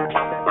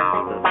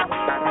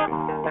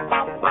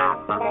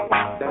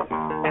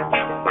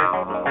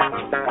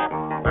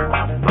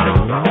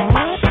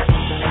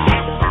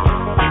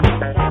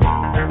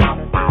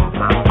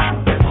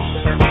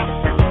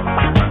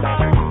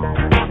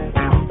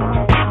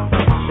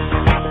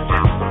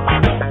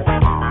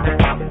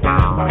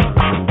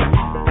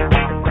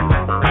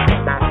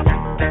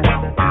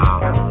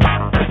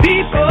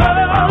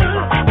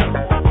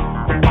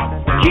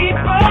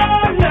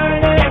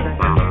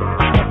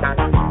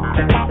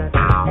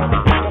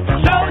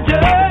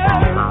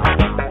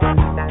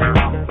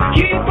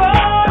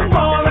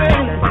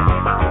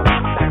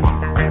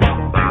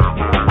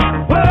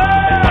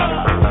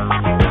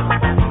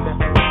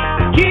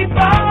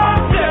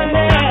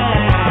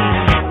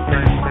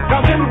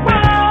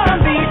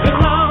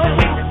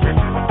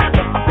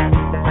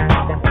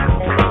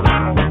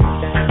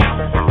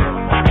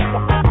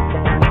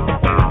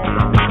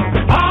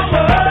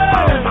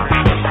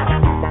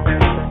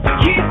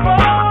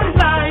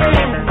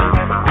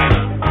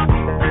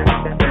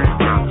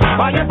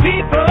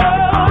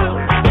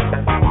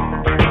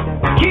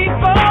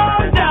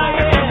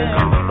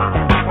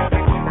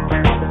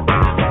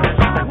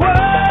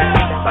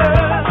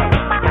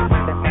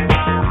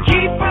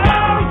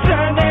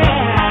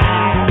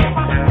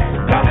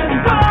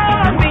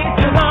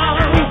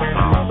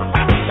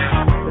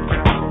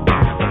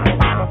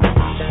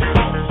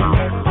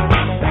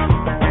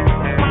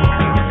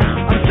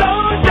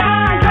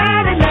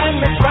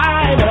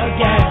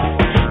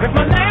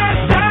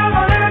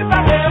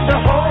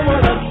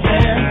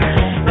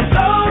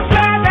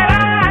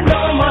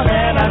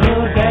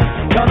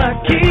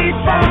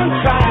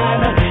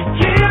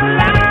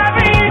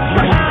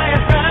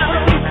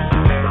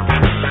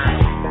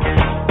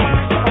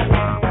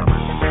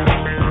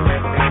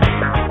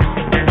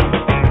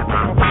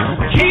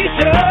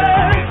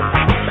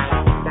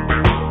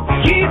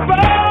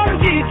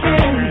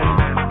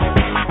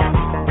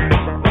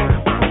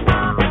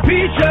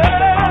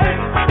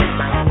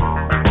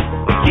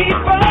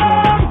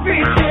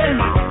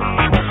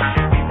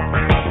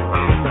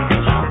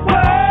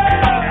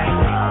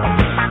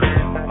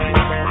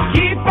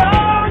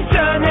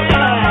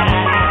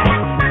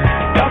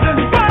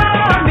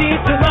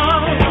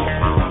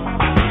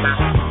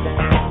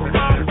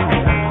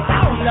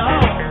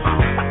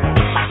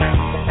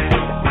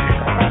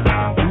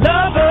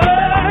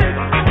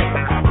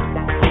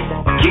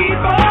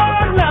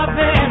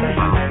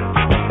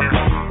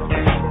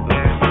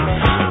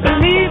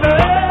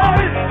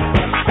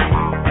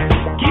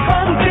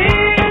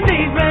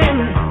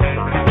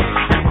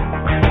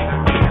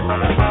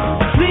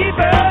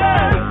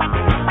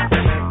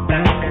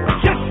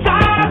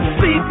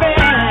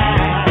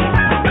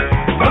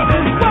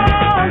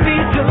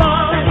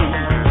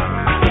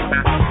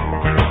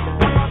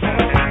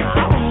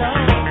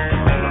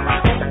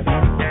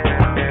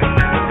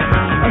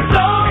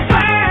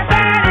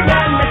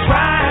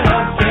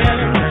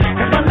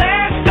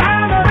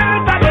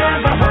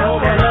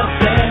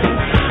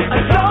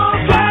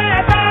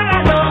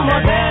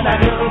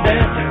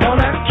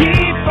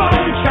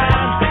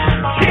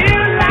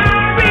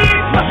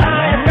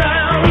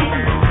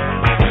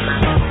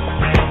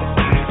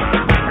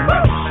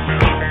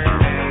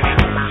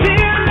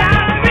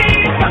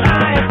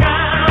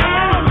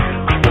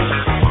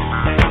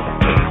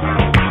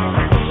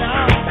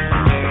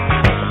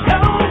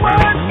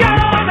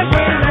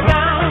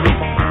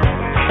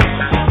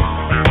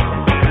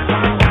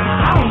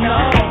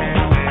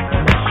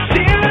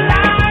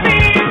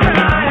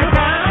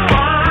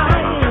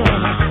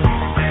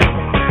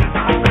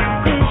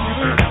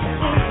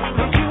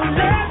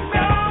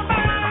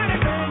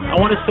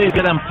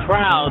 That I'm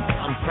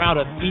proud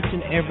of each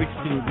and every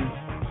student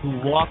who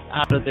walked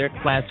out of their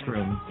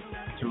classrooms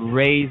to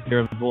raise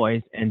their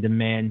voice and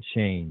demand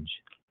change.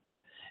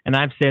 And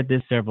I've said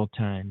this several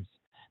times.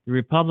 The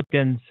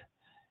Republicans,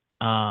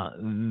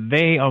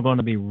 they are going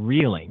to be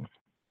reeling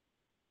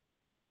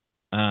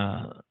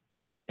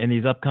in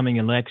these upcoming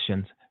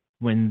elections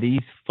when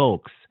these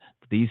folks,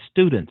 these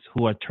students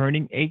who are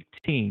turning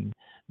 18,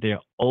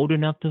 they're old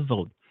enough to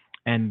vote,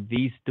 and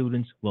these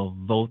students will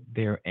vote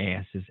their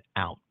asses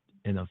out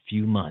in a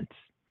few months.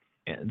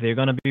 They're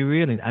going to be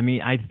reeling. I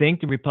mean, I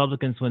think the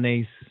Republicans, when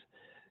they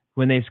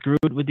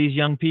screwed with these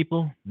young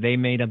people, they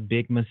made a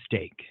big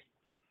mistake.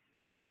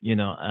 You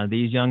know,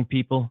 these young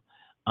people,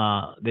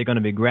 they're going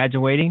to be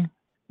graduating.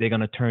 They're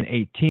going to turn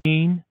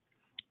 18,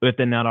 if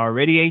they're not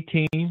already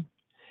 18,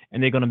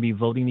 and they're going to be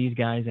voting these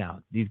guys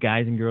out, these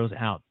guys and girls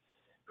out,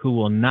 who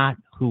will not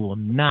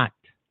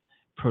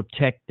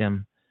protect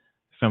them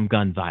from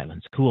gun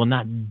violence, who will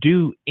not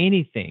do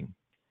anything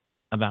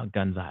about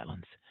gun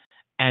violence.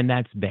 And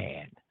that's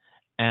bad.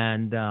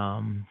 And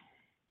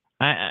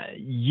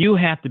you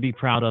have to be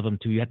proud of them,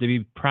 too. You have to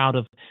be proud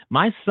of.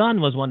 My son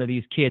was one of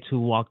these kids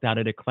who walked out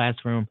of the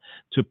classroom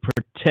to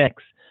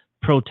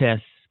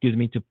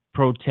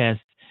protest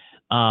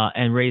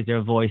and raise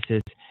their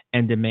voices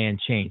and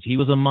demand change. He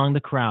was among the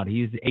crowd.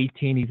 He's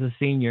 18. He's a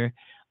senior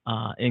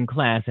in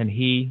class, and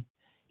he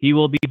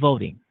will be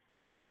voting.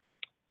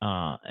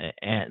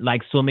 and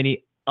like so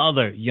many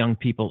other young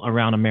people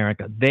around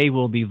America, they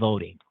will be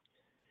voting.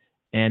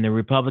 And the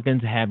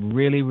Republicans have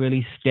really,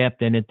 really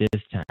stepped in it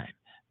this time.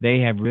 They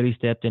have really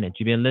stepped in it.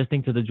 You've been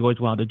listening to the George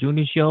Wilder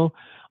Jr. Show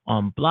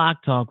on Blog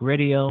Talk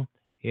Radio.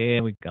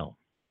 Here we go.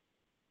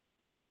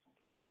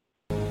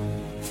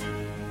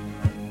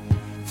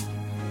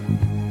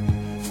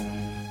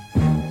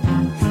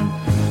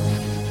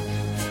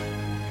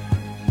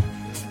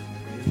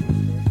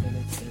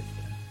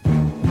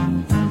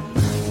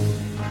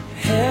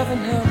 Heaven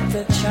help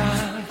the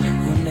child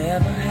who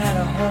never had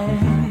a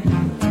home.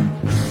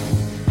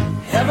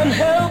 Heaven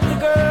help the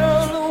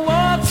girl who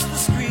walks the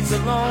streets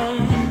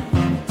alone.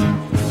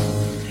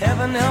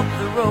 Heaven help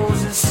the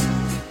roses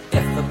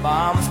if the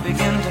bombs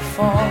begin to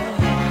fall.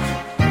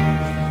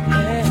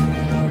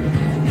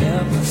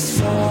 Never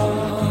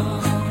saw.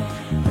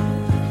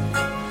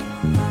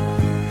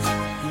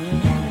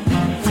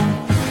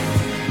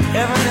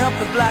 Heaven help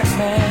the black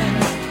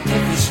man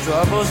if he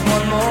struggles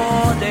one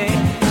more day.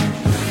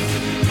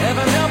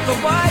 Heaven help the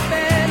white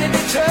man if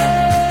he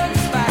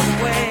turns back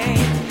away.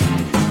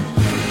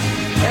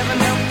 Heaven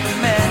help the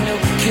man who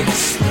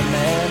kicks the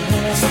man who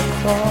has to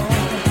crawl.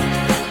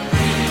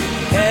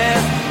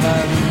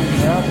 Heaven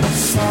help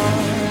us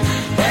all.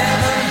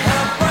 Heaven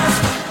help us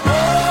all.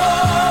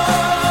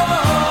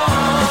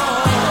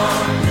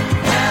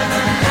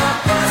 Heaven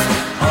help us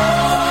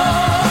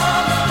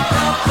all.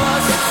 Help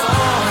us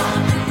all.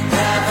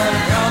 Heaven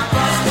help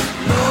us,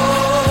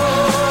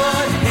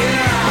 Lord,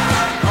 hear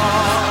our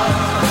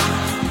call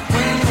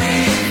when we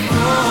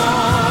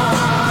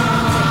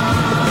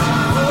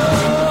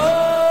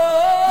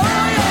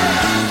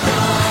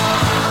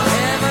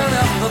Heaven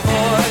help the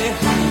boy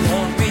who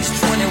won't reach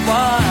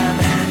 21.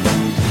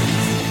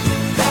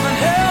 Heaven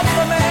help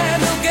the man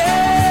who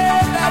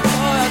gave that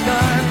boy a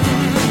gun.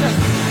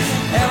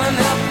 Heaven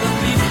help the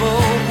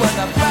people with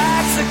their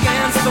backs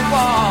against the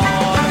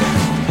wall.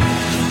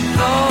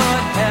 Lord,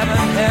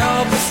 heaven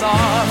help us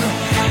all.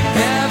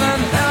 Heaven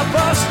help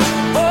us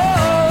all.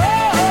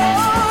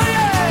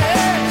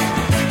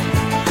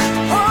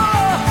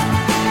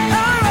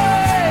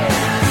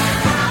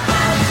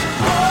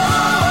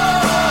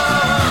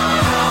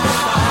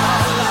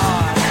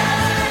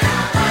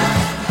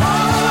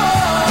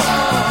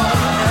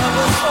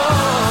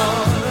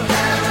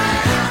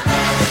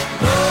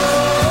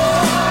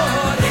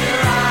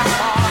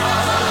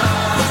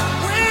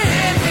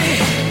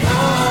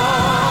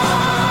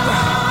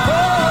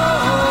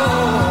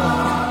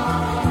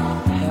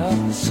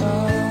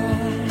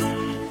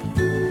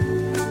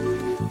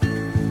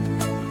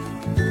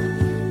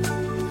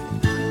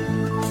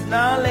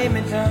 Now lay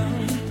me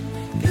down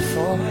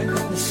before I go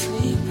to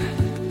sleep.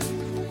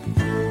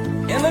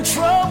 In the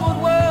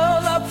troubled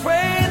world, I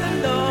pray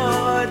the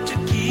Lord to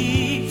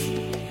keep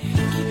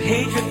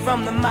hatred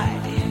from the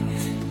mighty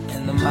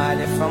and the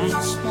mighty from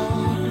the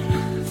small.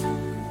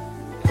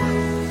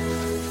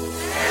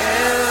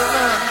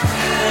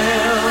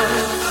 Heaven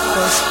help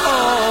us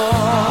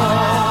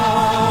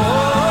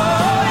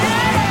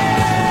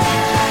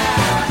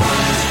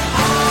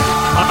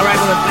All right,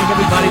 well, thank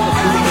everybody for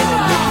tuning in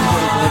and listening to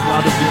the George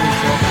Wilder Jr.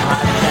 Show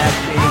podcast.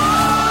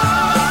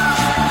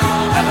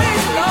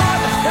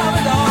 Have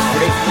a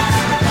great week.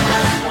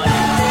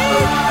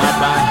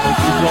 Bye-bye. Hope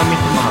you join me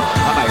tomorrow.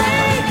 Bye-bye,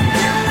 everybody.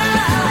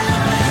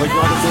 George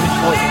Wilder Jr.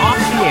 Show is off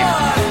the air.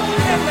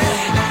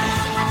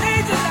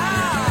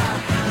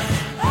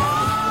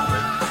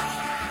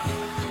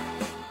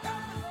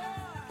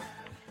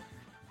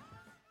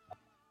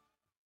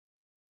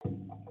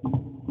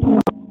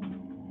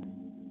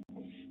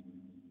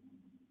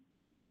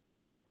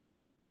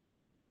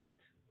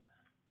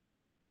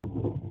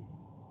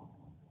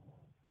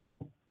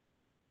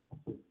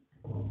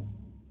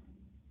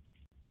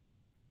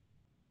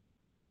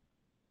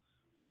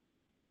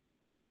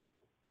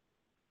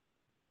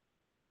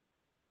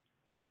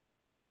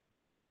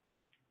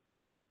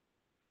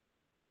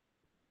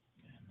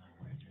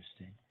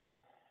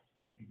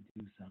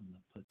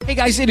 Hey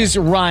guys, it is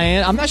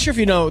Ryan. I'm not sure if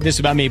you know this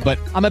about me, but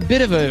I'm a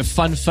bit of a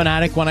fun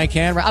fanatic when I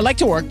can. I like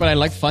to work, but I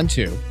like fun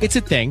too. It's a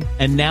thing.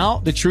 And now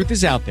the truth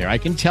is out there. I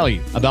can tell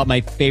you about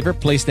my favorite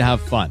place to have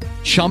fun.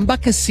 Chumba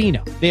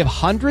Casino. They have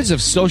hundreds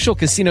of social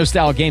casino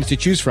style games to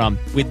choose from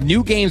with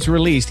new games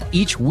released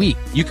each week.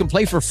 You can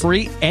play for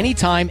free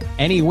anytime,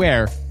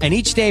 anywhere. And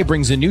each day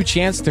brings a new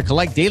chance to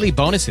collect daily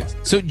bonuses.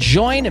 So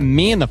join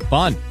me in the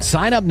fun.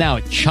 Sign up now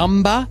at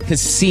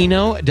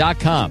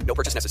ChumbaCasino.com. No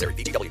purchase necessary.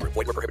 VGW Group.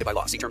 Void where prohibited by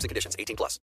law. See terms and conditions. 18+.